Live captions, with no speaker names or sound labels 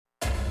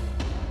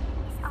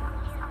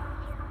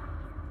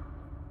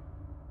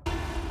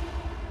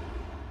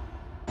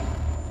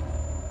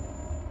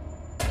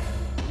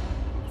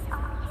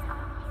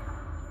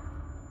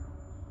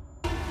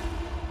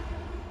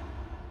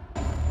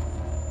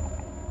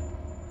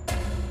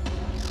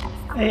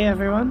Hey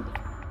everyone,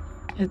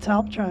 it's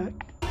alptrack.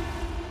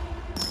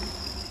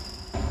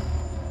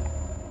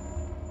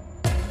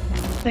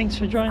 Thanks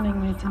for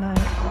joining me tonight.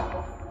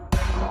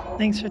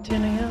 Thanks for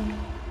tuning in.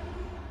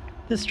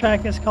 This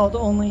track is called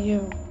Only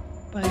You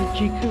by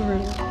G.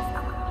 Kuru.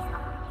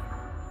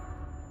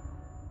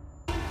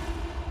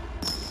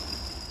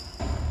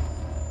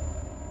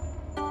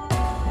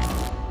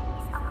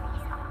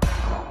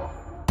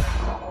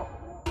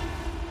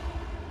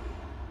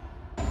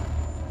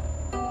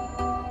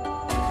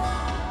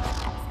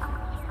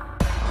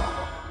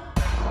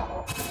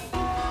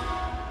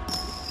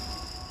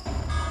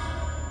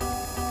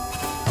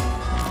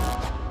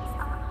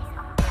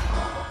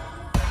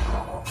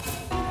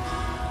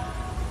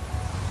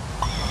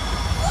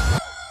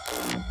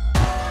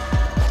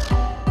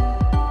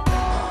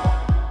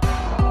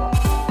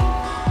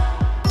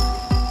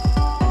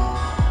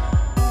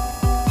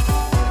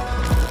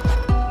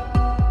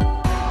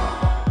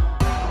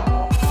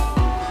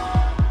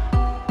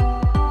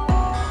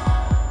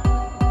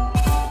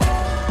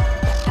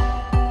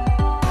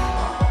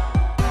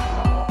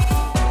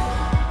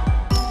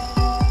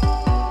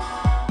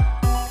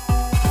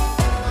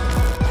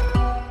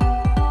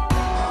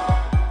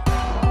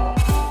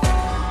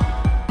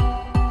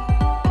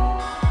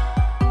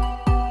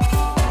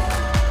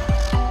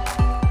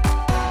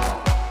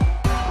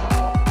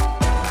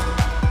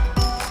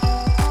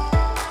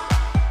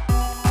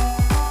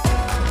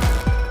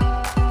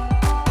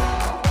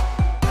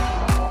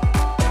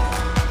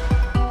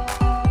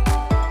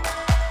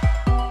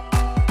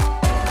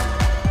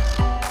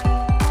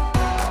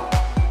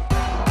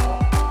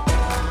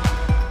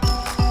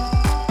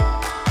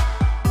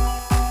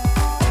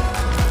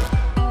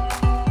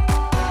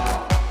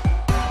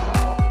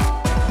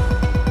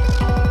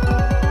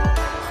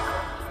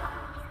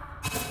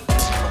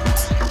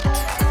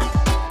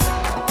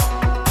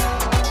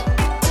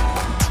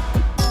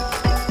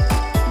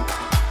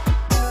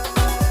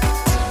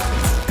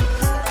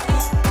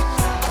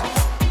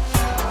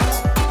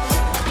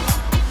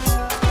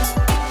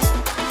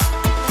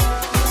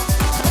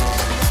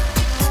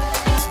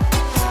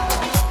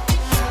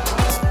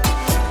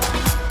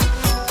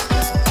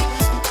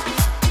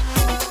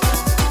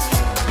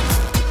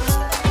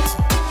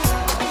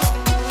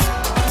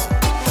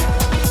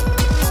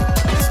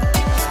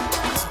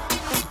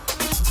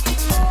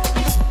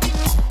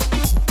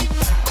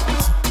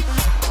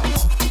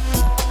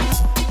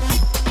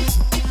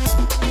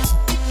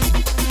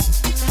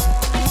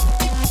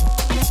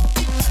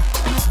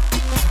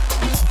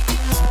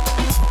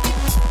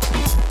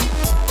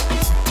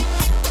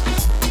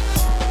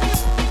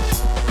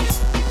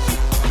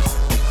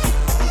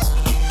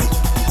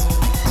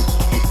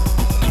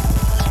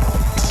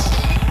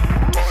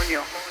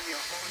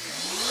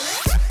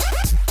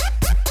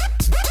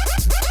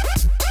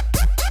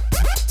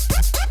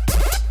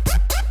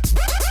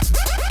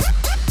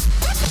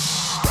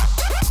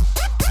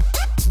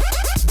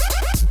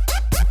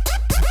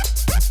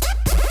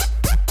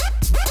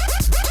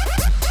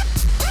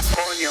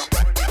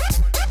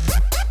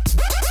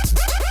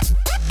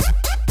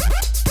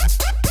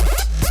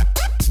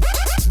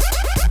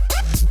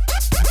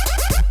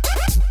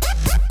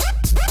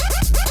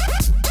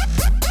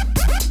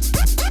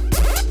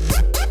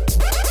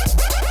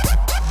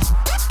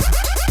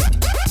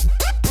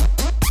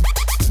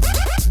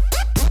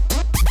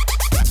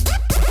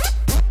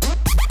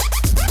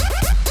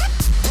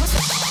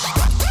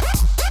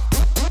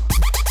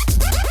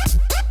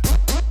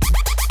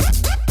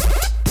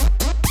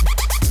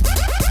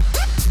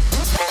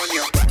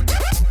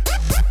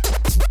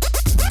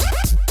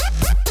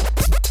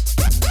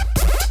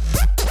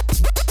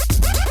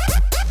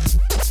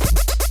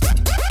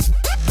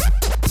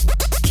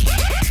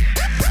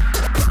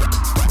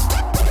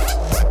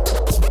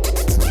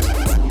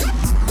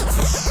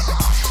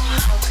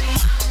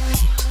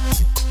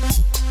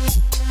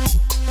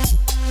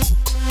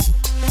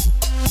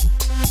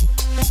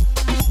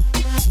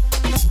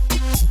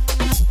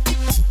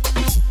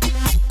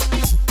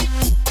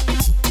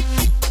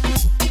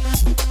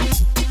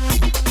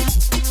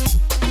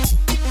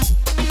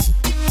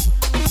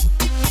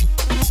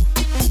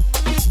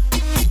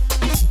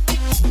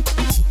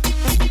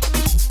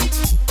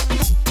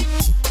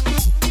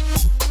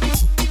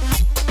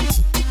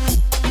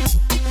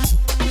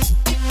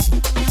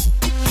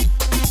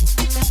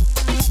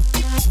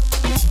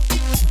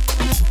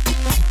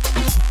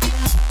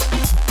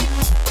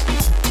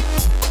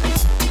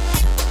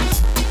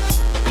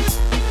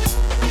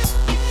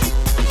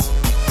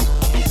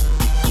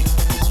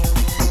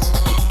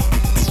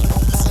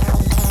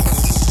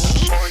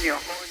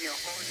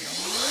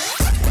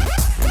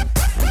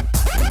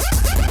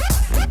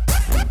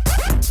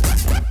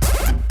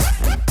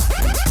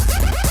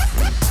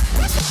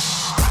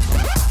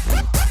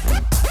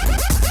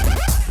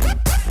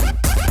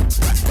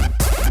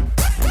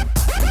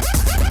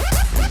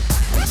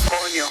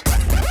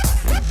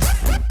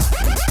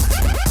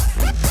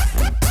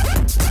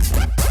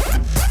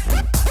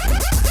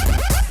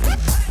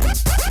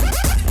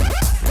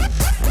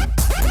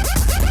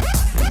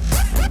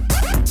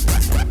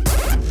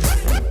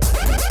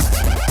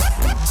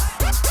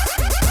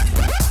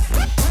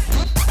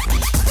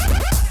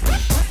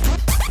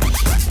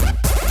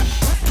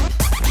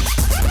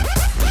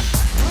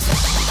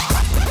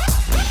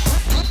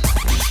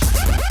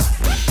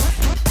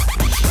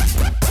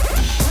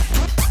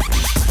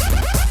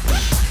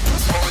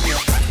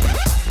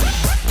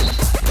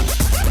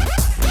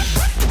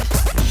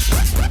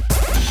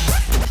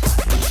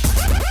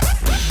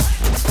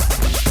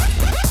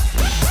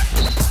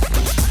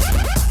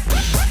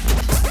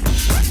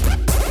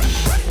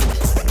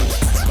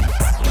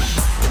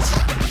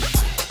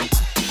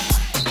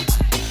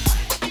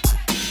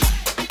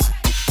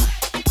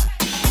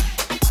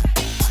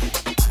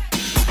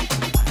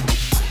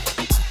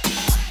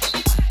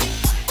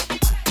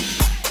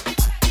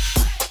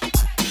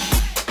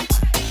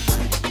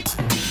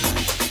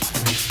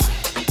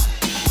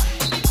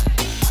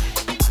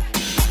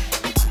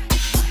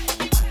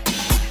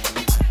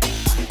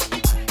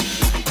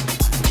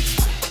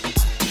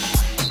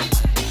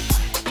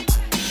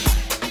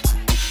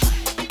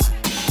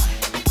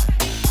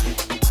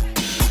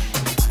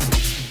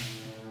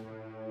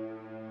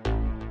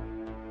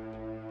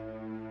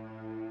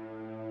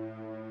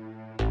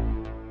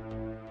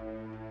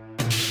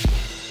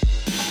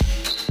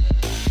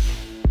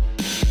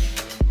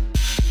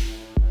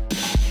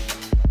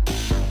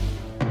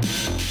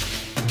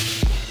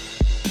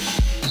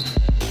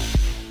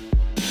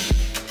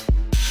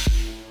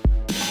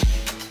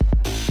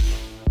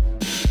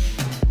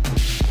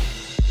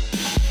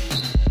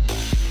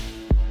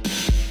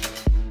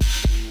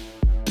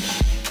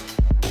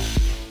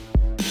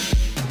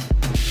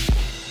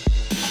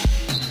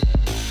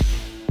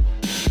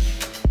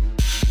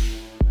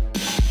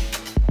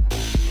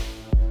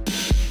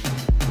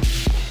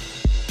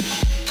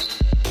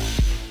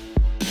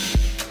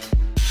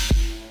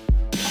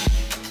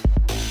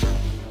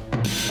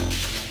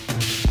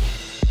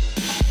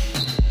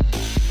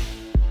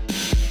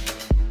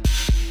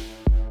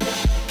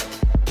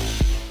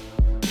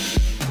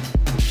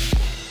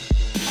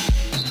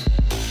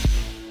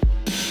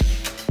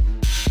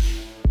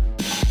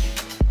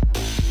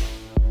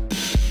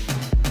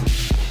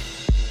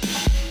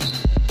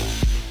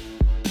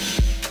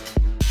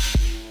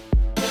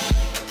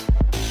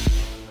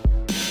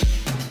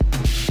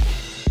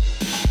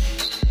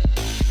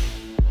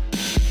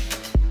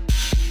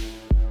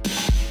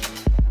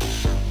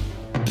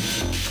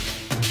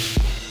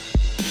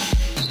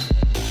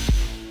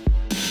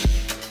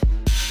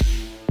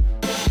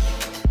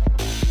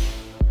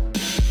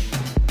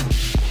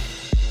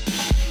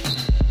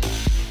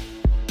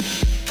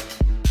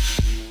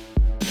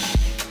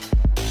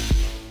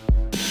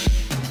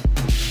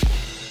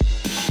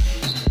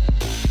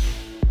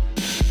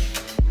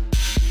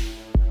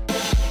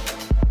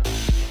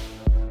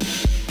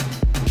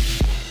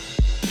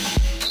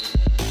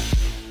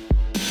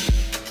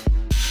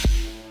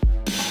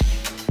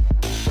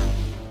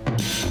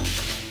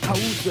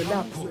 hauzwe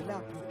lapo.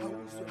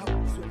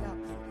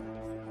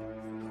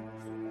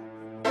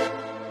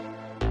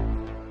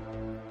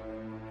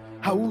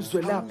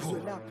 Hauzwe lapo.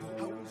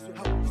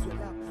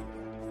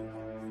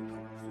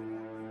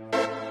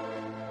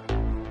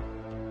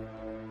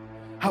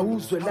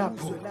 Hauzwe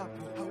lapo.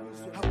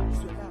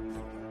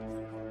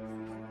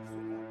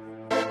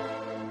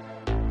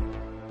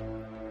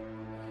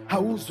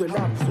 Hauzwe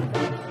lapo.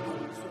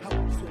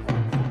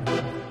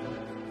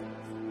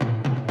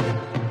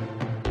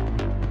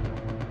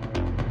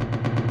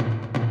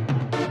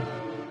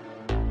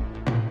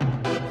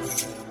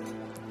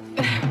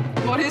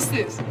 What is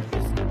this?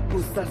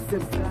 Usa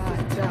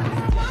semplata.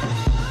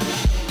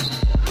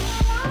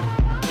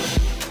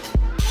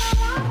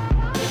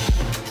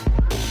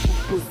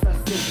 Usa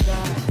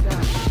semplata.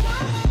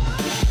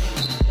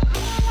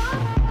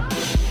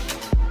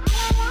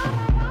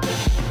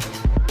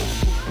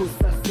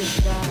 Usa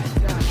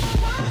semplata.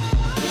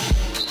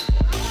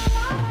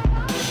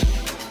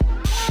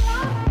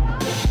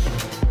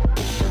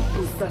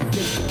 Usa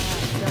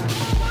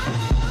semplata.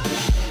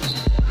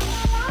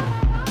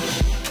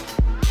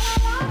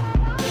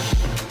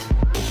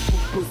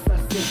 Usa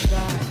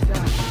semplata.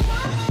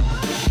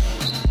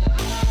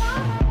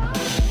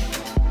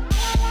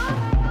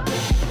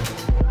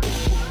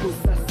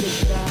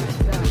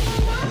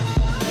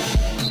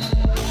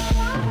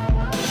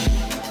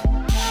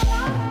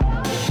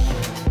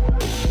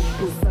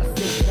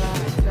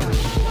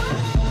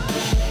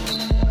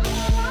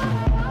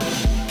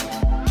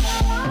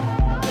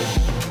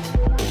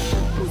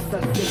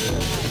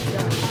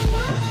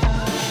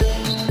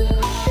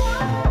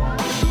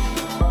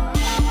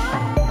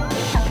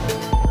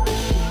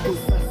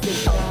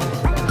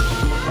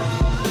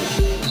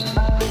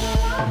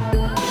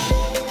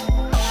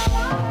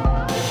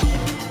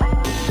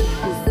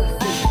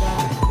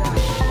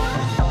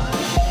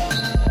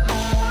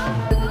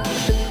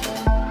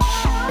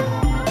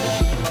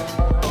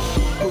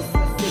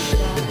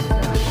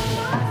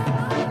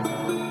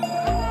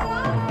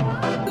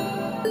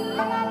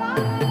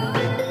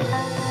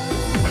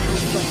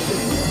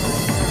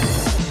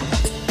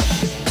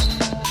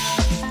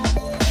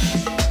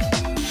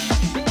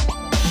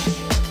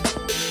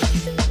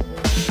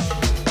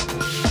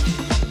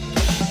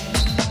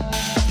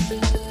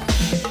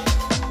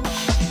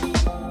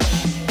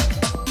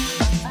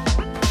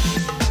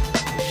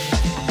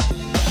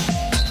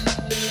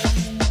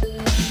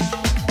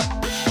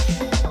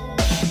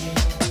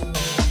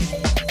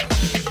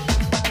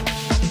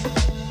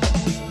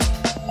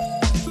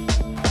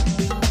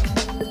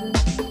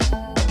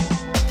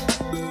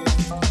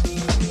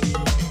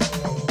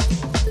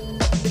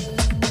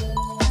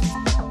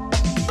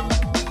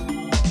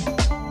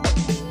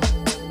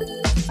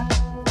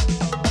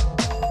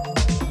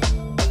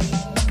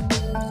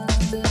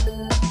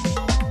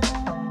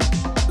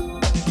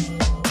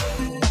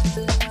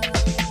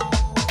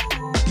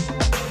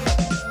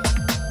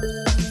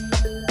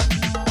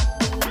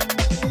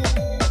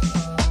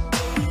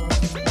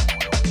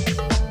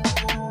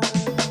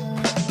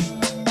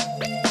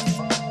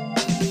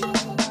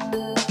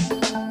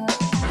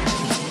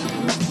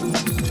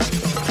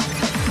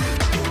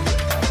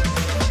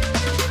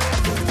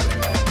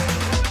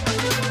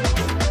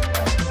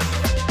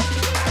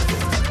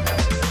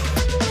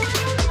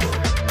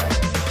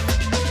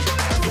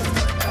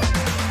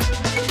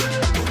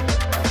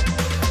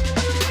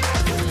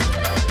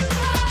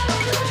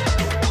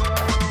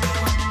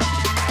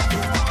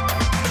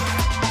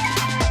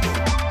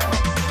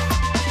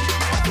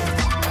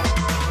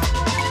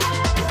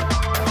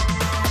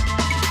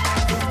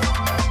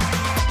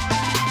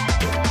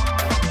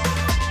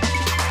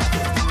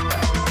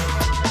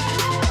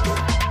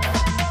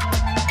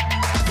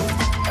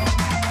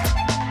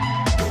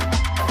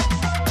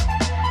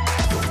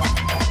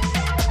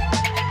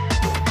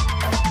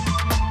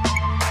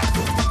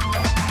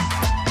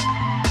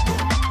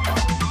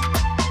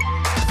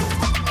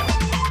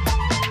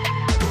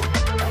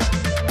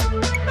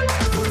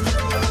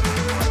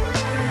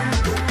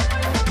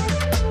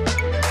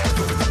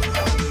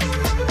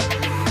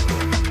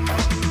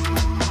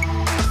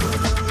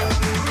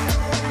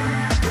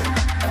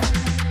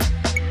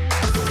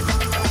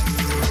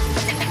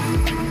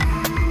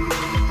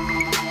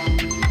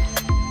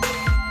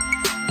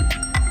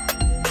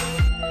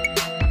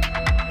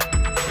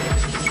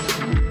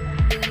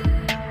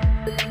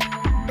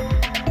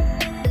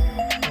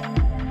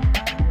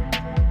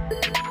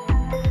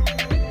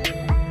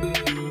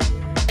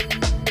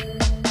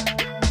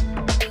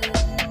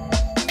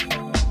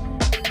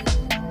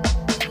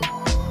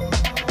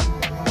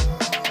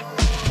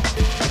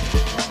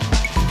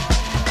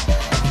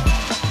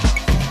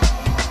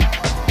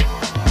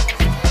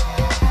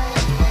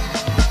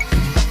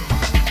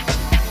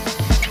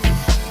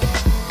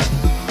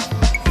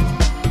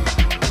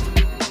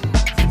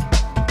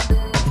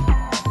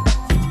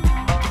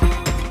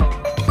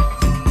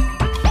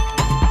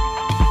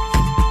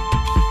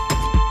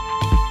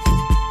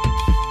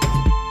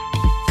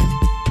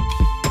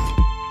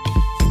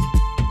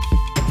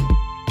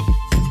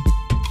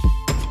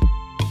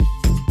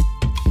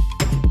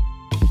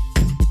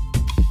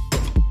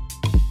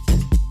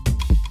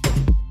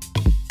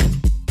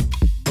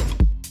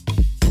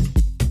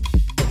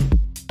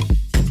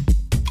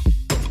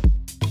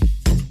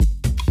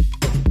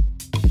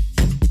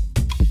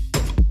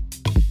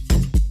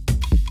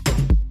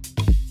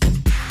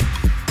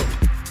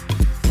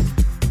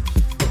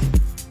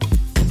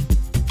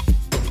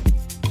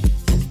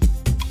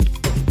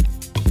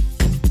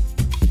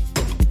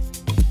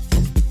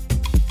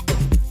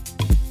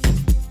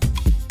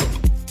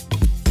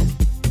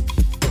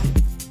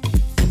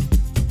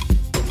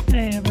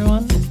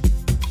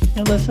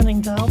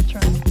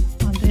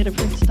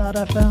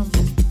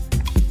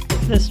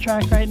 alptrack.fm. This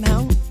track right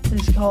now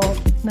is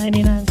called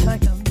 99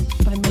 Seconds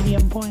by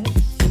Medium Points.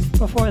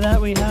 Before that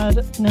we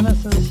had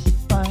Nemesis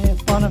by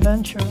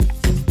Bonaventure.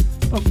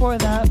 Before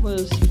that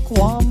was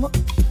Guam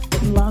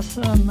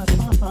Lasa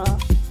Matata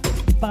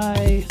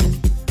by,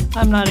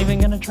 I'm not even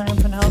going to try and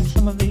pronounce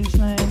some of these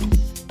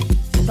names.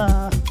 It's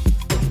a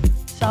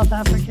South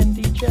African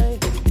DJ.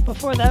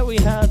 Before that we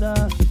had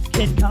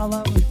Kid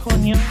Kala with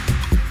Konyo.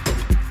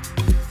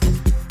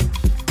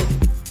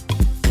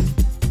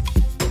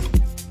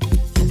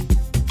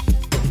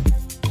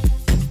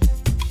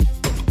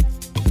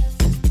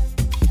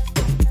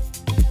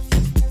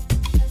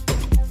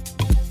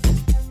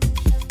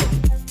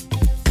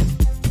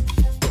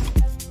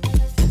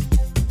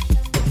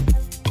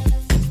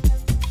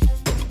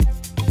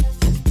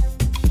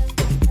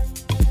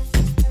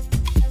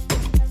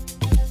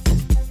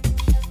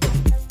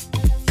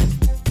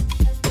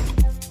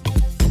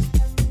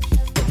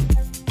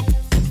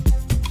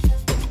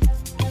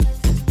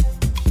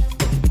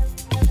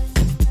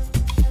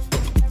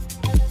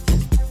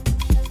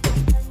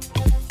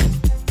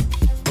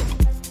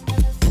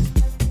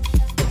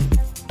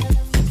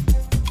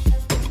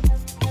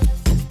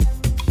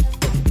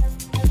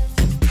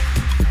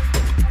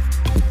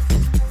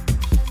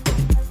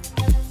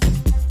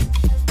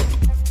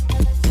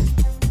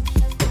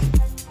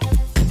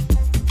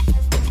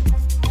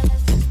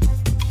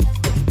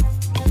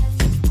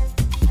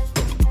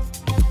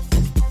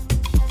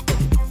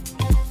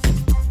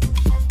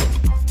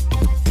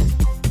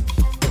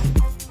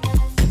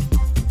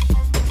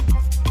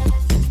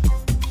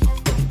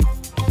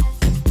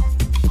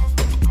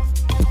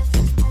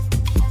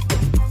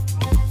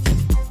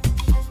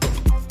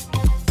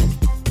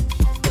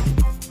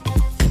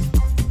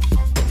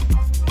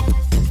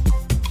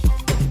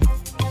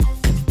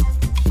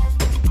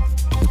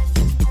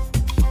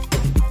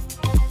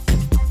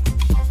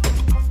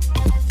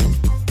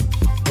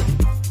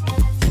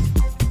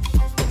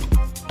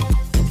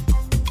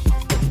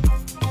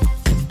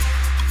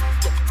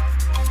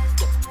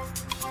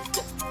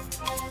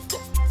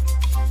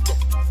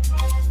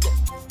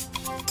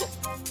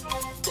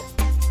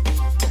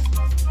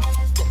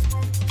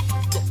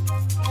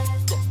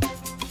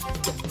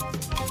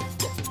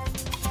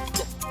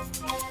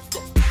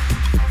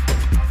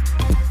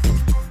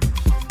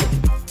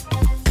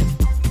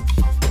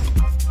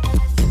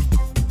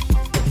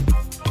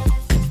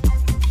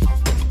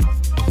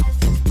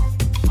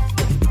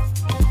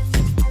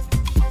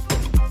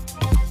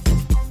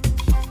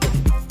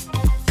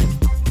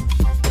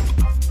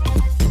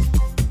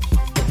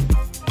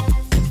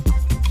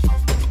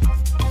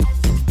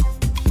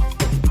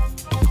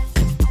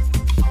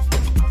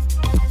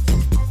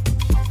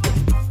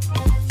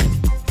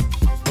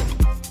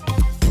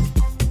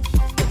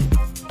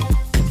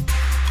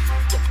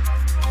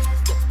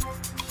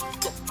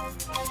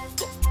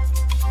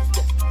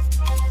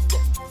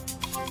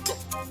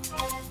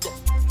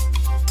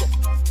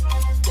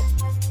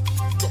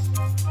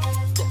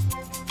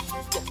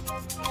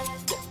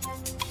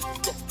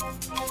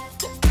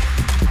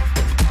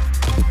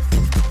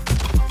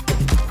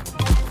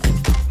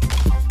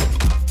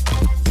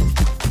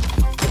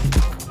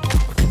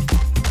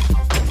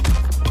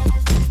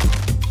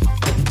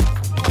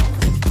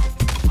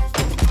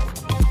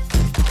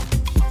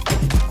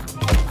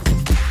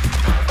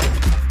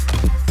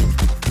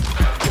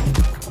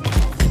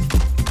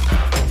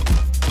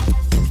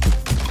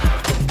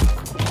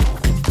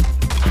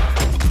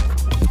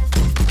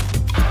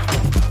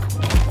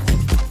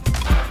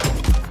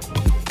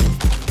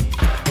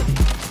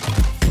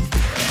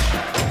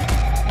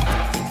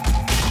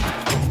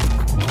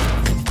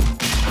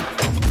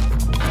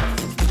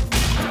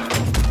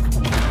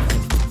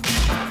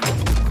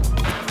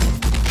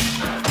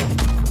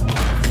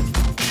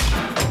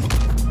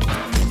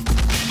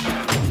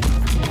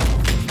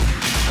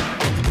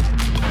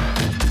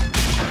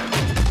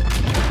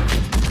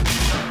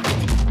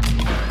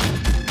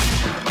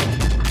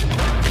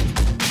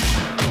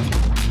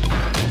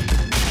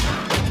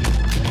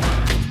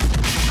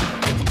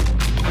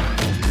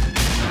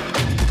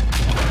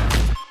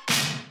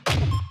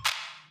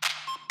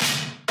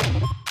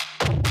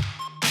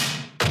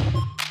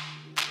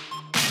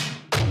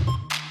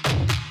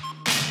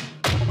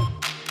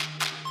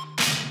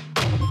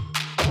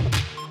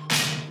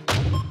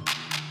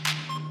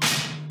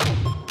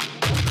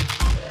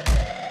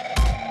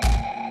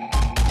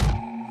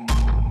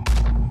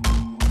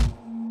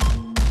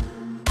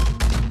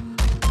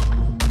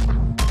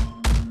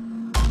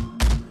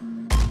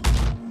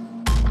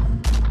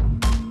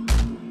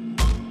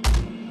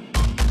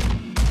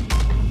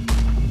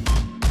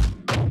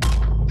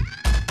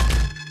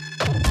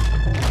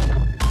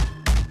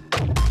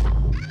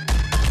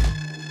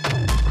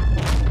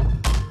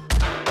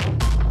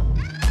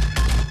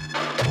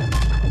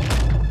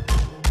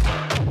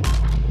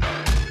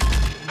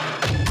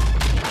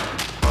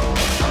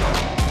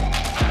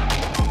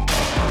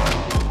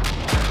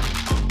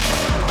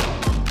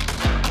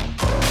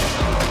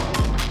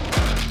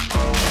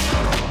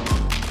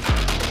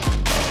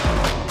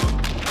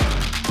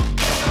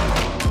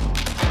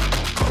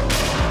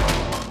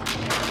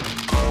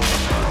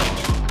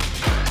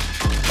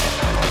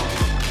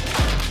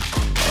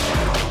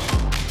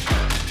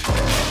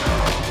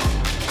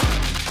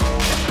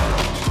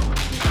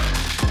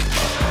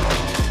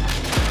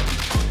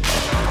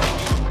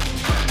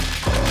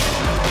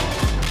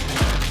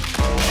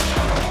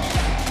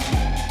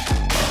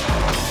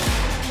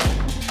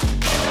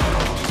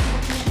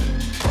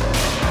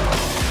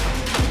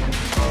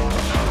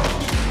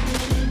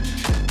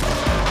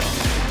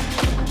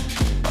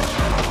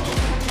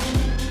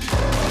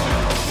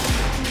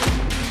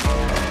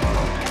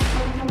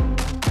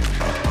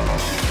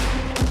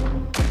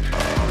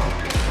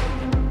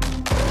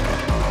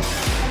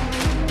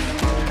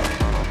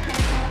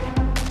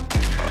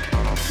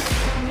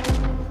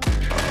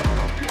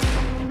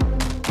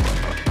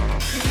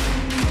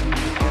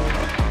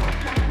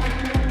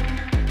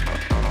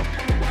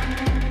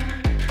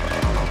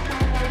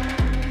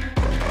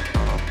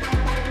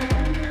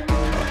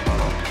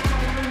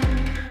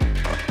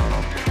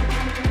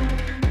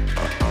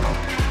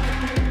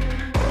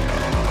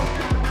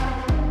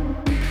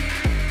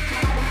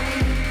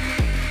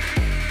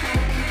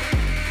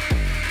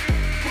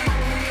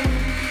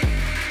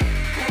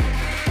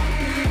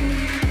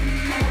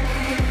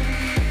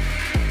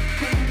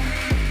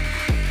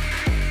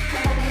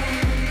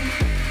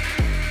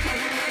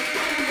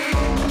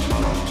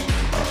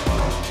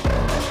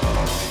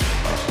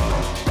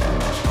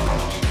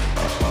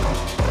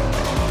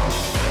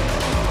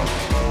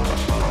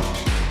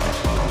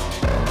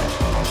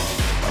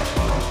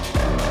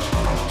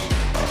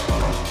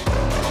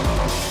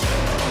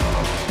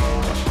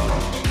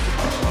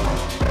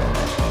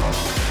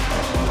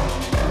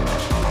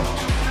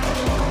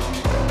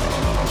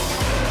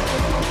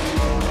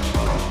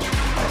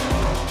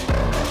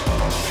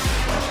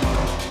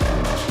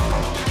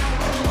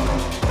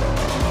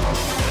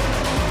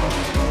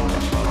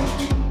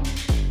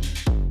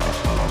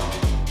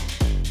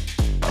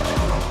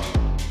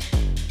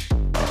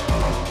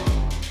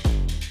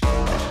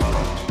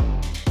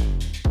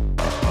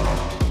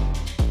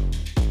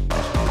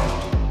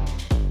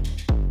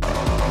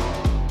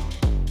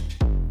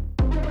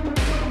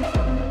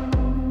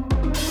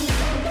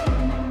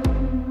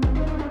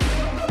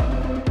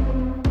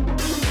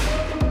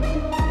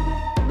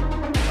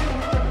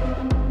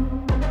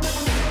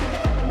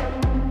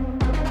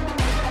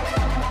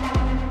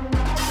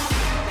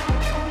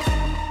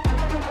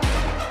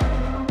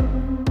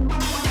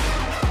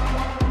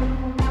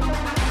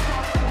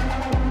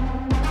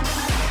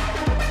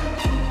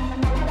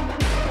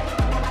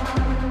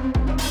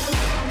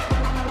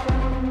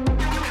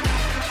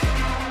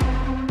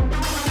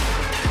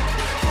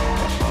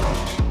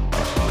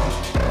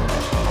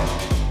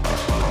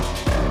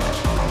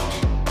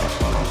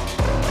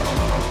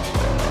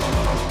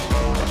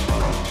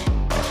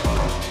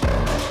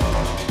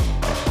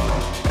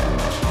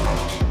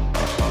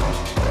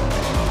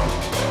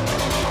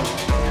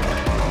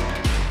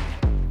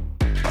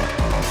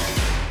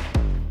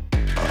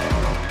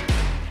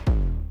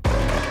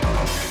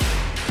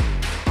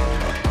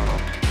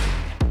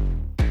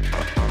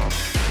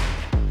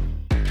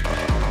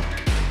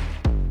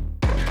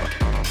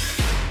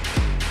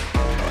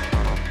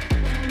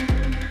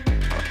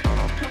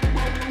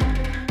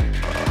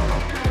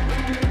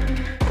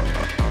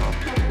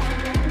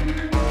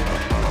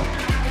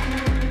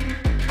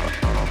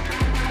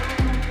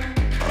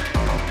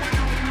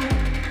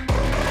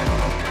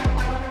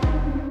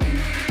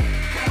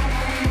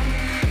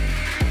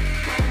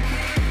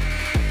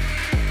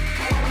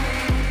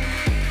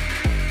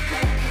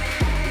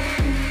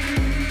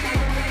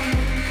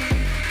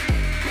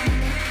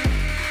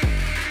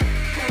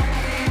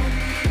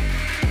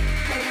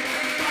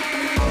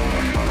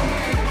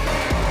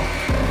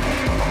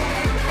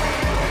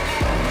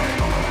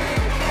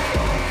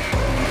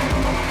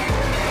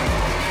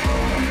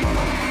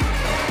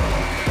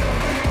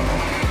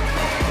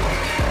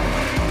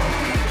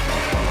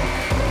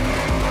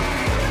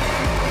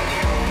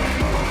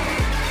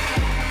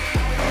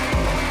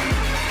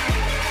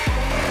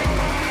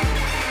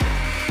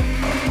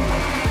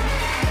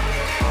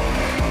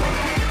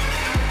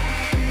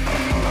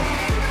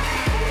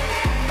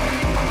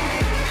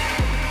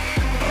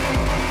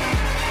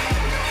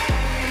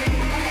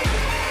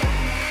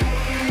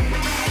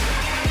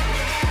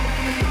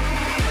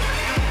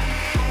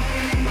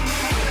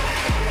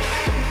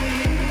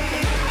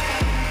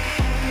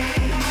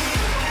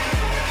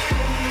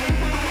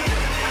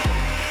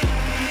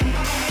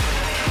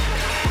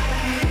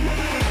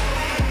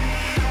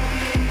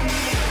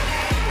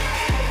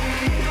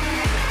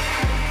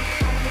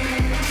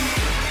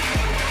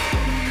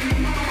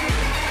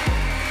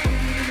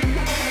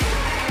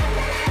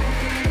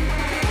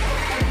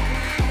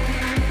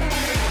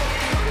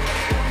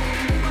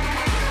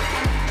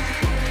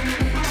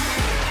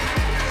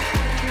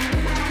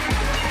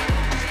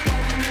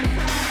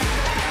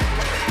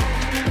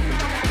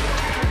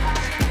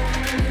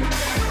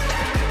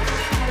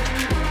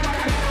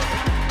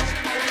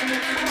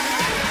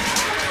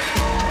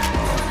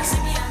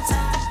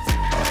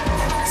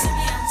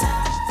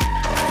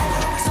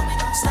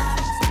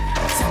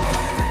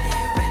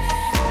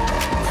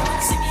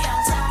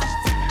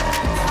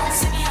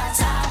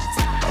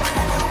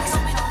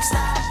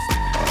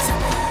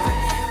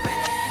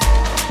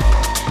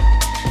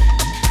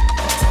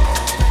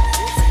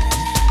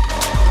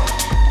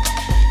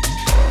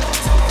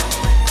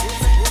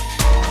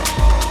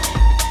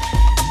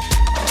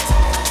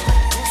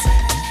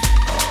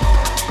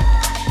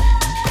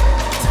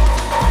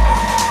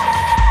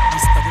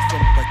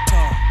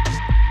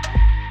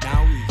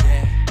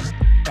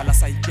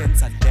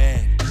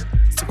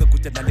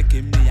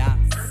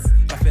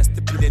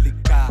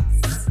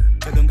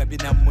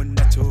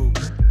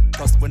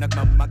 when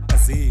I'm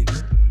magazine,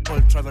 all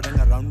traveling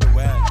around the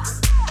world.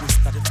 We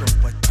started from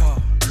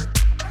Puerto,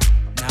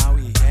 now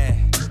we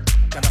here.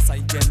 Kana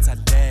science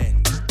and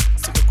land.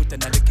 Suka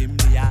kutana le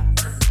kimia.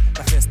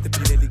 The first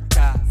pile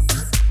likas.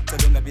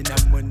 Tolunga bina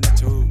muna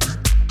cho.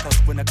 Cause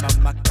when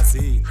I'm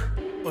magazine,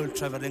 all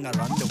traveling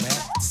around the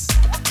world.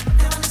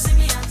 They wanna see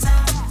me on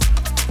top.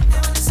 They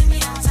wanna see me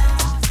on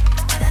top.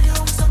 But I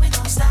know so me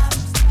don't stop.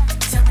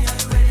 Tell me, are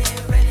you ready?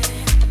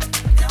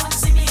 They wanna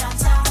see me on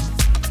top.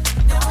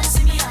 They wanna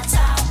see me on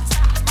top.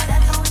 But I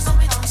know so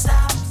me don't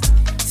stop.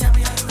 Tell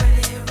me, are you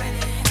ready?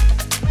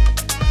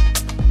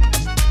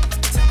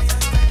 Tell me,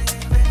 are you ready?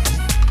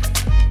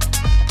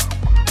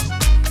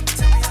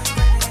 Tell me, are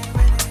you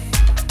ready?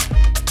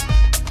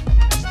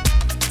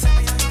 Tell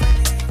me, are you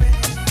ready?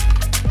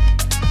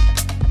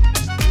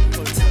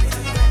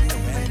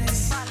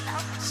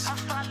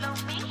 Follow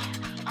me.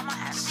 I'ma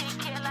have sick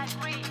kid like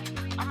Reed.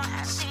 I'ma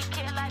have sick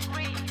kid like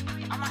Reed.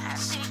 I'ma have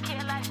sick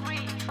kid like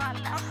Reed.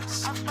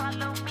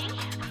 Follow me.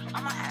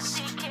 I'ma have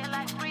sick kid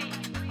like Reed.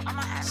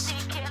 I'ma have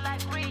sick kid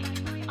like Reed.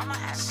 I'ma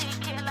have sick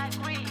kid like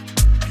Reed.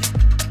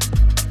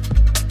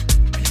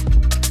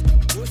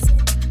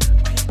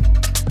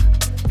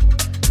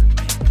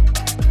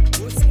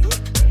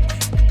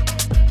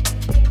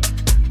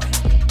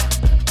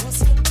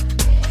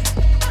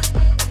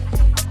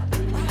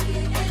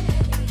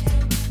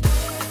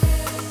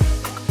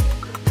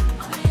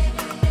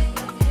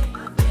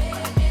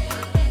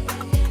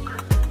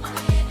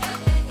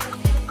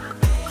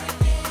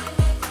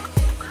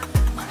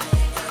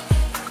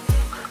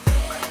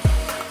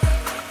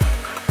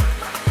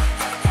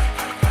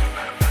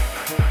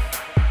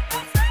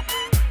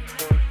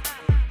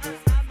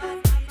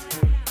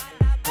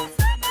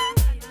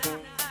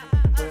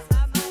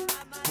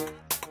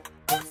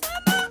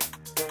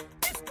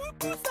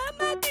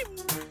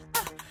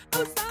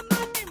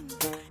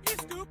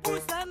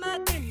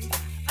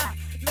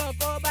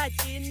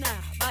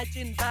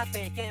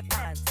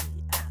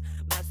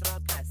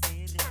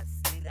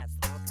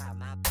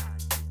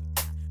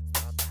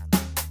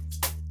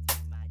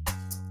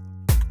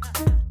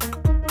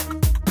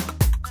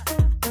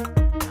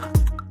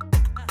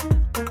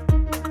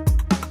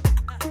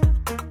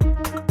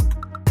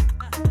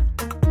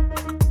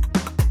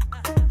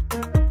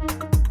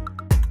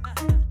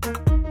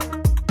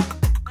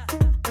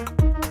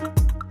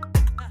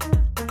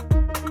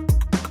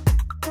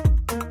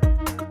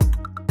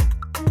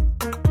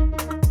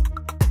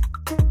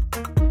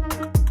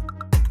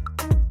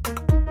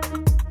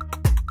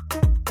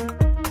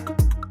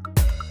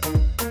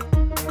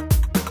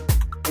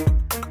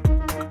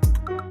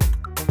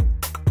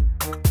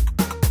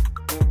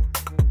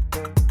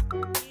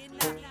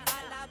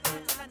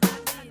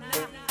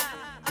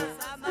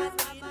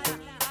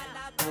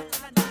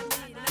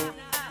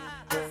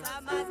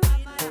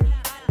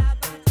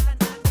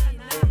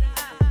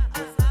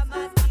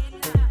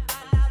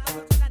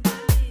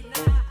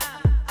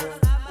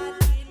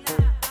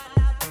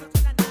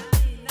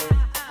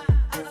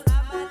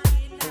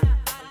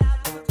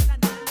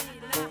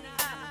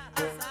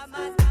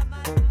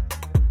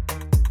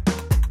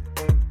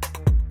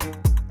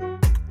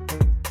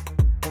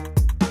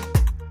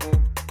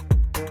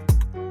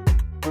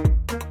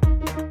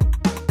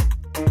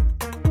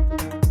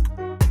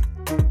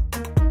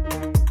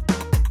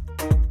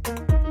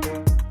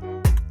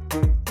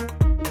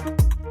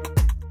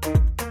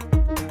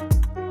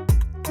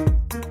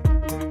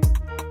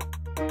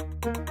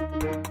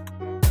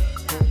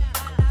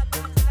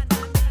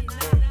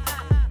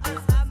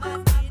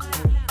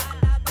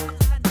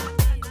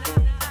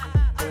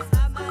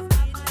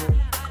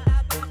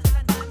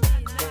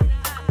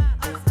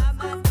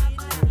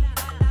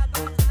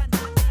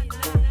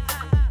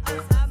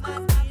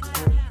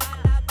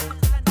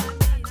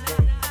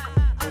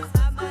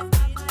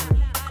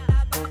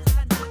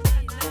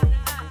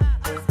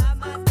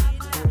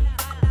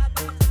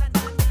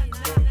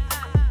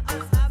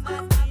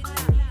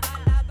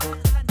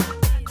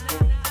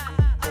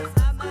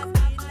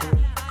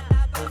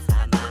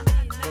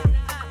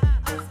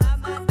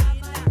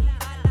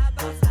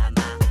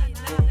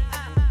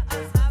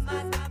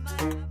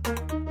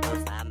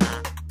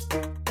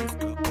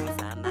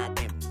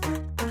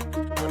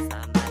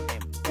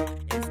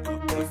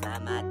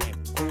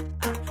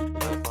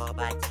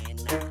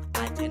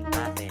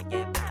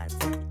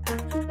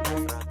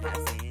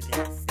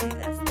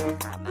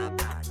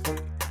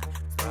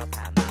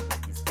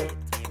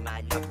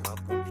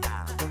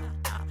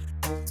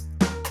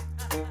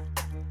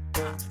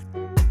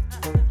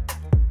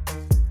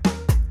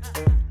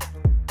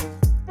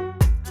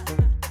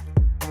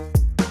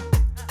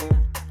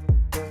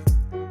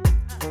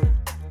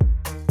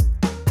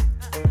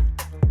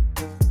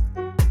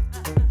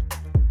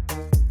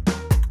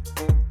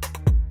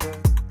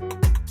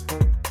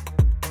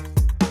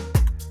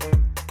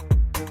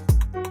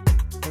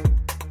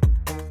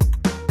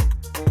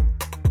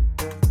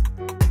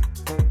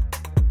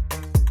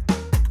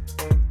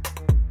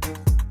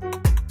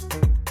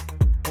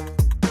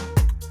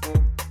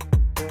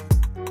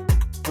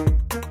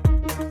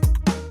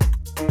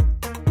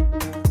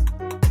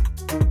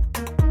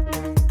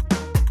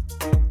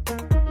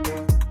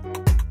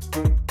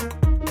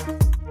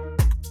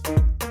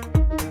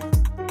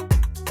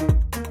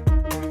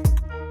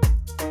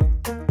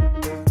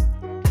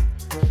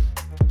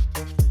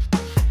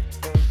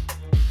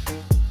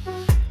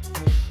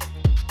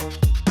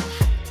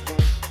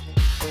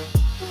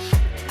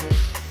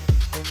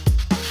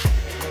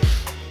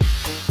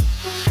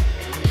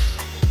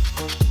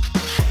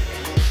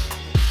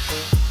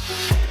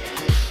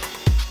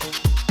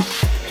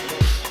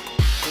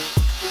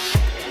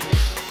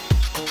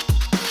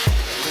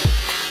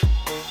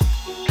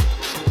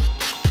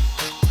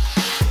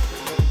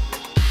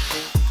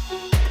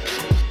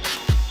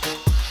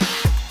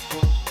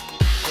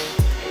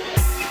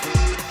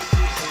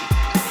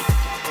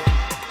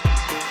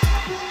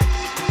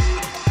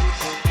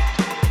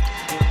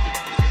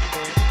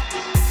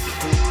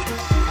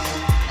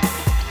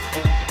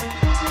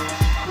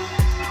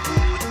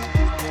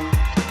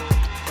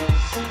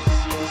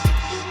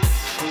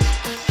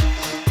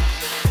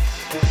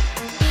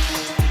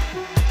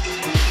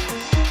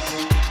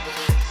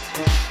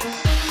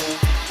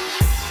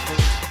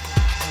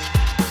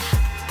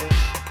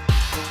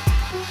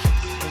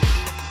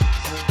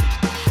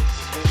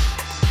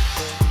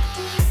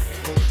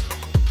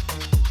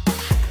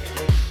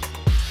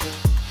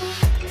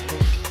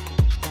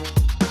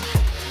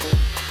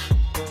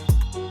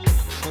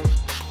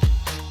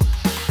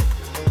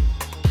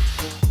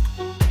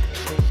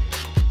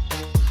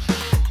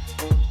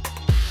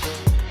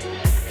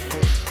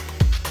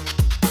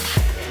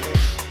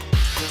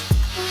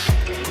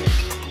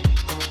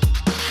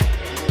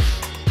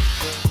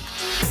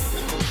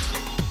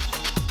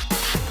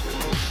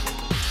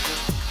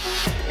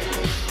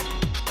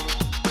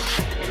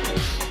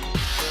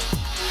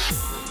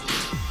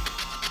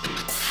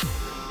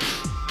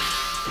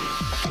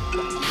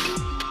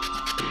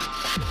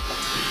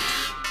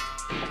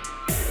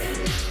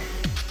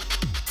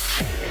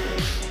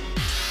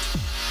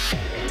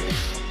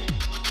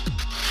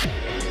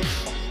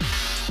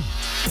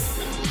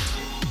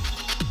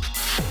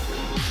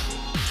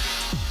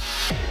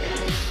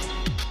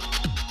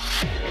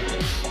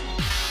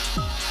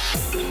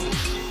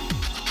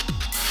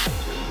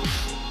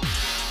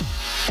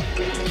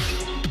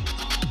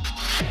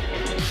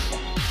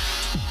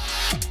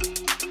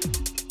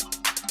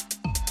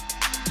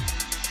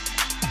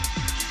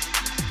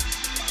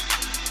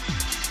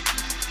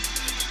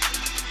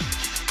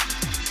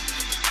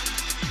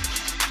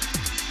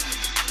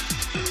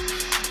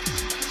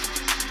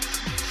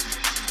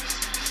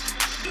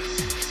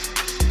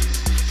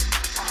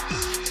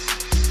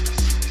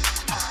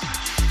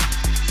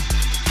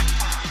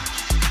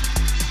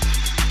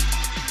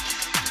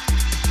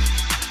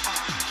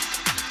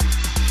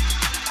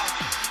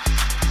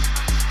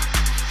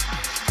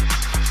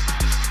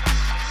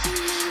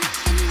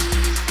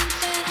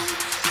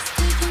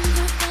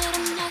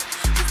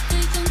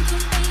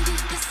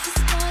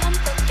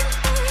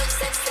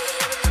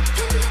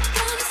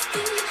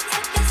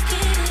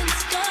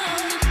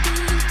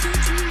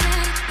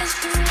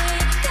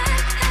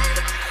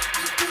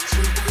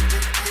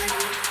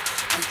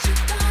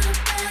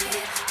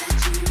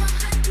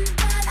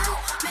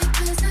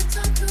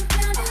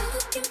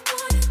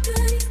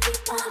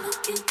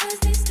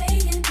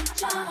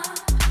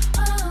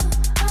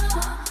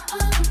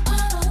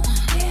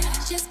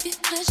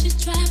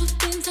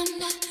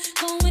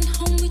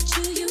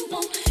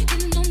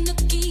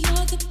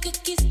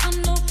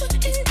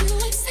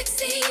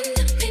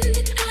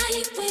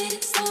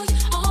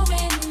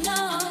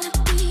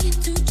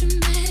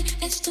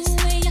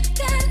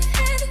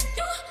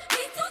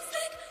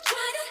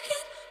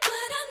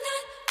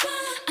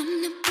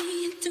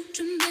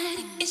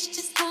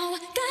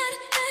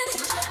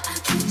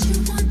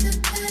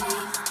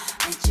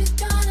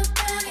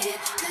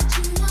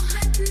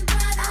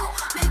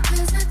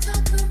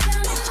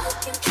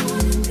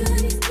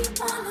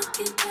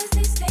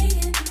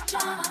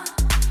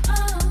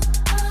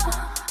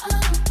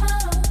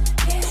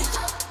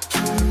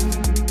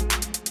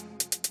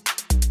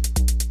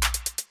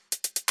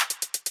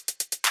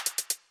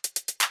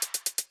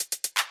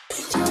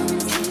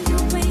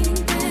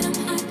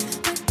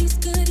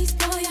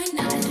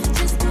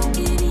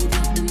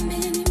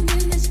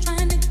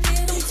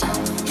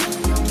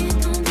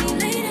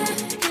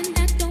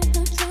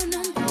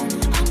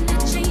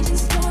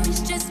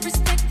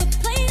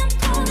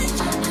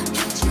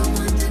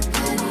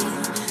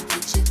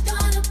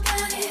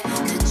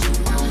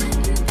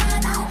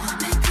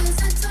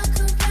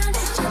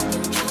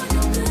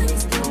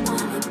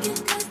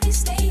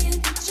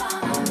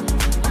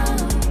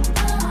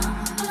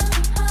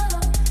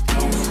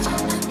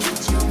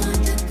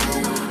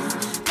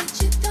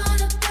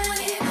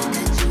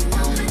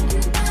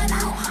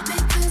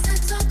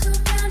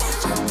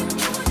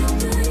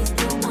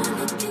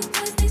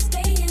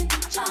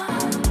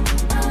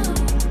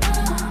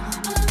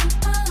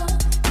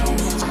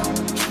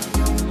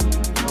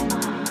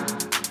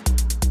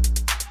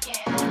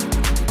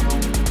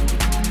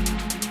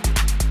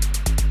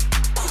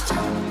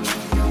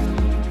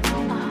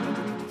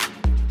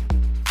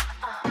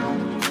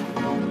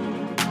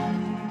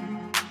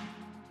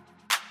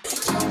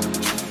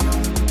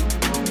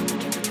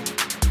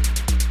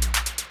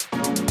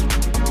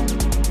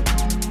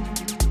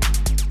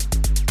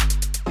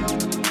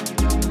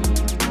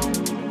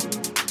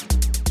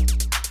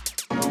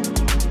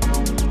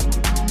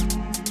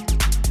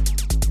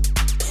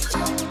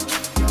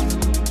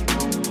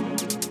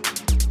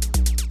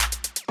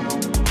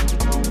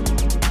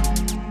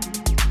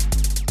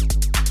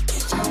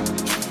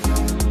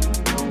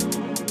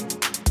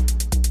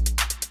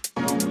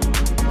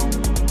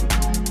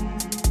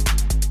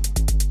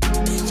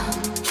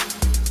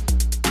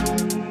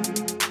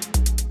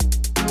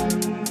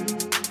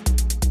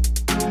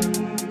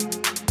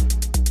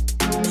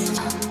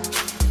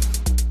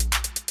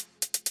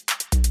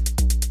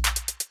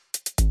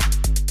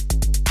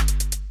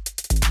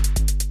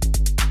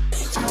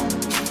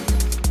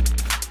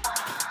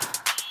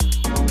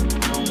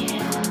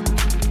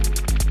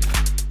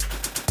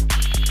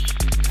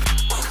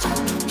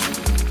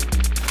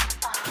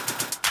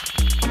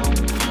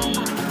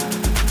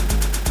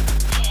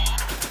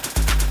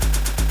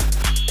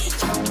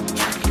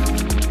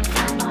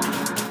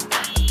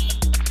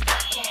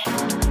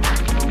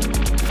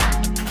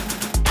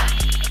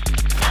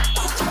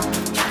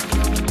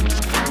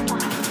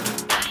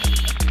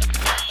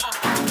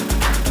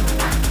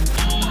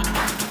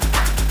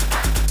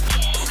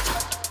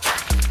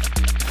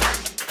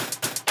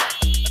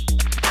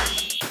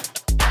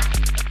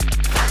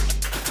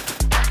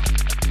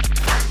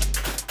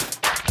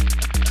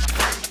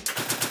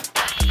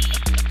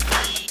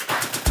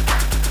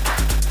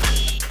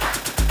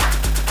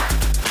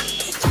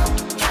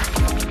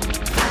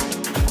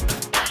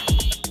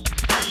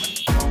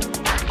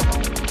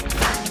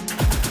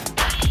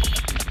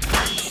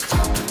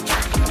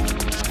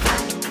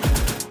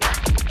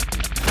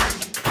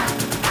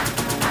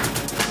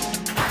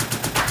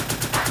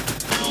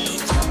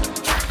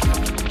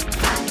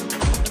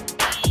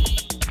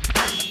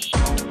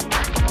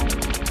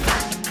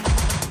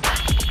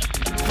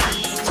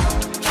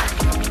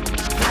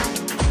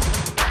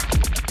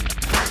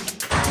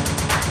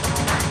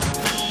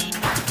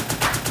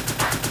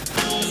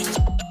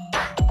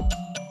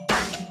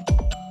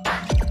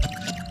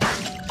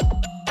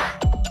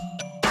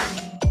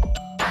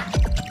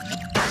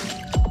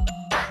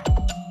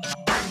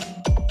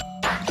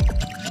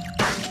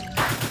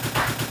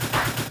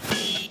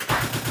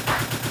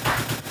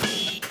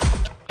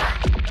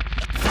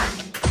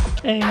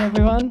 Hey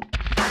everyone,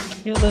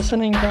 you're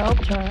listening to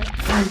alptrack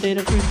on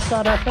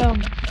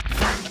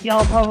datafruits.fm.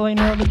 Y'all probably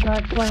know the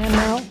track playing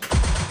now.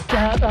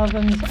 Dat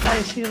Oven's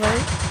Icy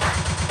Lake.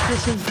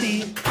 This is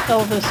the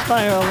Elvis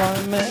Fire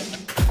Alarm mix.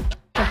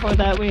 Before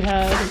that we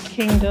had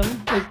Kingdom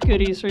with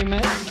Goodies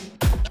remix.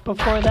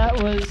 Before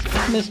that was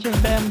Mr.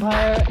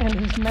 Vampire and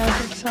his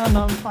Magic Sound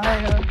on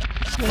Fire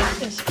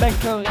with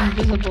Espectro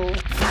Invisible,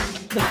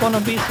 the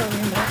Bonobisa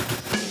remix.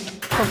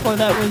 Before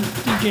that was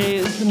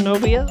DJ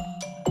Zenobia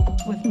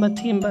with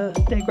Matimba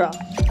de Gra.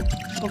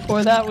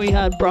 Before that we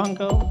had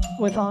Bronco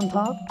with On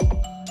Top.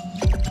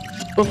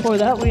 Before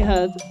that we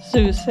had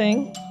Zoo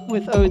Singh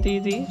with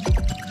ODD.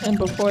 And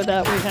before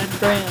that we had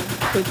Grand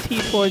with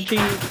T4G.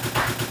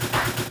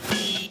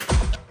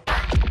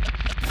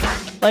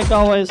 Like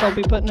always, I'll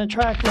be putting a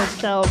track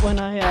list out when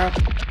I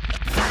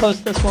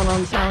post this one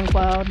on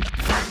SoundCloud,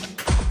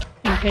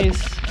 in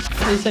case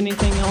there's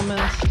anything y'all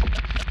missed.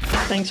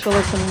 Thanks for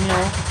listening,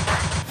 y'all.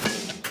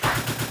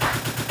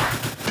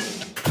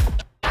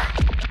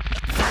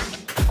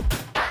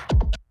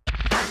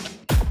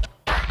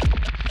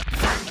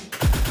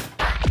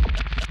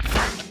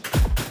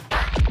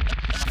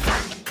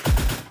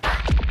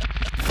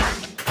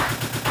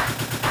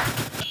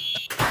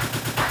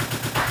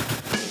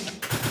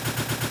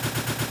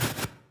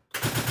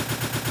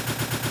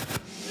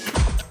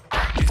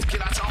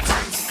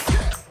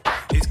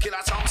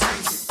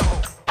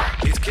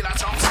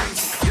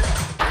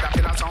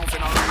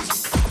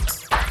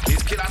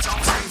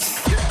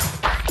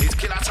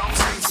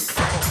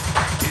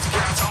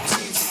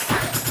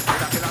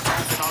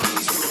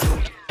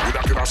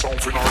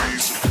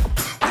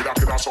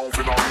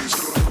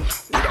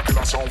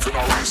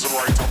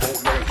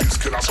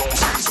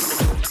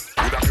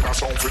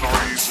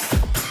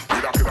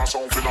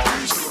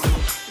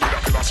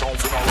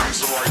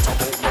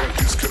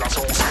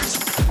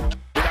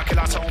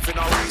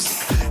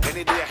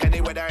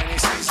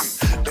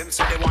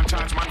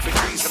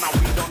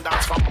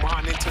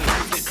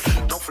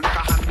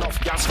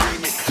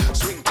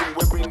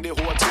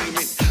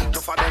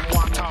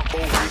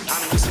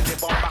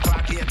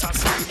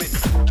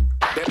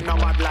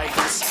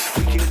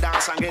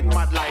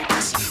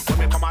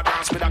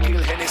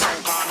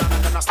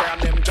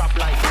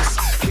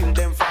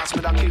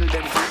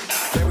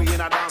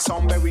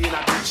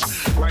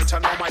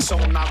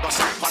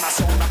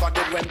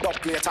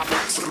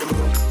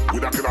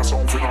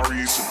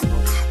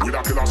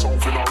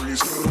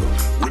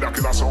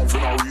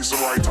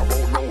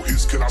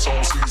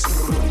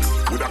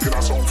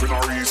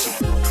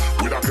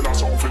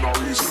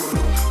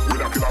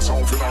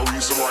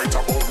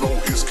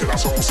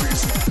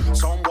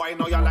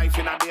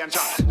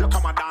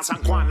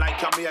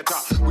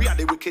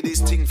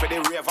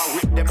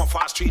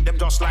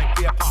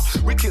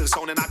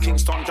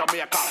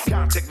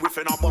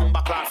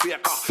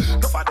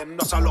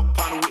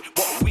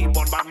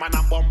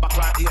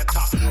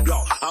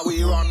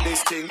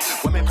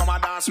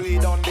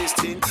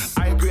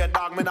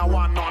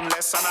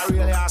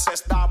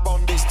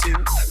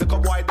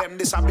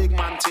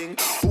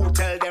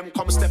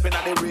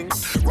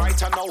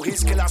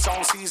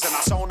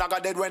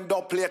 When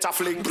dub play it a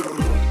fling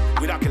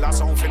with a killer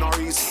sound for no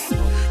reason.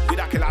 With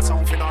a killer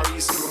sound for no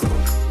reason.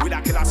 With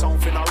a killer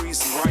sound for no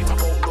reason. Right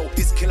about now,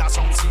 it's killer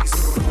sound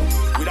season.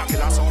 With a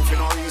killer sound for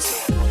no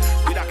reason.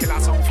 With a killer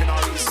sound for no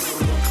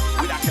reason.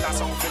 With a killer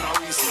sound for no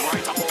reason.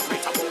 Right about.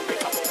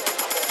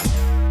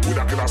 With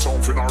a killer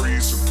sound for no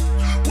reason.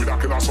 With a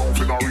killer sound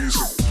for no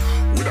reason.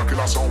 With a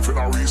killer sound for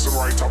no reason.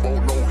 Right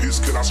about now, it's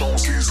killer sound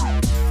season.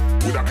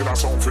 With a killer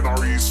sound for no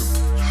reason.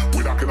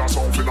 With a killer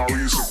sound for no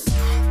reason.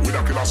 With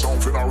a killer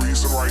sound for no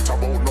reason, right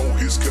about now,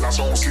 his killer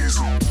sound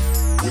season.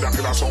 With a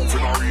killer sound for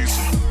no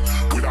reason.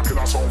 With a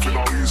killer sound for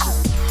no reason.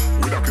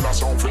 With a killer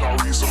sound for no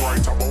reason,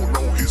 right about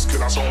now, his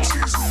killer sound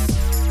season.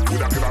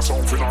 With a killer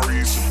sound for no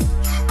reason.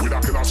 With a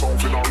killer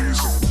sound for no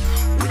reason.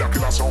 With a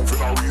killer sound for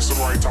no reason,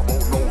 right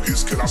about now,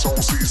 his killer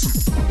sound season.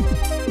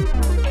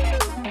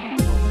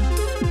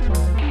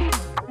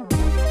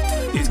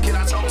 His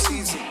killer sound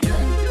season.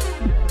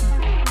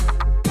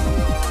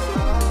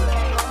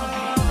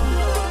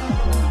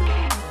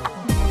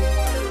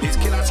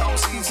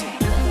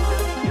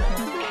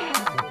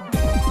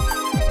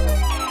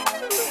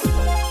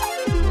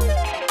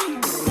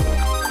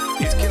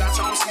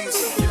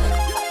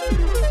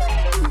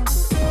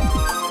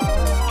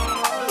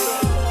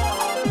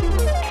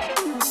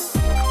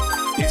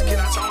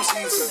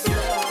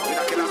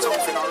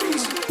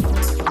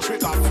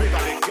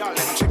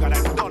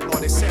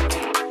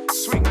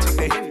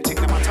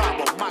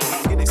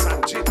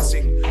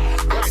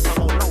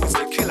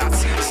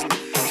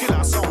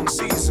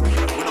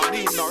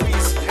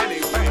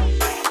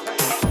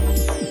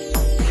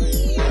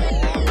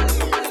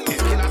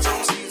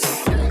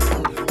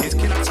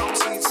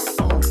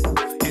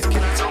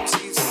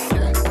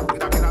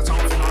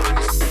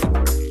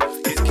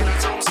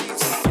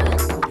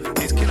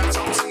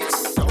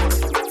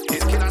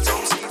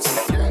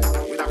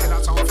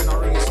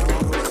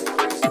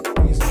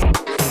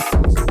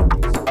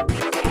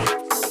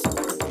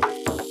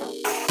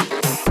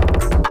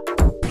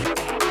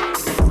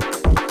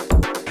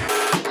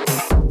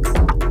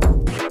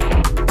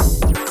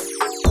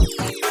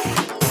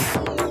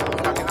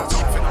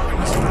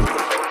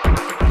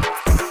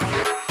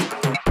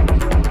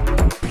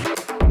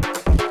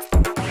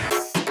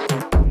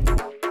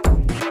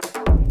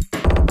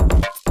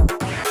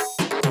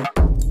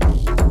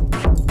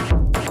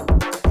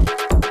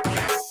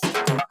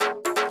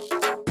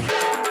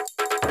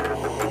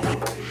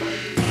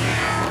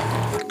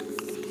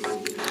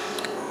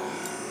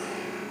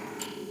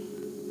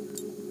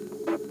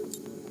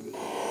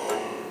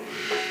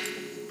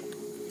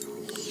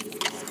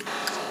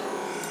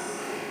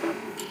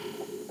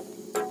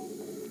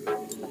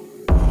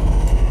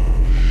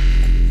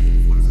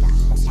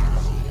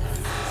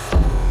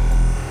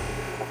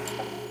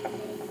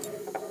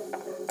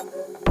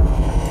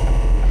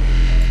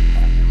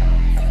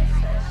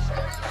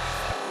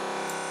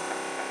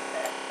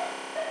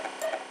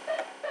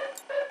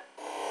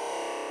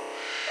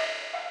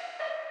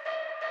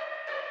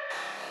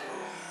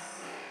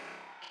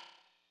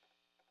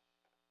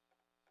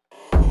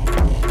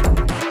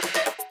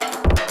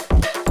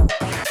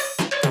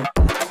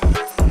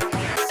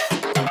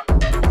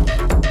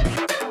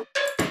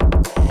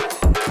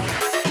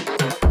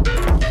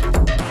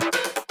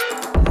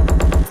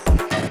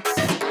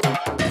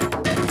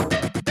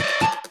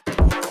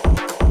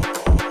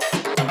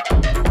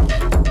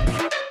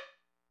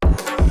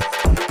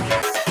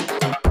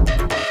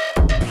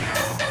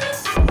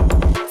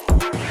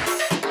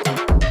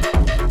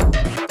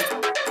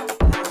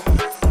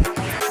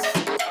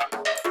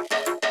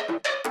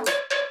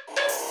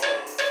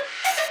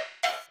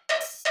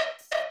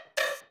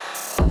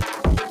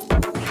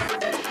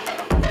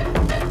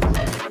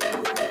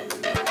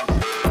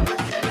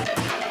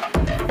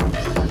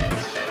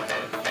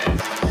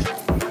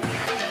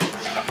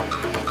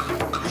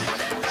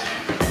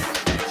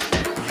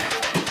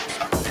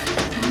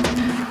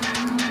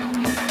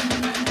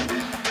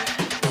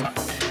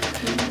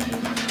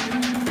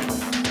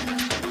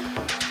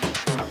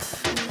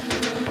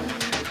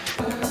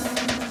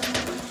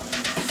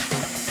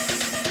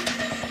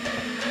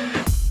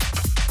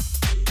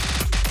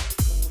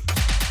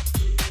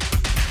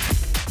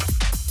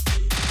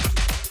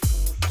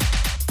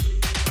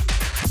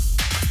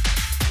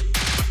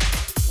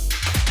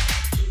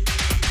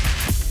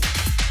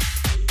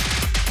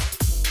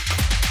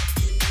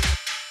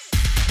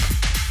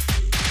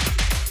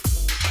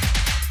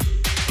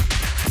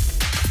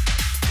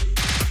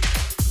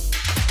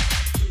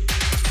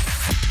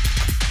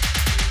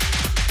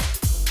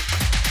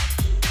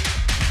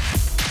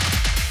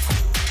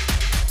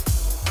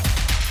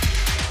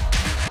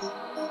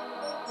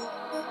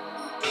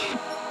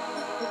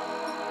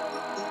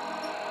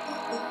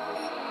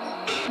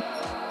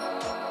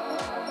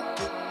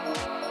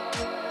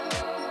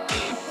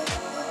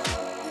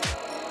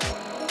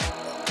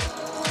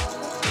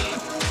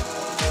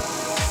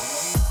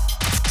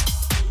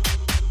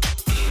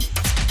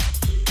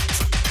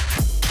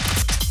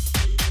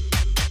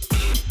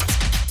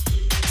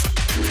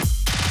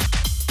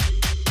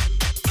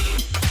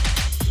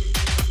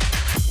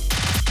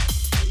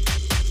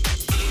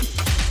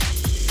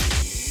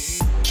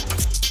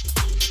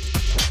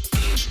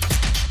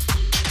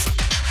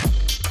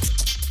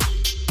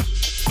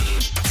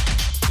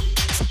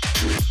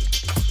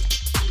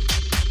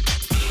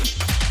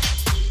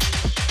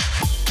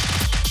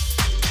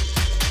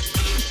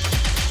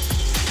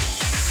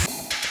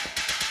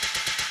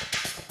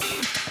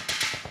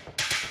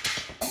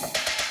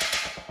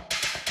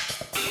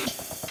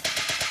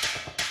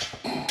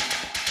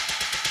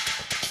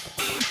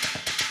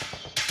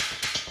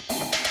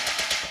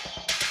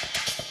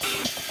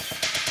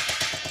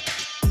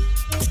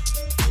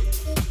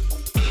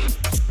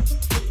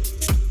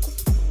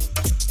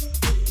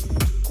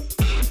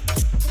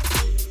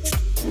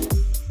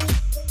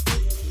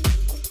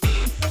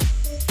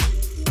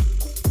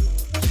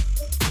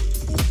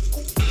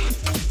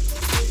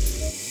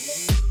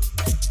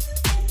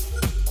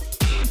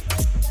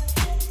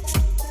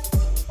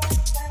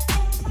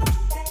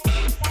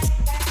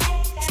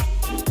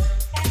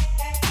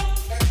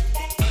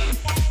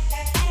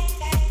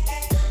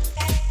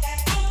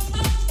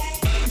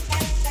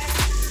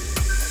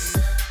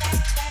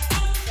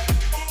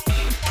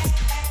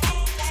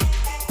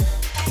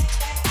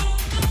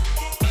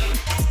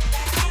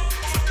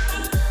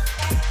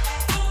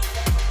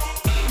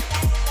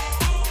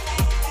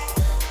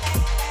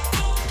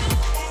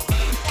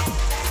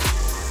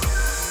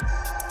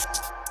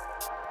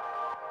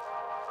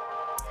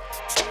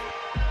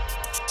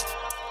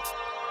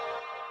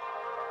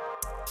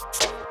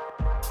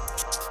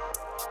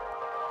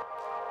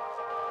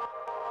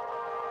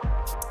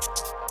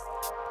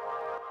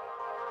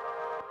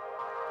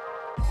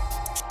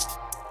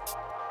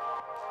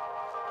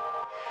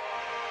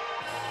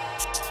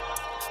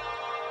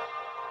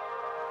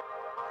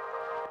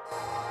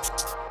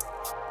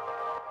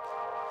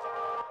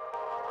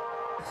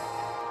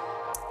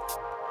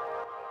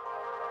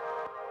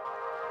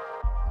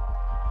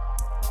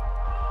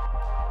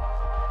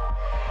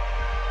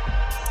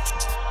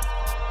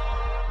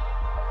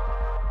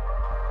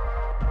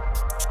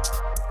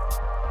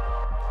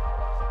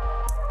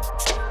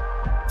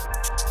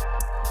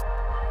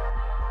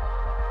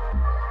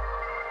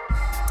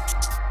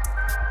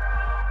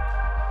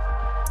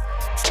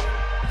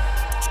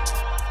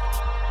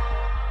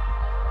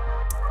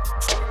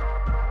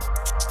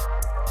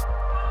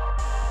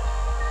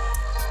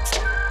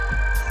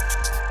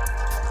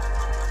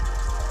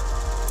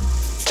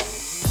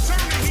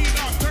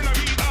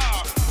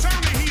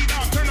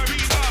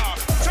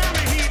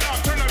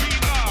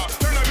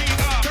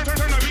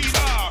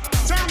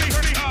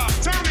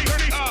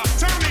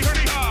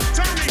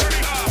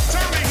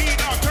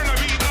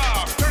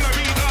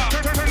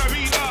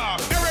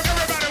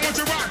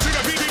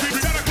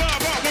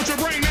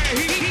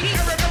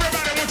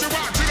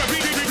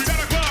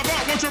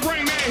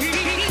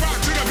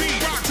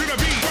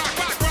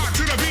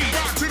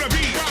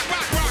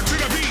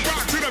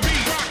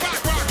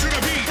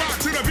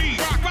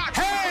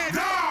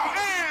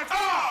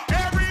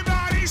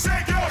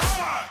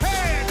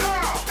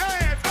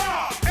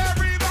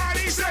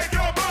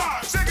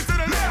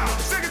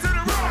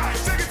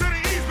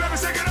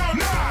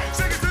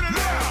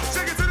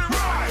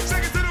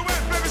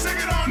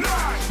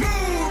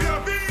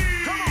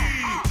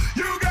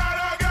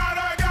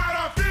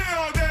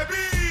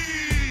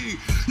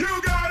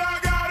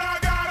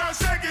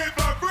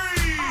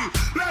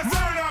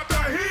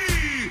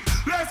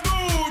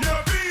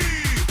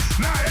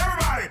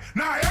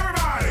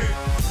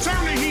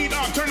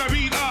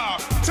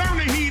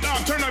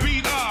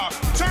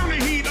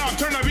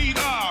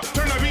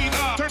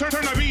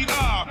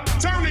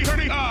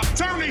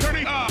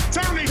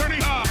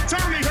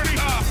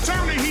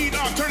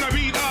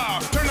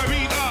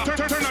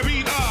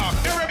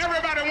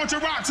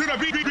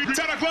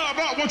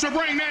 you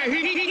bring that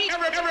heat?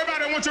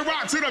 Everybody want you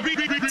rock to the beat.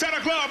 Tell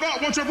the club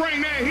up, want you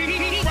bring that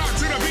heat? Rock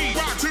to the beat,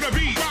 rock to the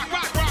beat, rock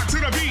to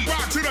the beat,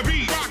 rock to the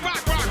beat, rock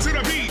to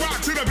the beat,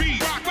 rock to the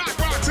beat,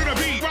 rock to the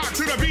beat, rock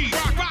to the beat,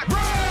 rock.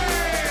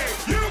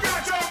 Break! You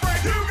got your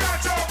break, you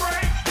got your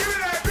break. Give me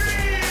that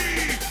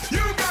beat.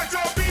 You got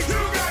your beat,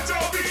 you got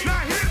your beat.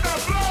 Now hit the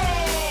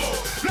floor.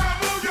 Now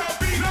move your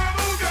beat, now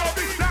move your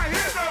beat. Now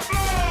hit the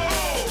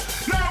floor.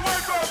 Now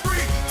work for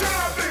free. Turn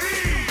up the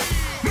heat.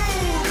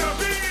 Move your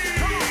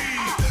beat.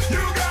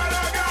 You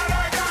gotta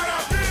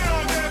feel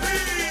that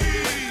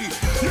beat.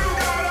 You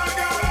gotta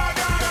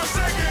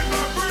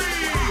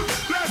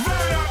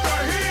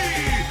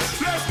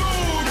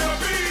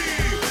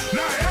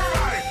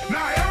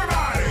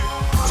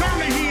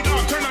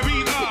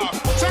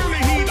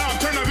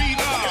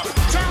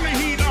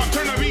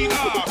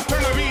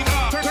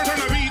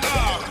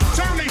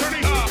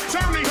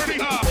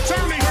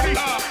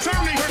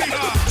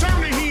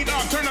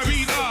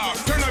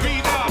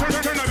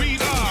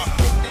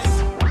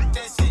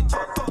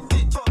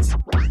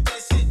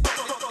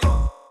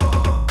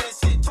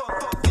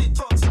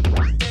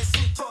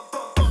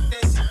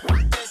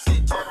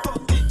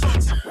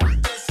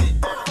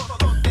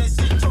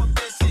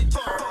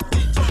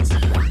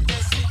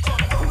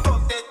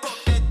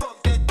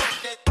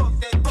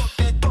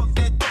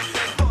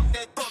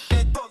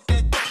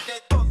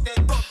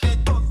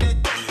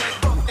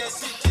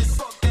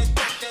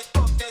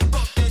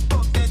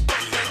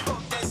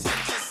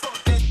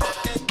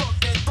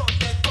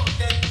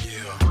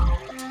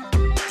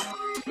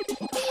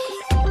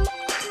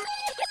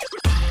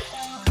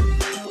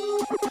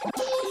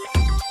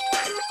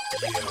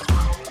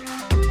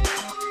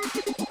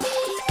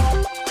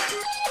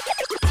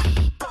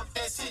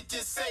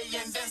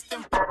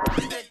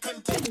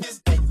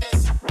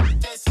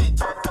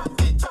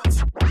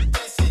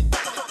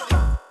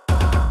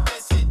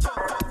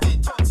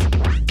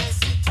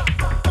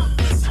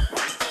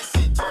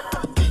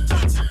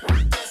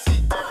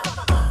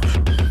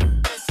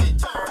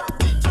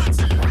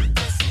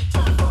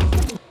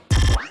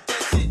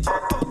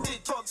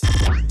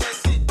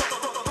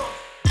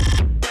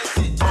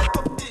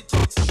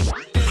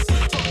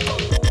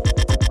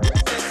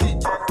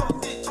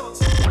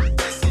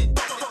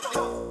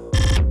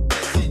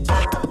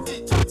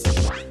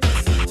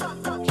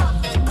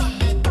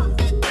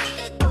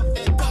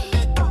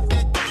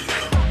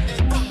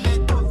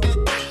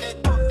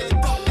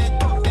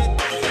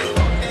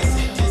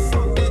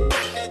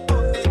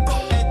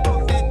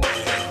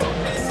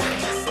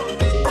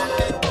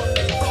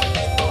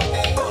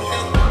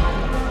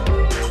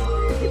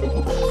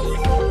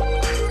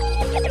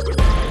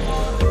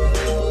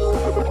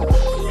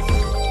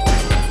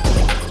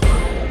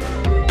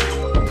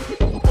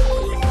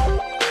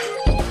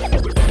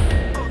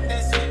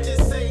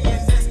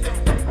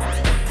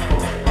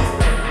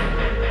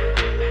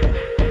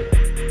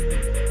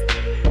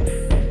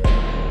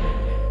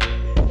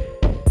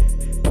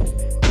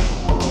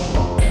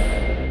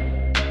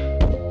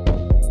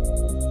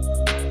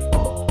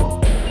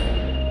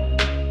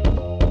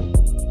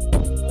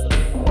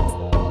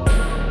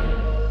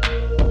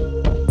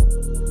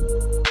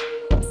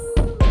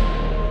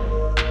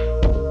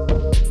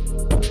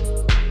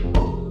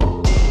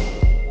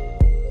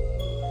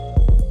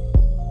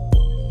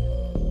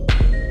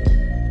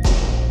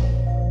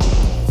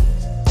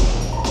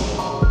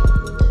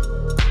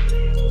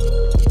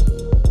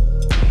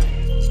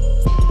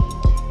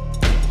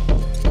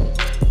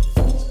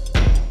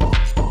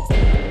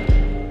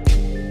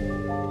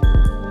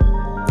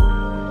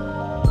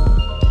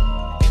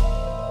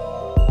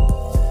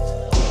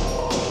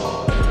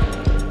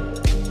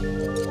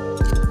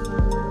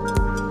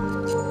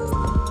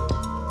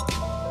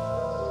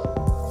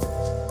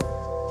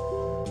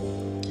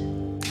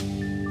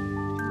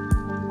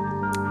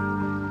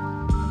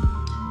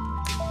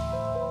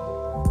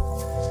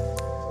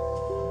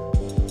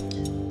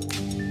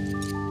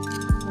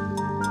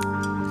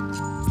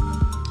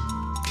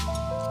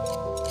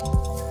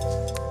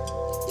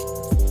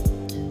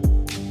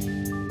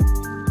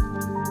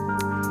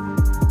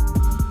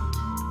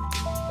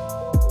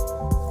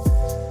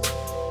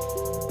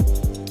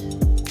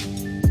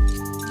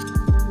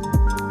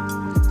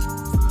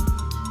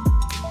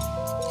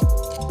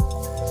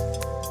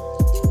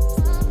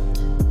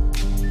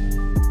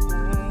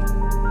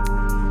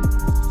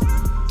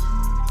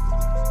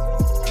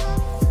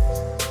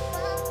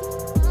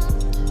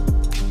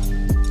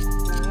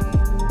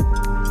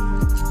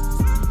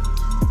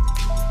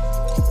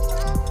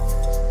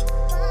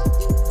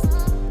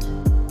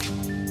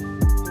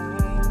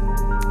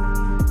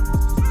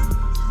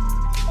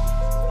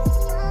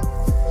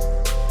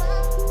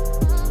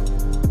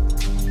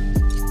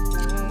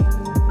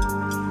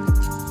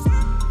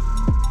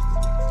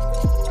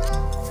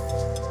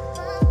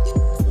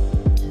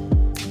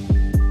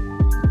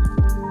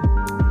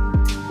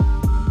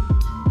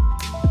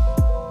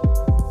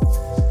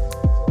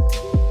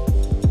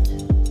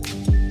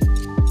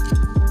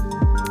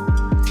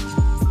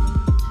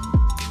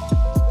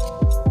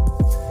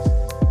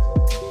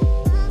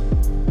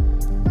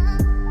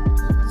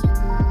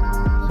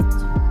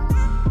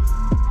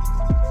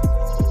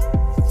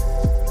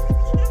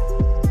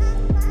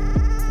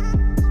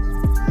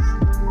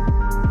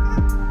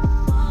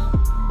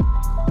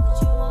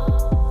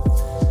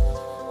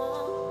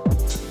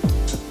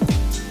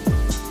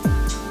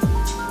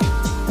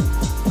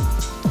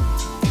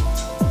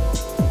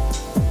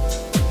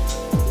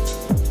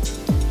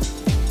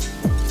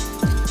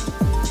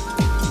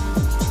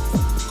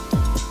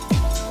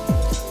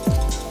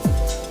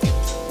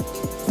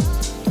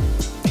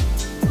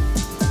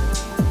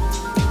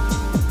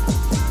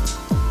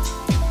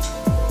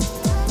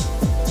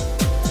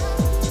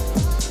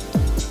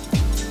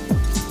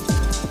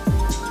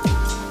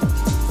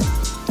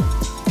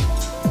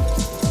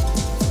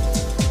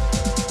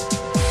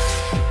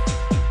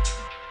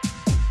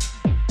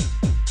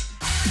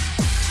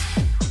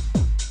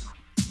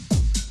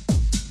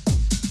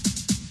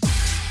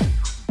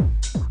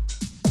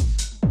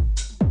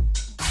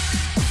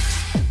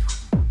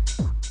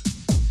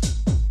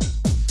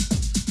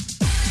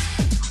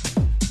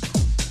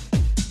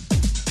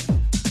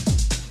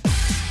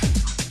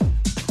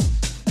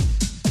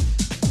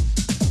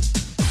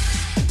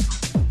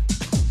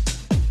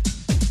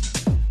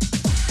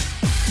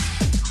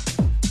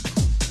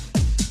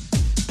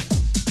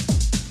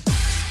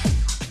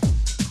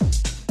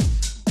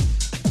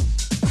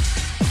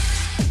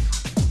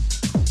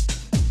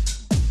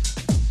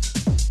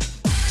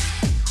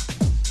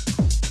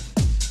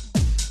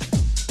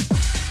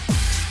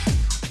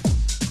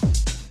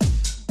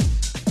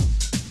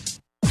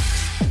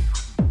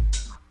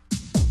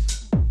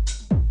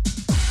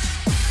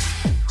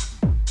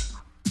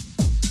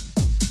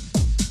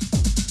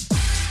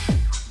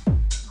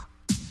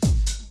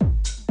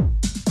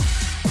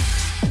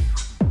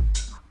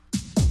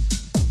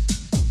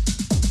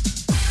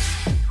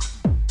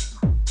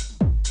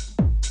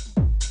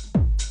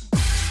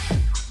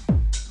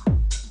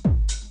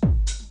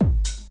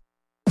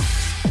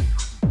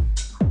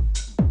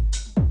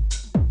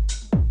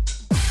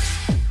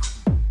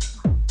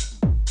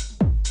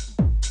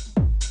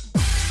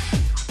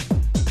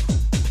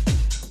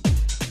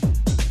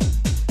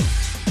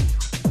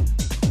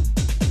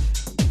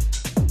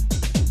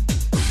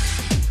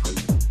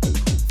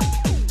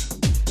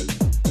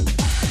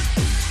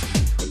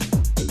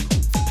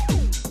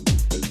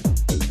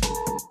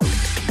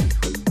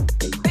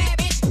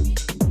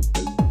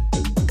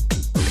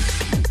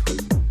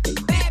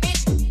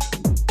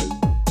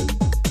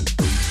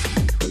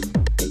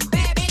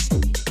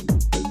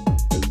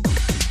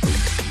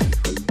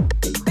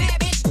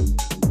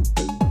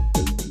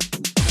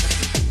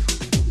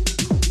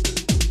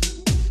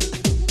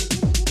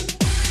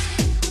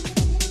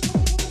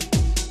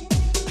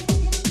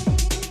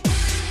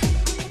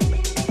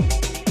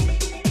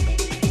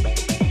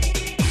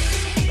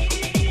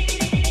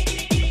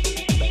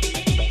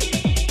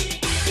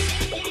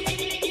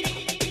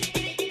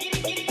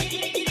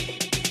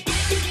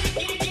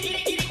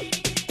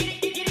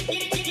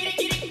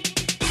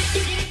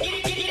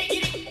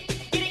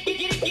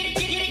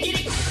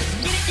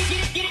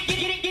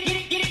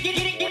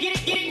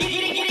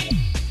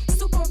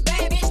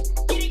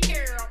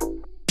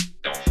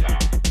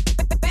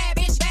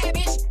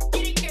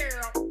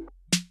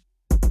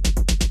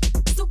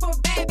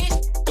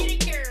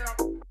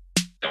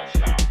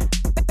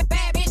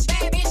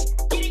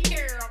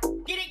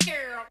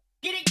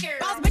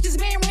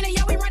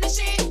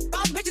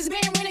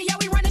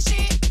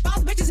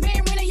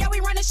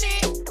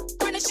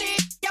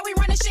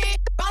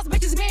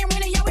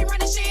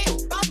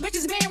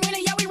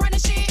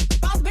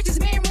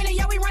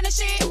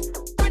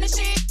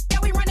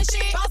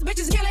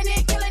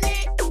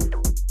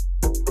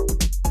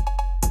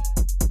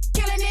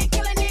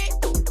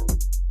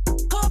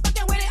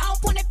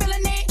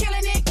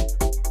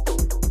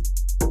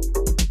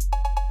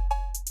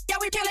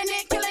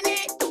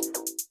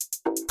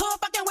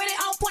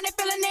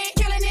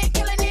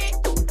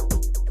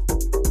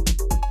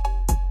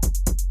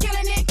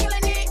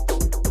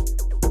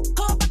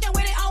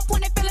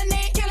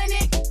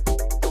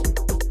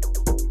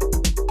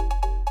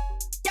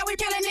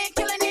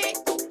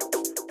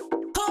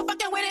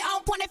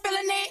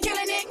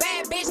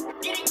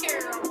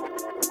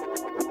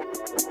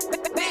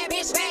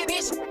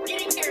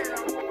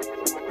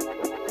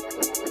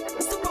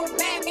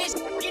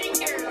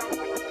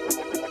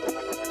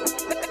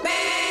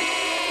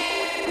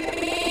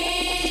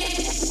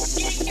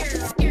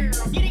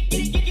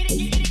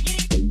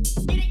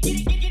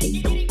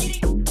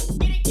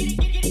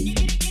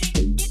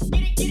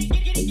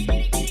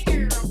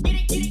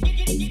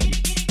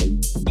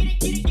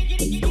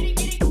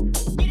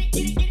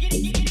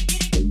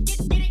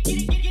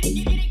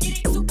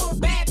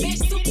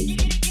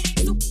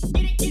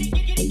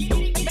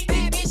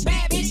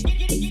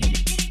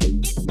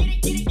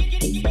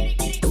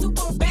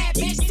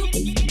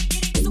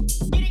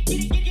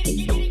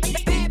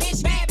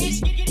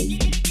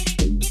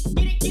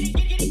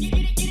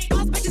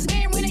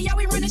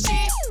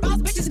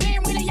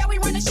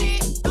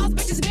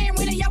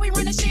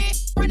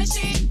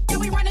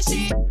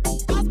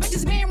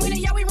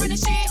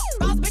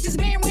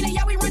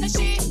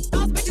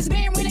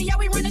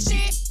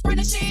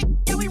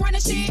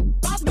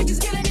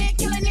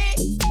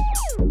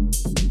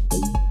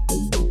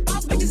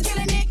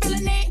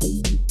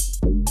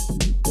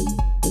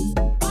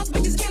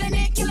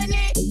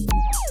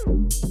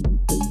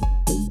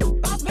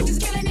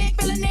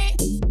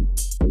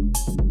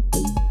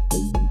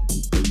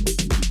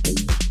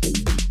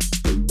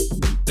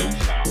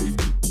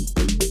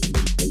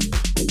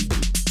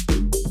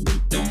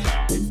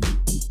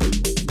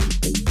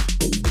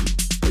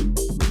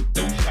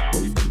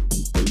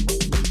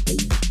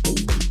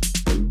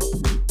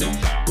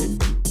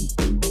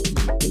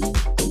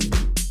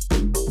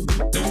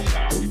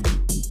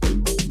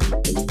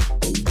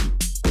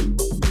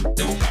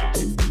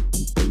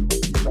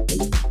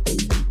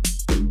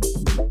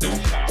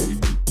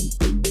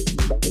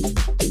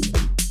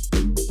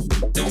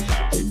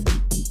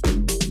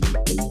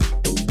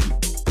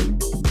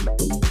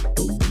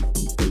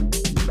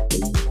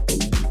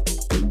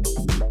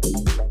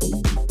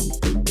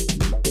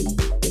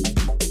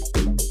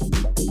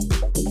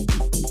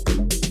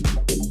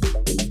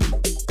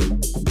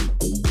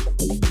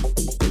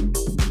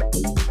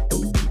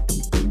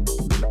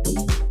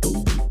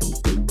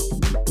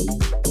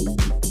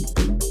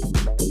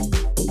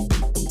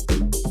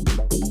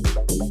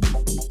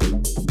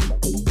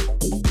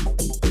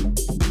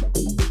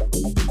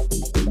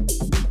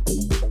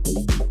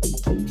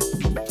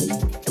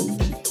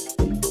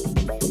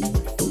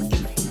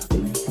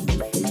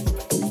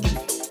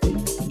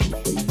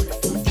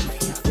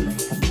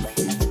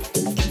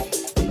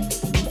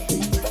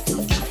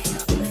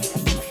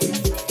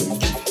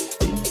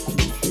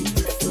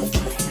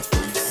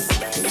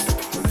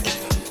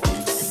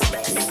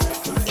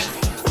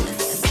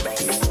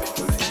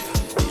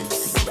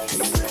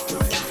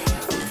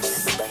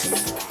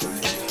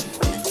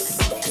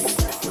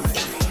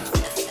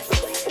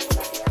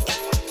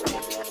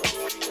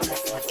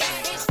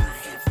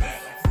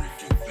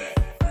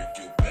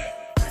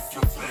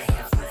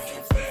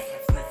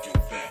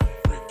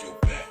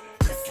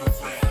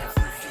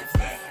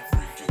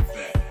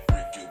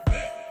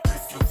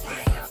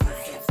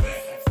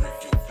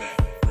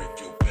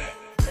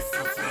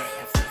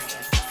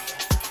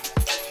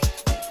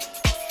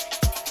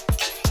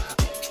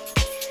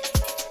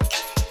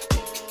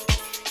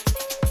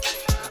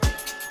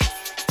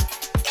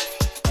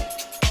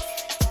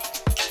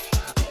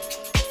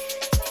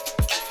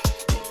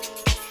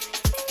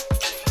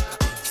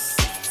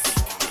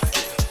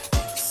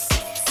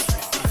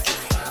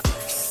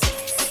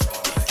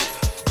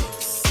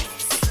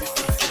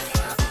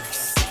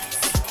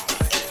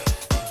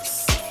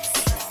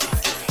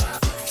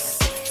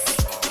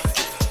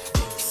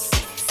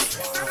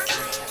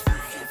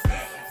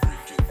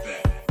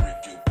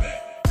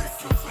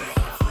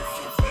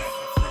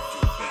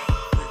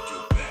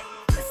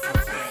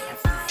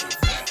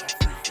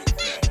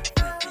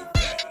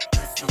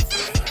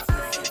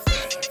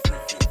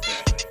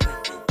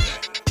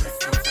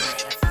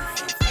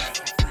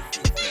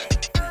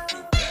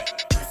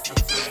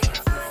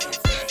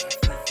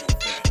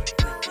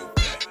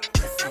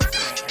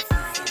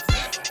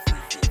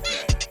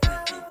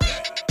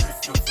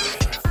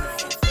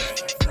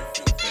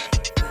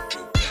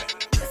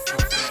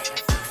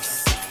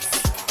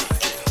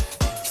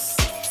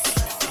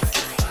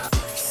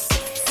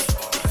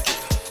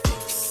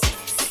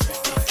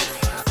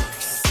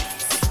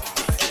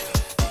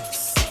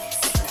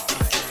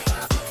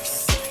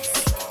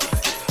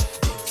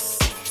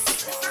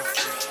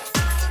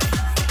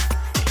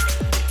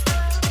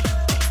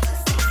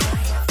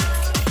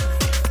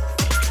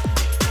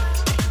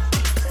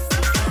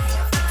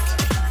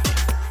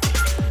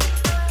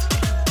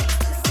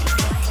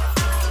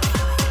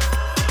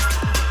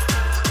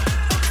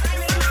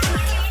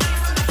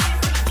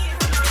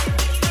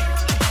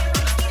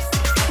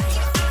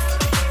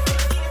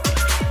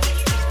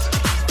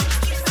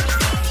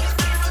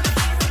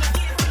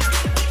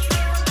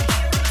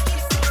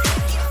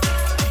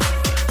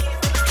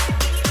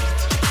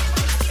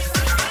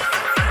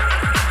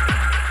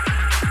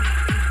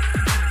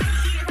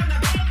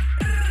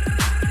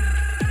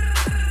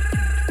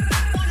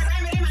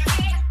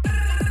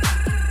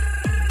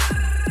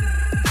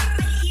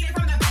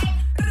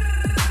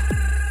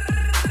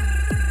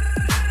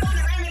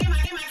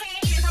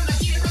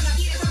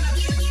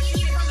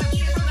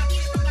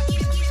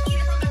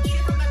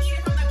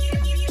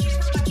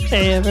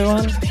Hey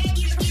everyone,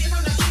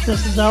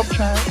 this is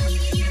alptrack.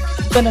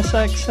 It's been a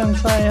sec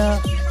since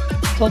I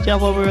told y'all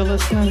what we were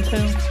listening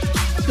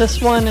to.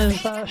 This one is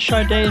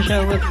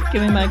Shardasia with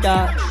Give Me My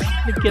Gots,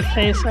 the Get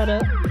Face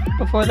edit.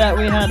 Before that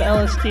we had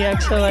LSD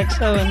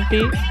XOXO and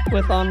Beat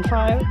with On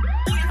Fire.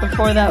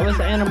 Before that was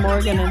Anna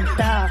Morgan and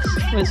Das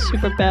with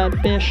Super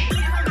Bad Bish.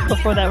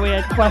 Before that we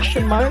had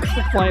Question Mark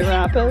with White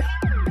Rapid.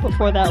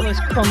 Before that was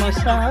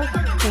Chromosav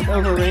with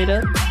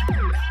Overrated.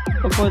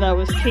 Before that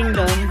was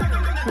Kingdom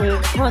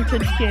with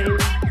Haunted Gate.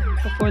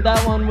 Before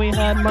that one we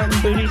had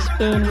Martin Booty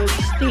Spoon with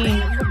Steam,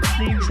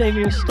 the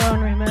Xavier Stone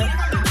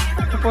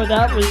remix. Before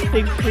that was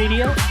Big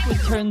Freedia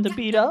with Turn the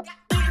Beat Up.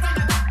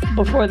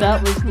 Before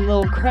that was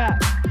Lil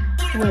Crack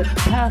with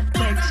Path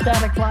Big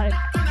Static Life,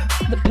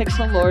 the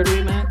Pixel Lord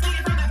remix.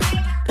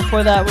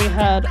 Before that we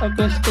had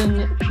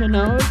Augustin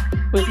Genode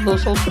with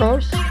Los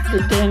Otros,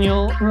 the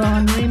Daniel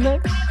Ron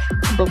remix.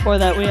 Before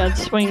that we had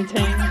Swing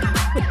Ting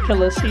with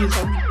Kill a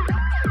Season.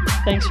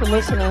 Thanks for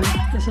listening.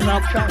 This is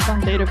alptrack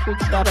on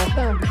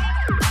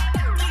datafruits.fm.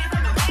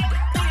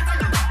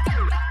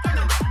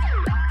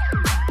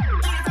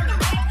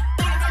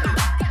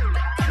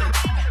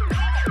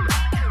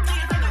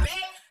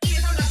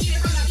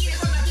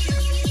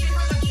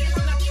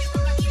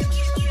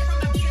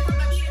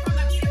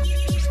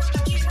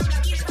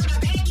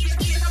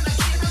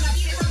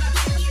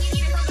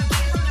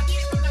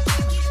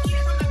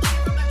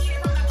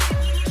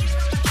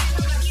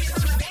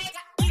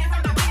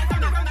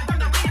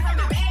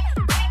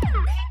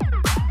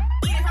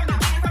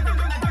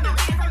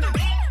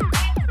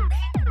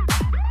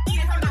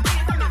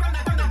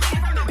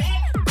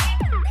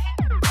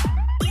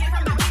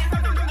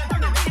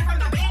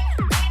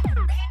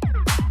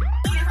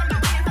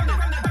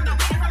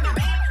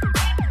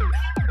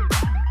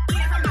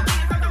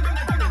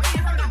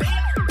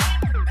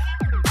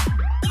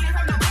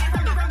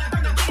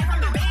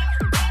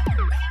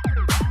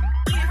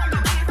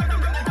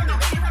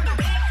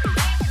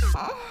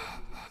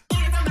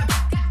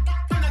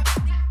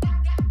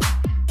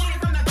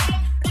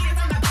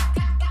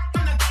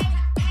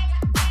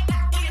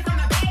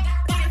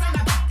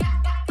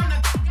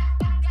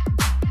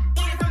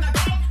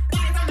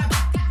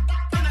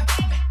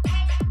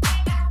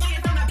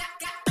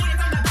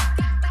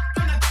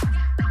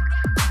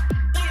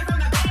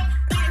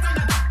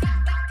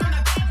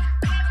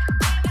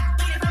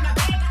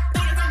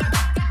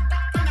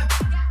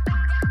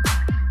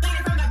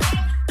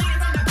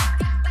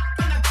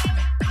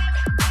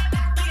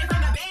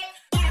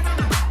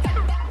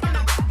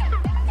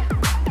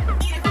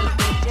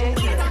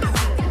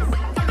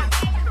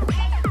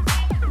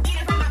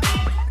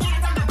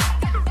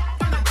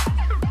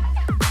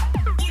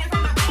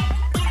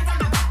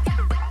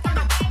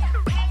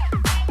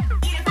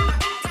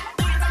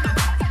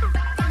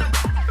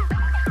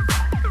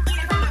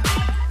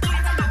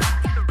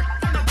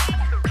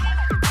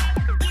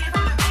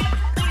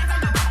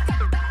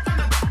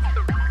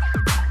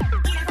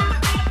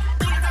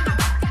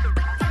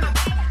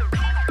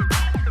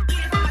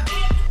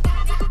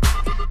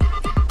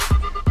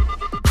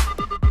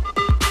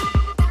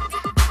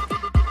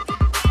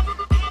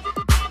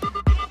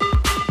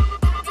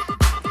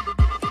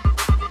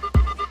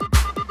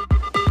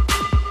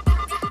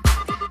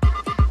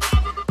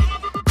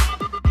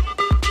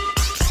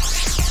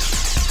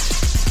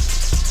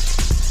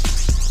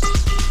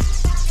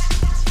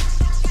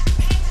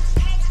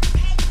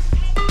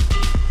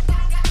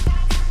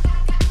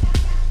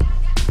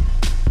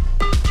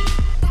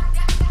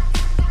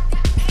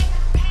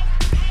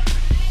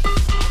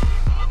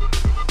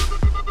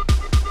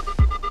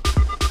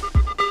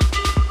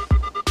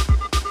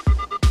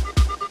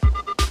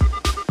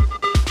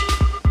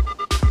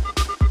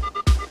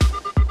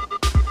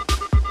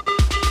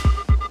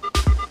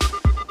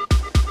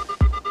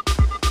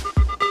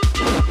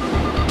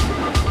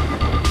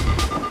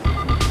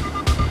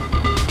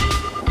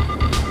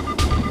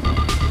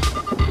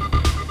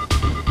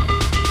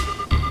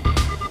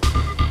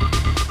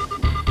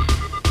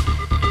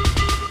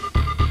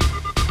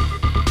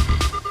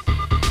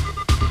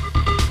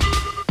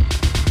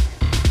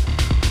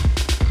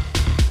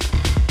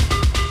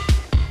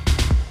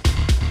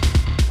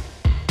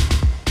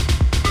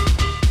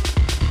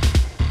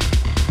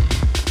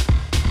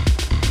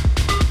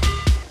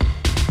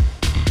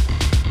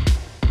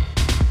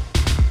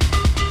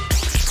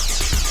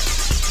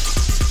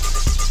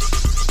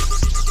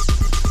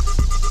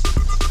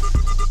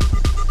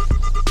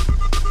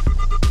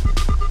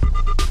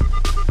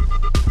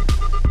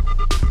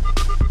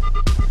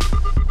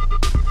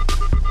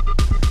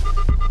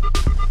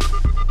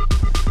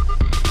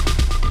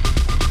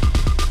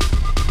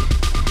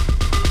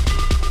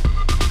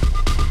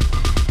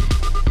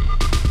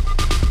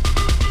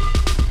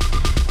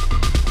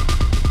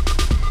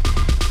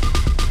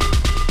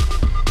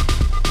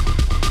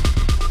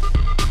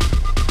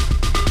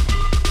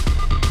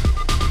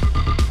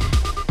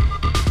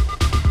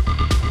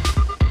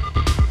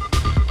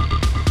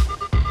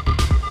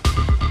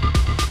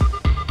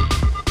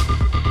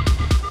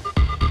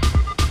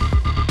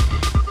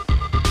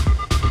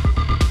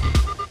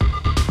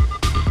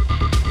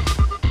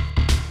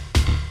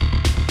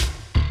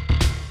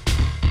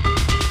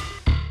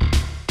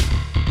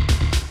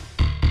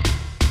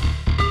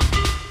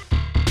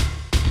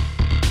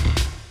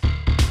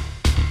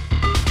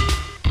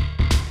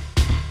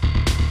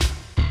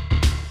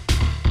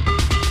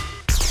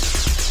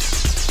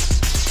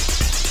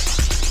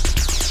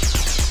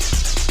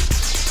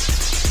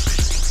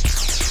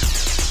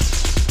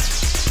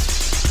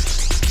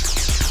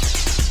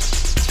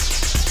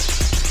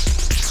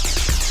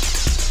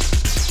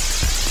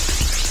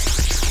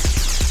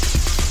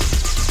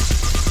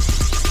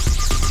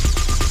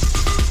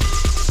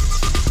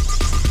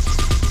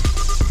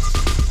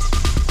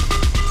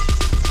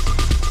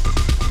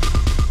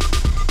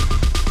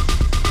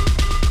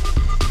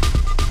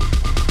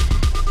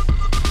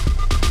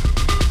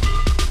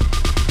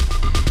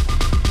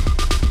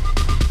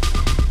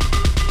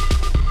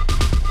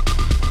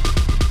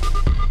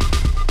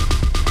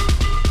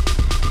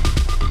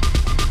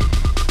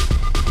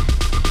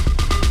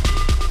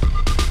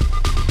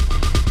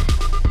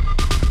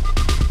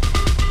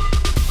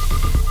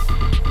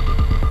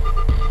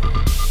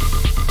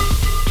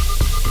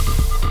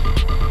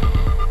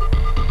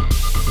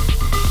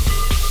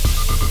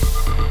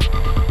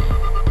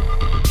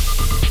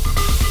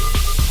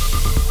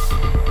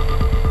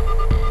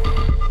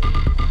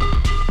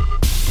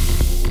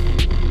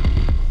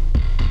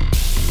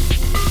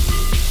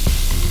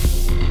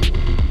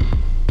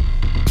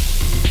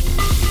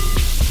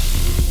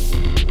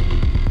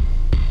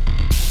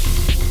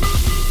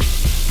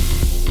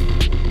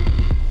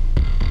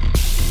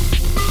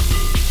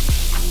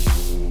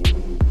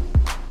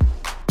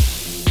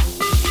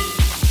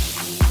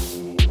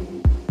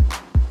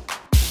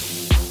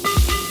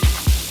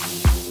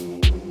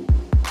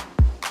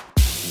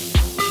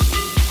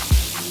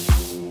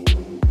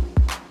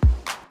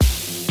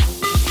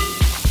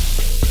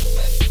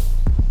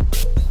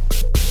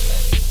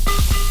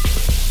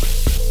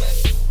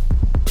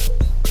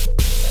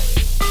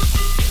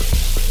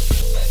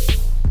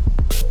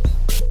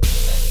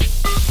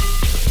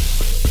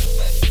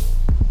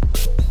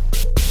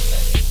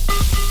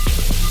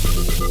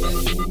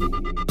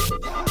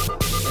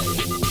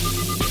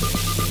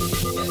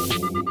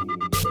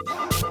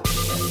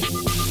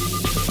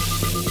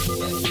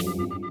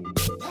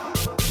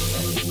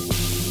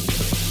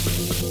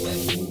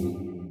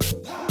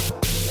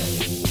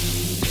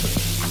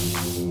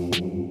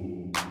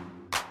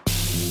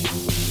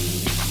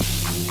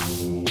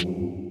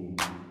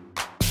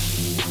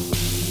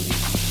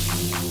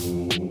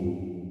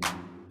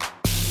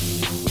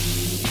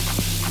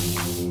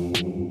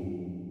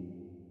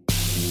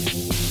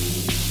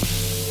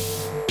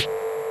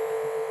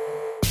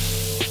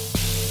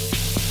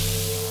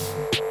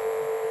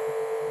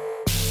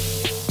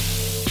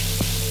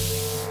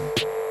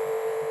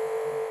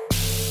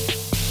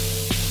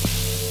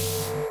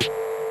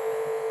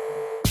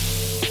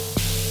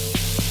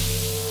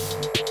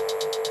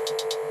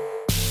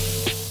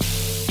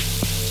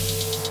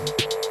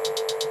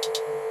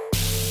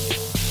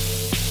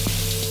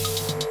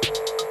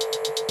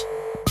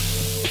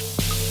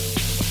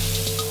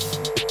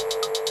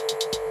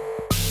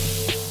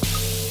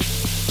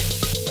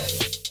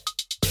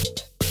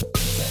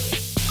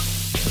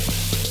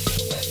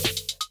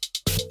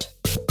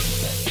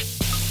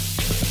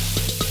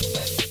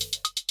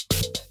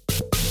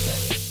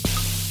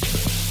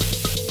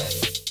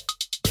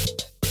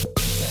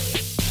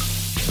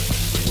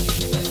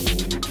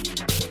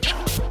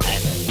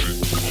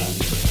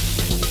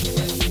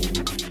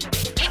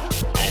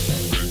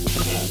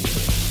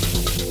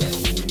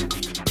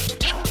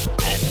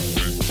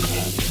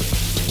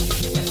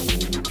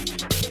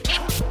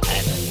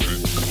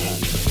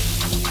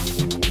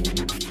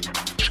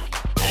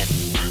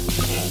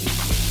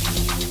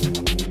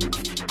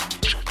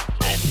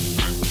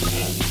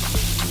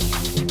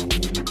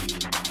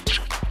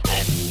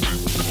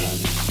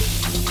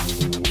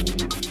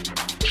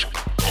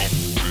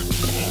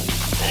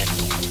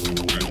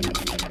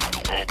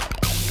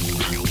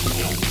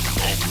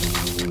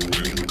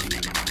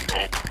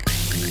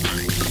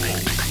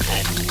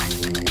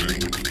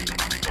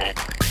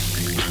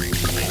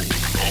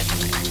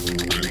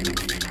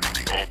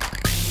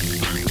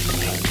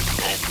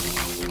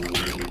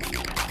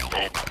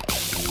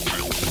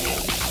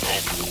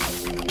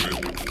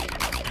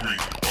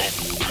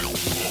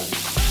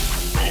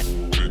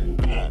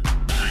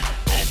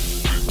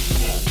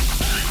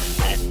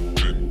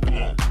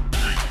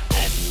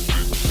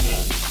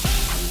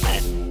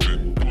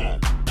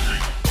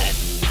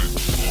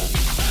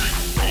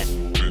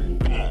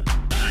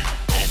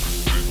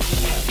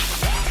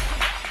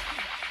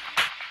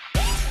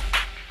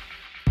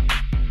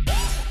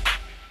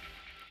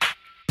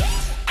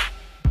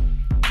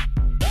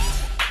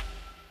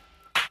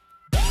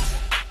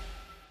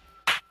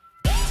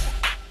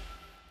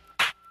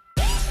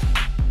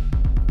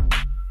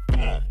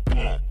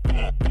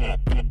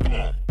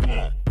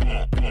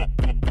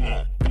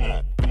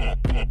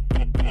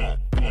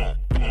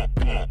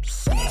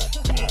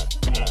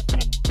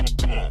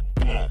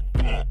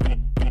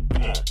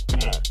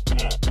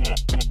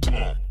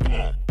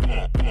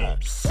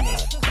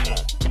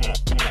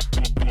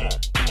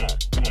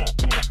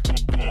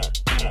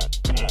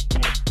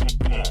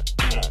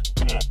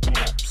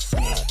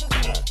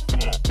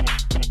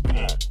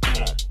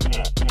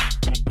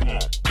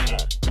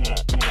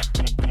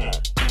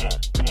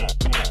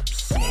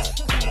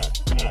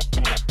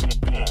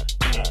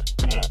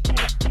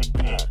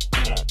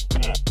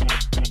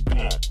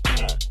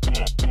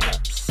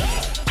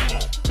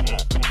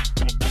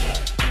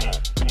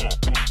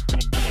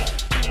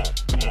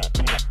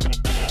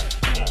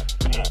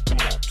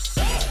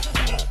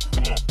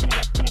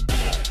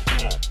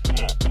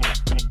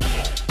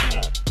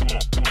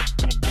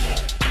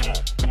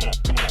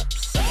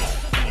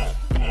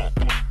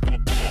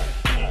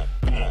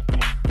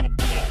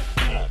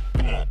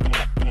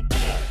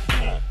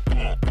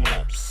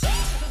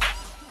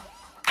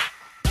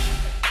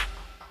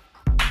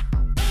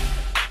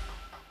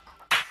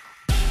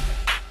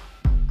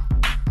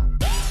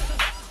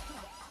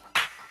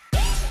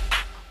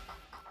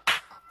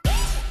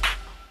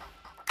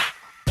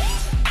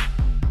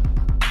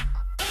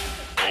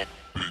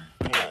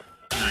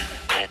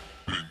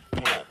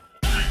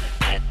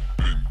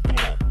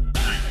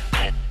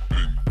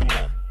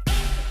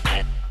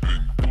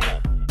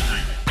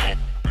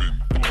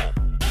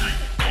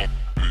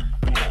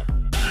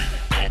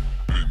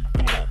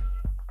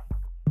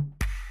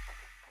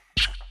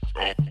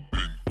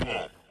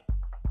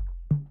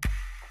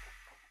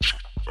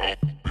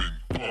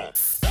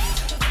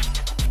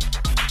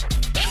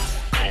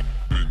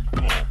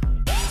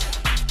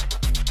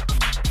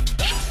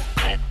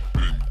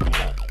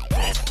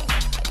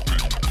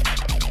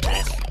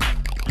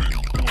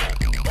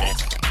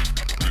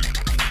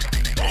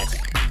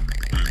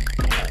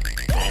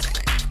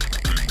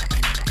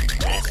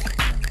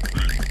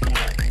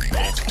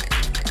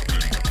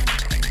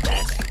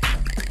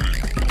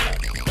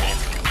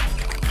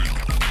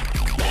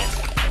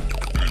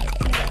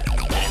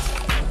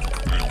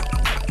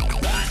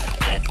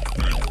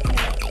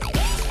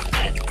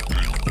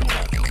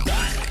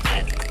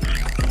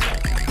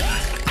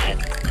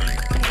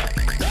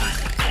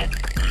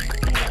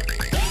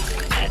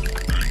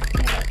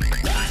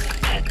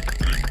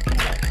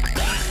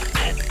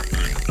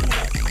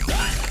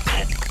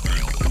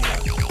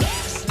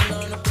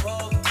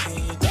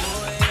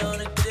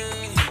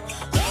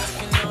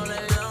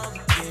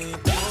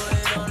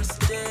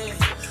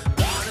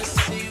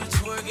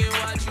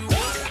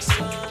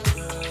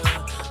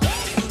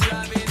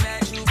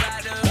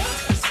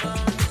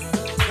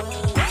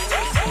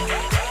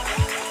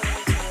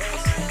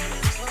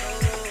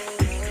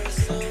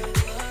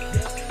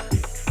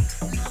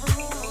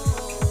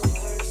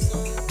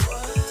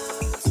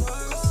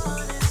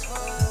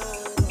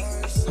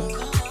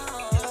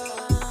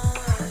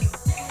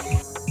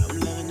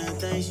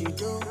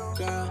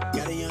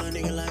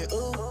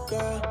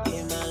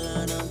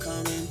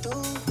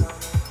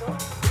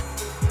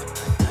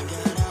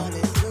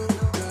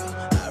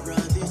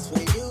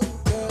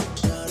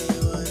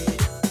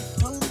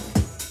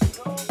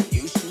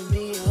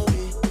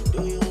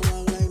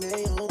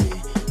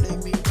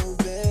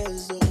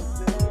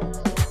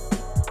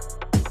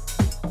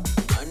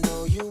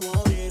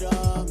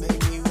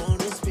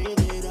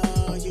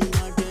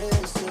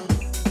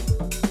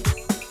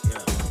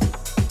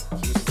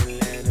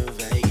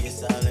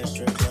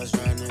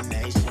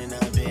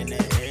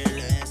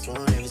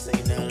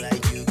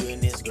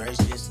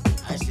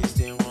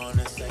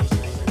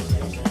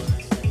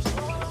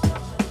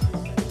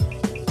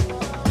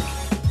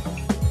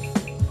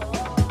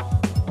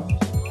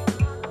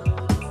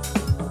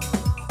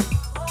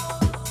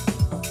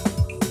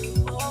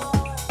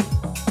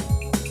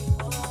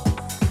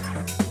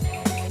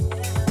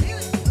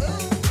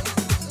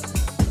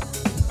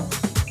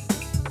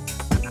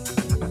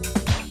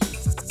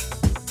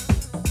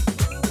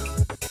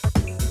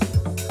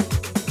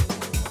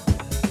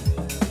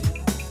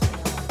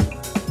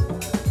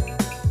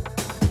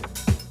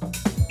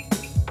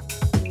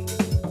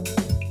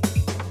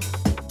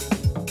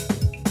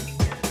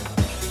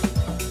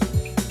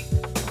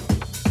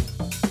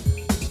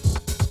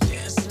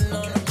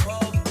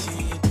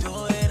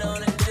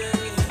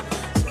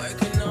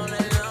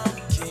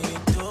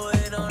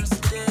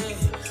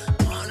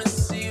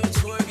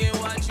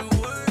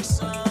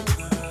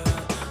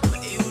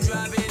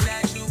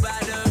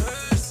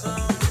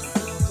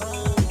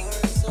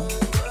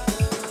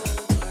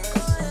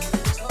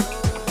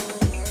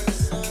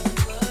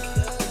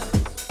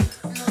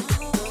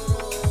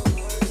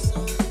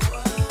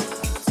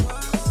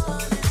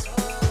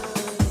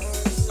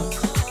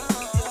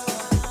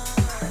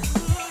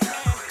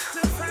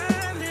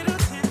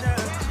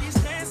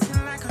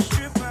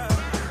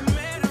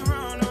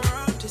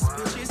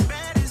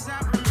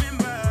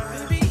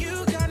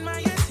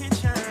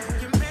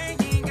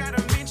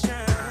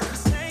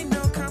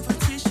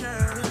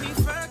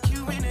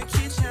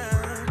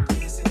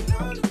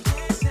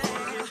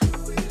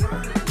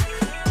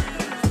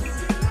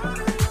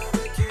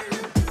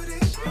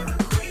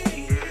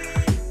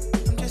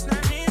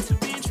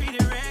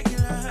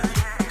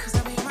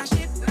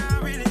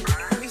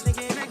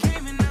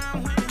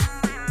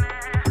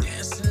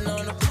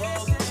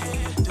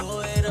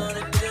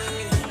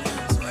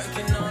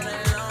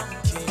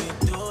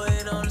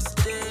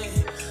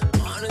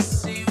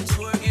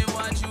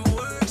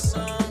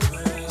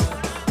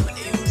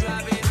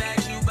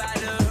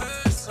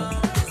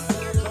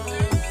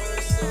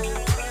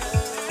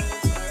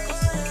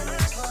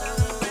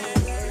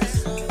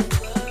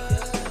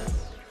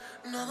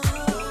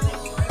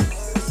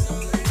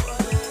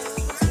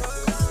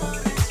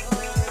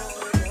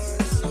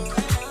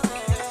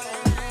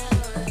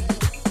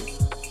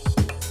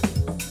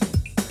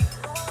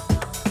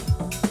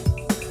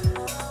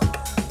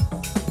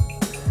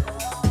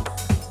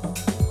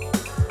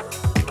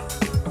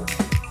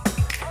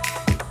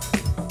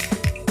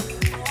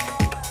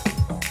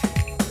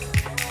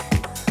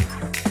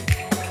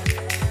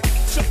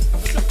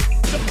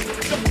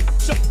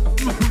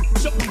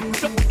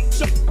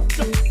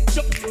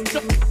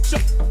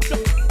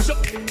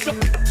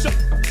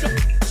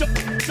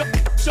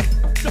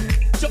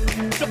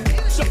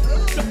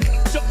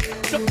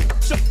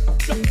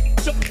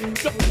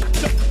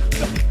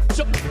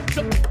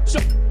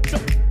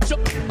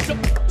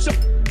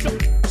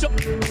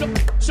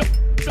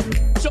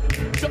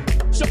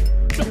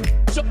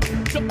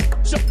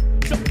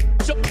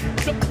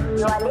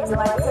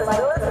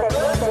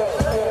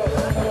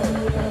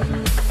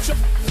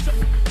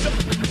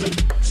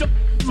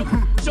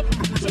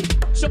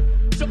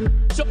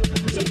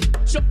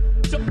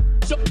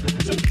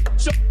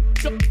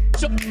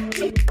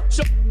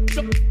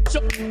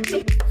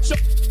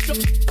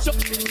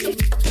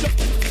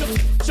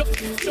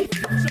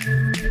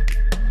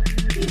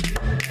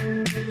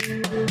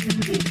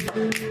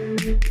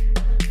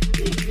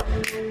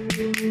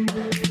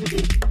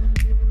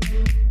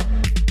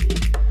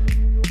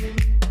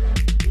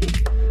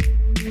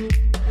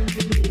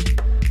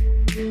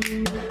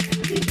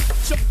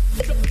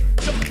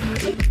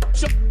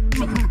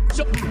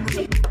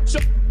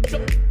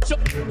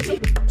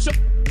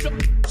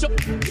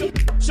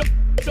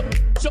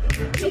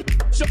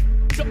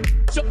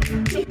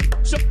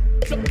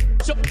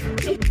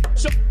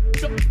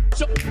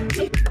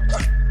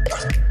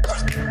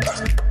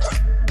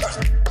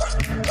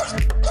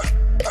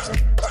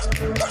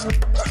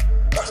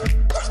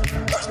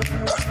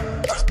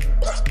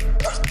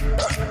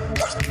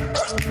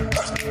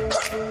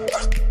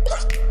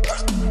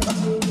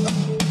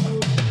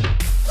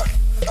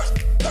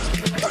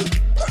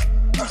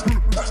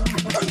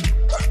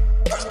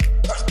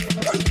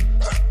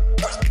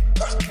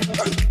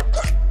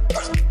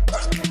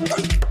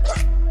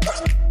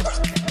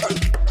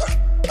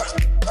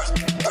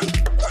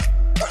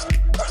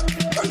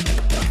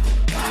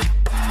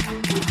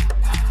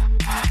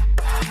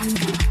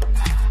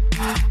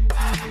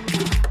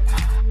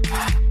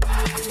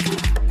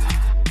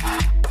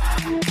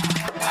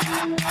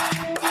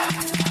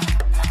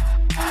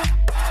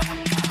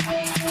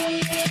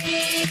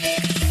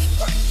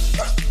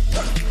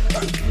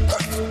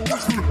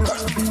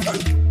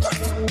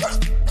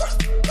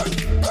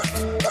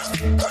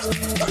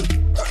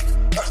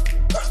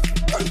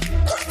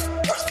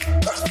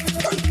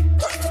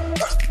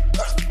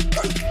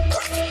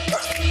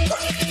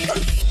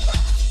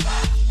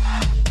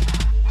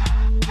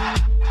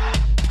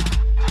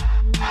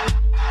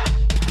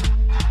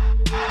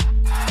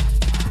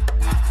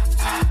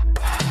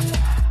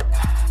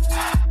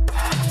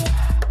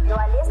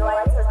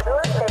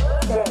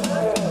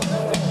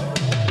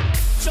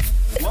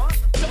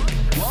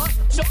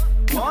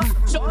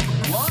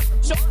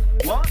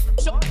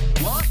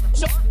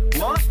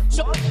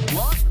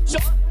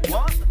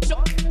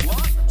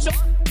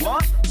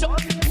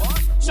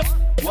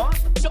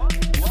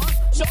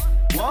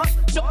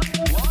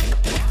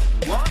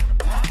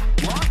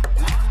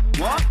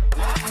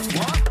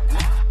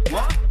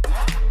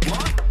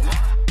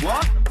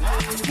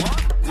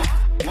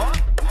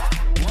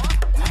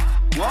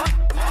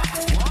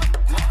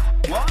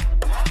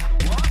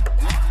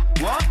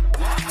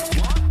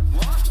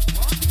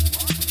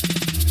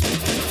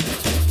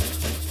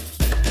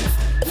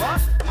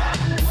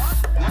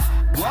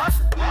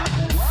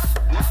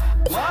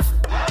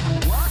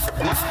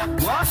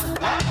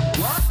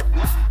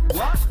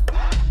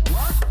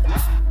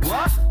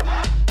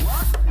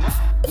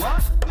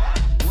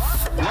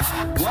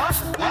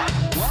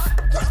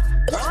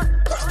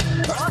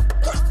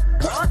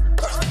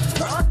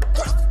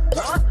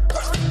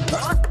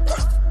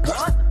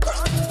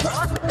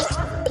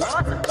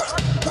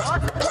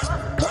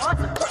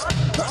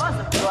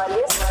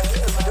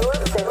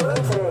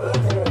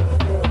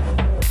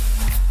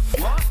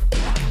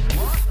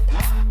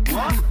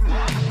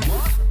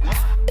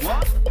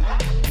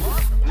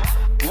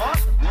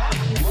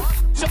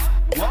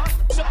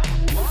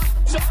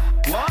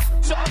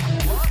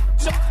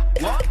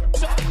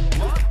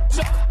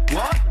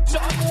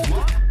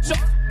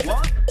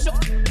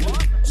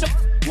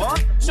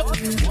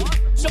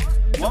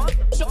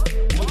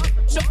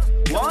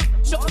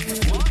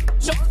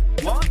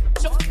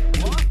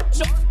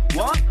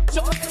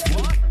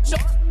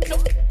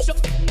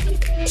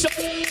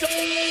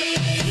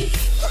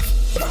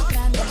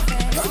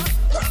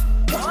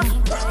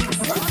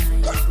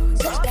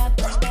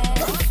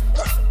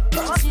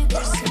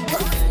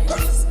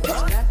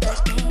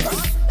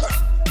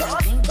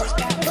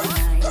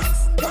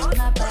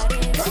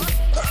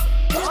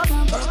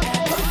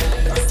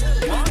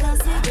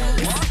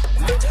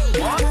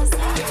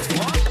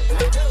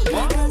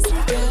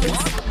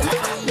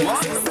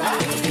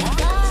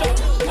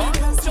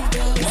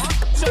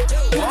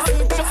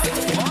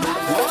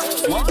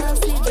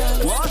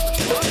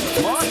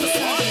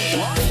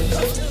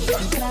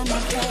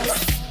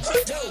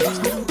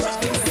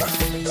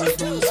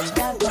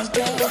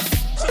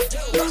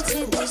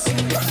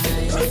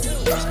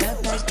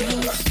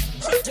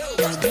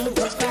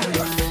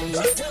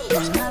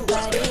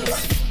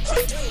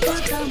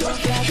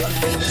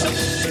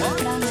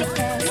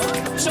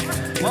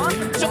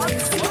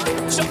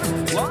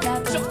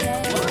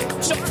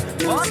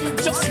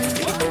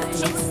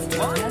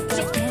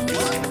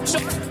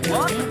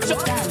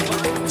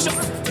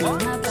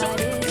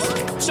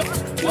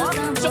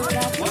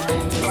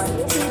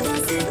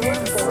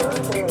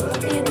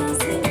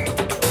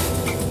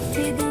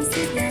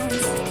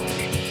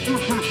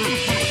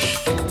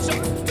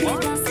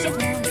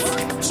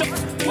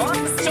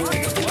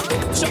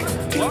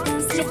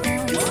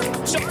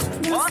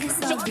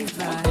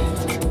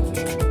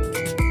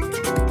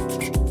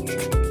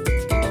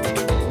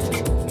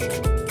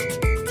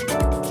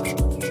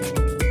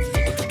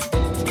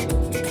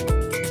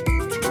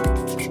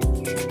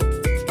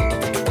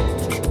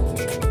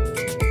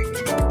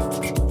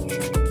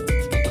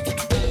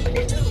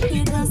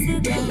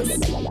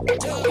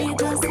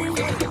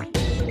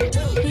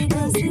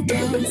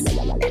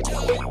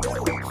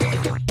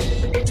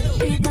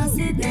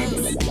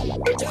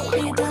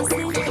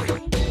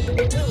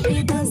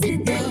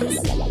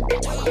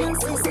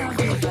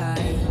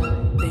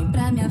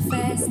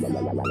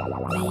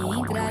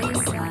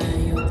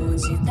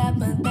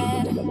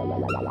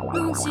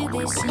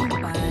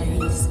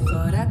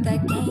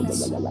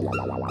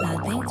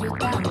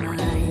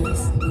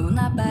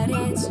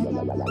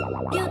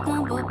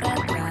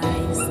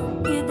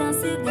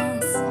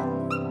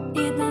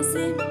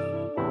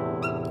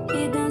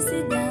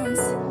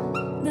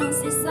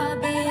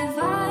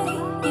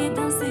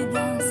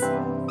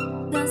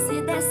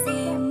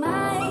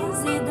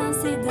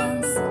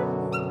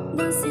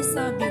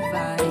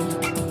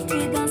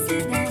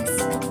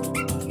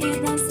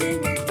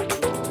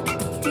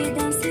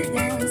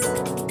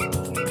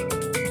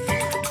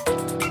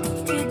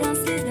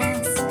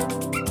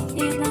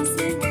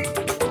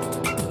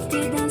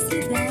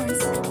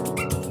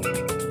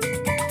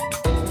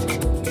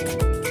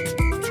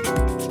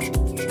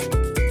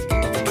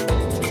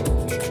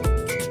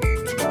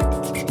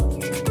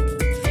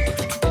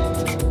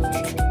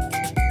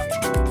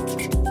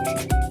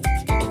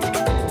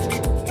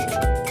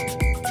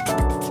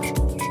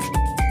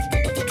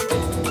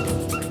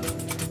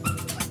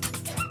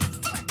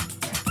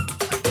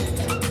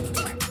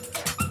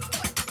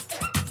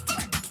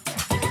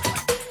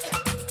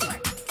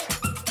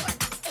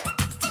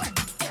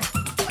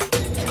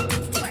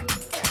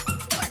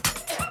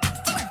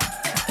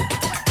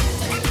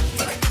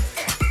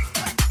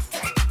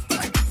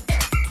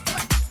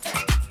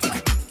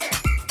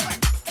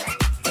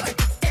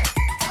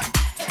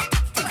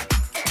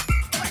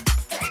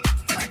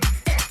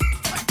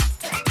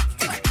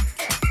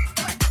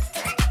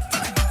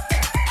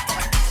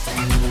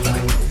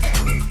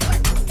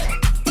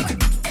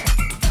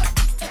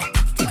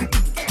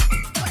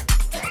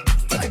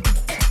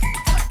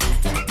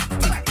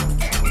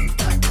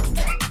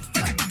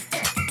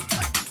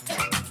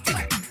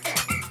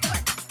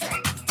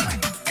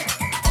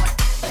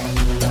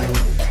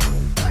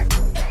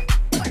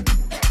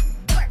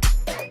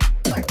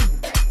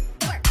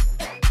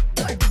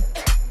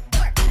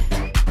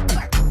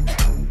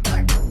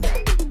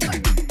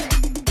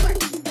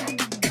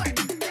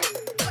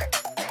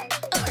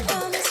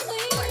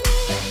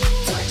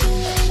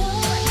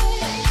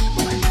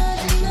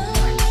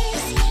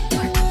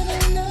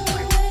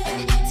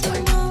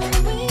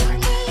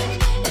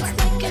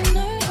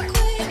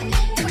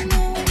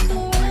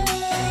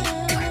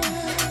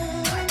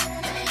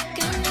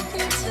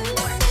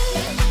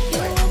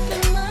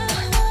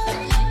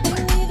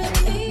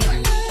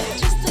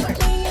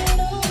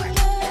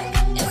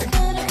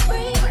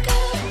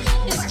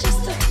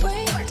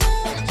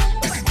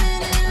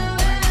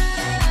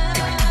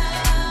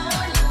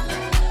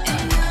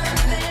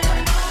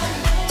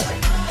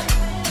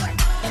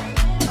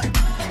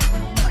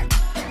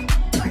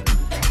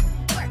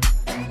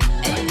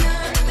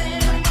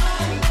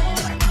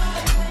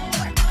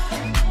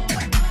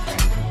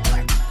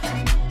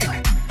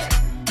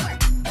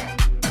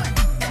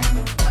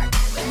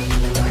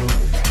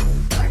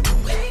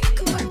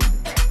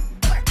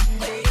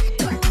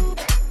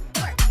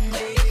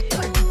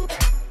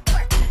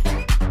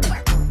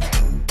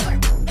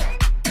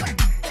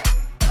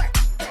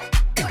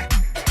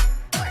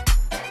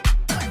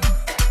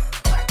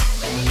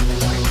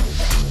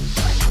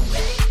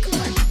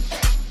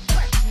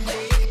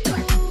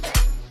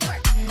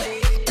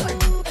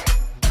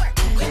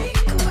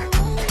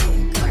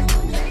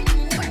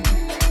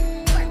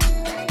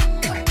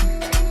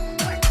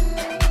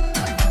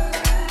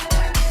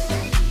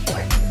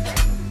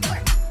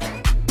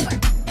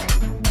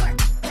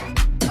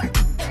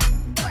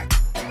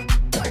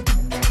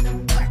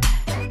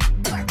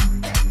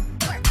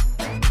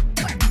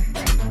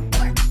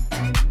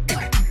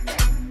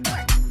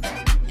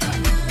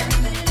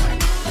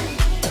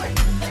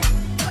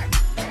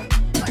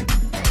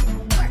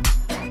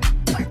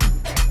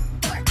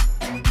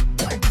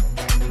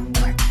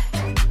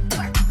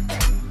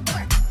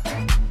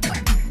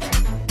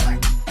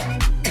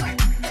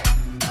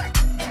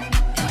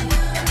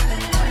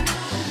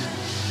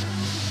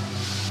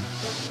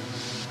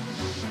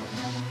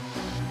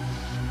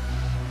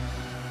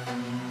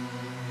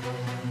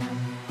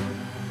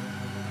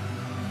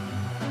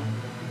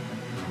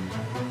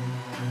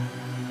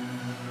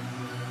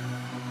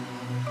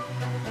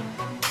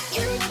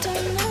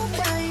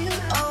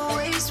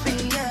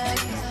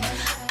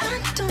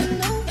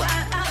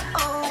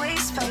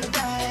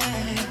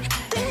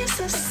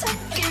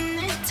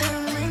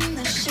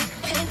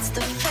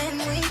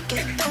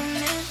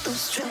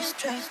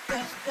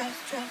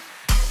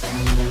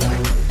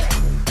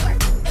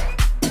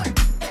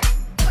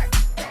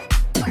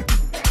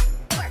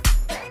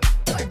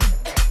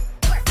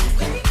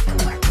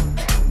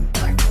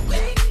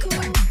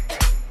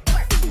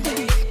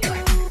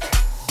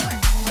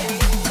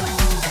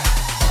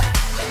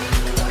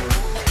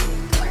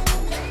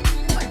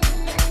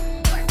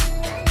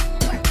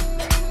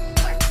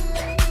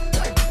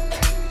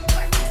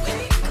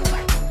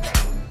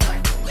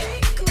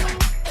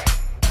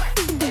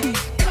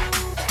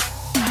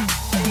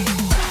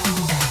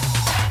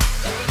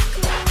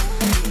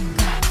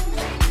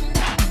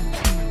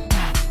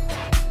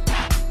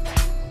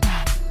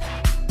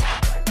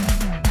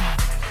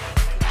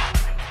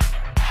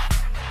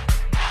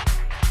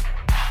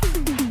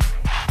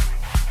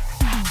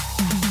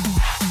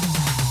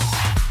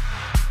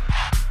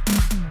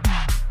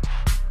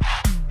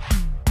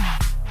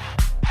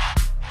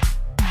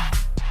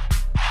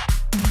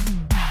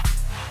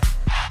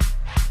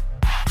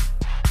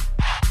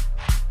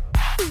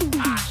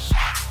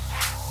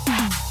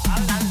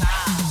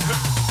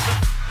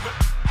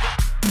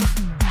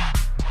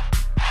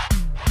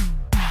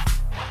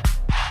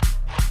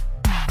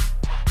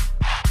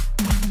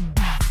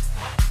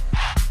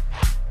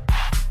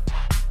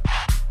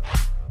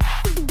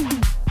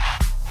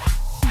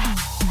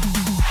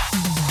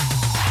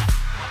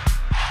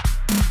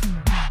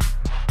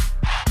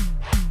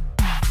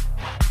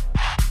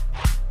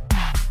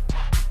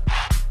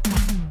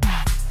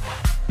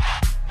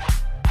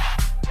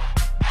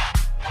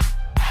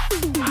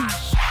 Hey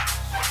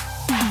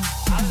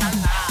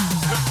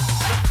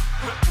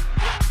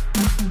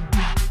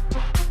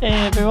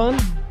everyone,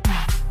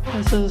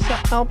 this is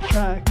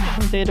alptrack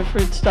on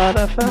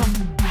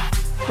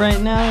datafruits.fm. Right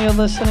now you're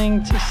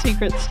listening to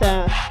Secret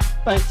Stash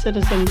by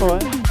Citizen Boy.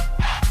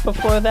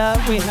 Before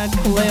that we had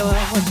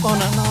Kalela with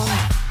Bonanon,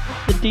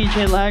 the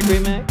DJ Lag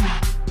remix.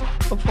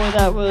 Before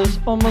that was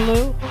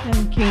Omalu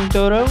and King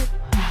Dodo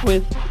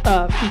with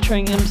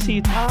featuring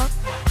MC Top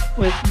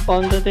with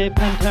Banda de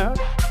Pantera.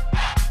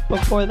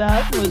 Before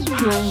that was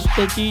Jules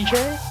the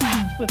DJ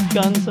with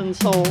Guns and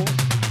Souls.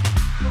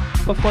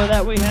 Before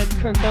that we had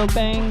Kurt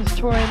Cobain's,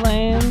 Tory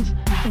Lanez,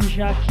 and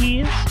Jacques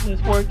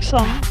with Work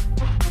Some,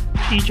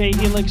 DJ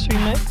Helix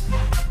remix.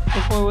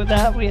 Before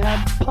that we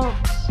had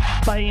Pumps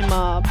by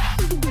E-Mob.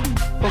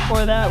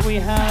 Before that we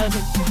had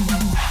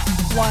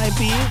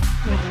YB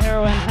with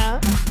Heroin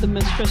Hat, the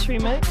Mistress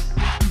remix.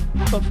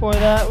 Before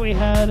that we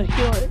had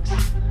Helix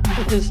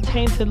with his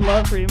Tainted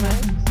Love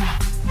remix.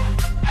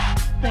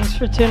 Thanks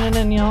for tuning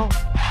in, y'all.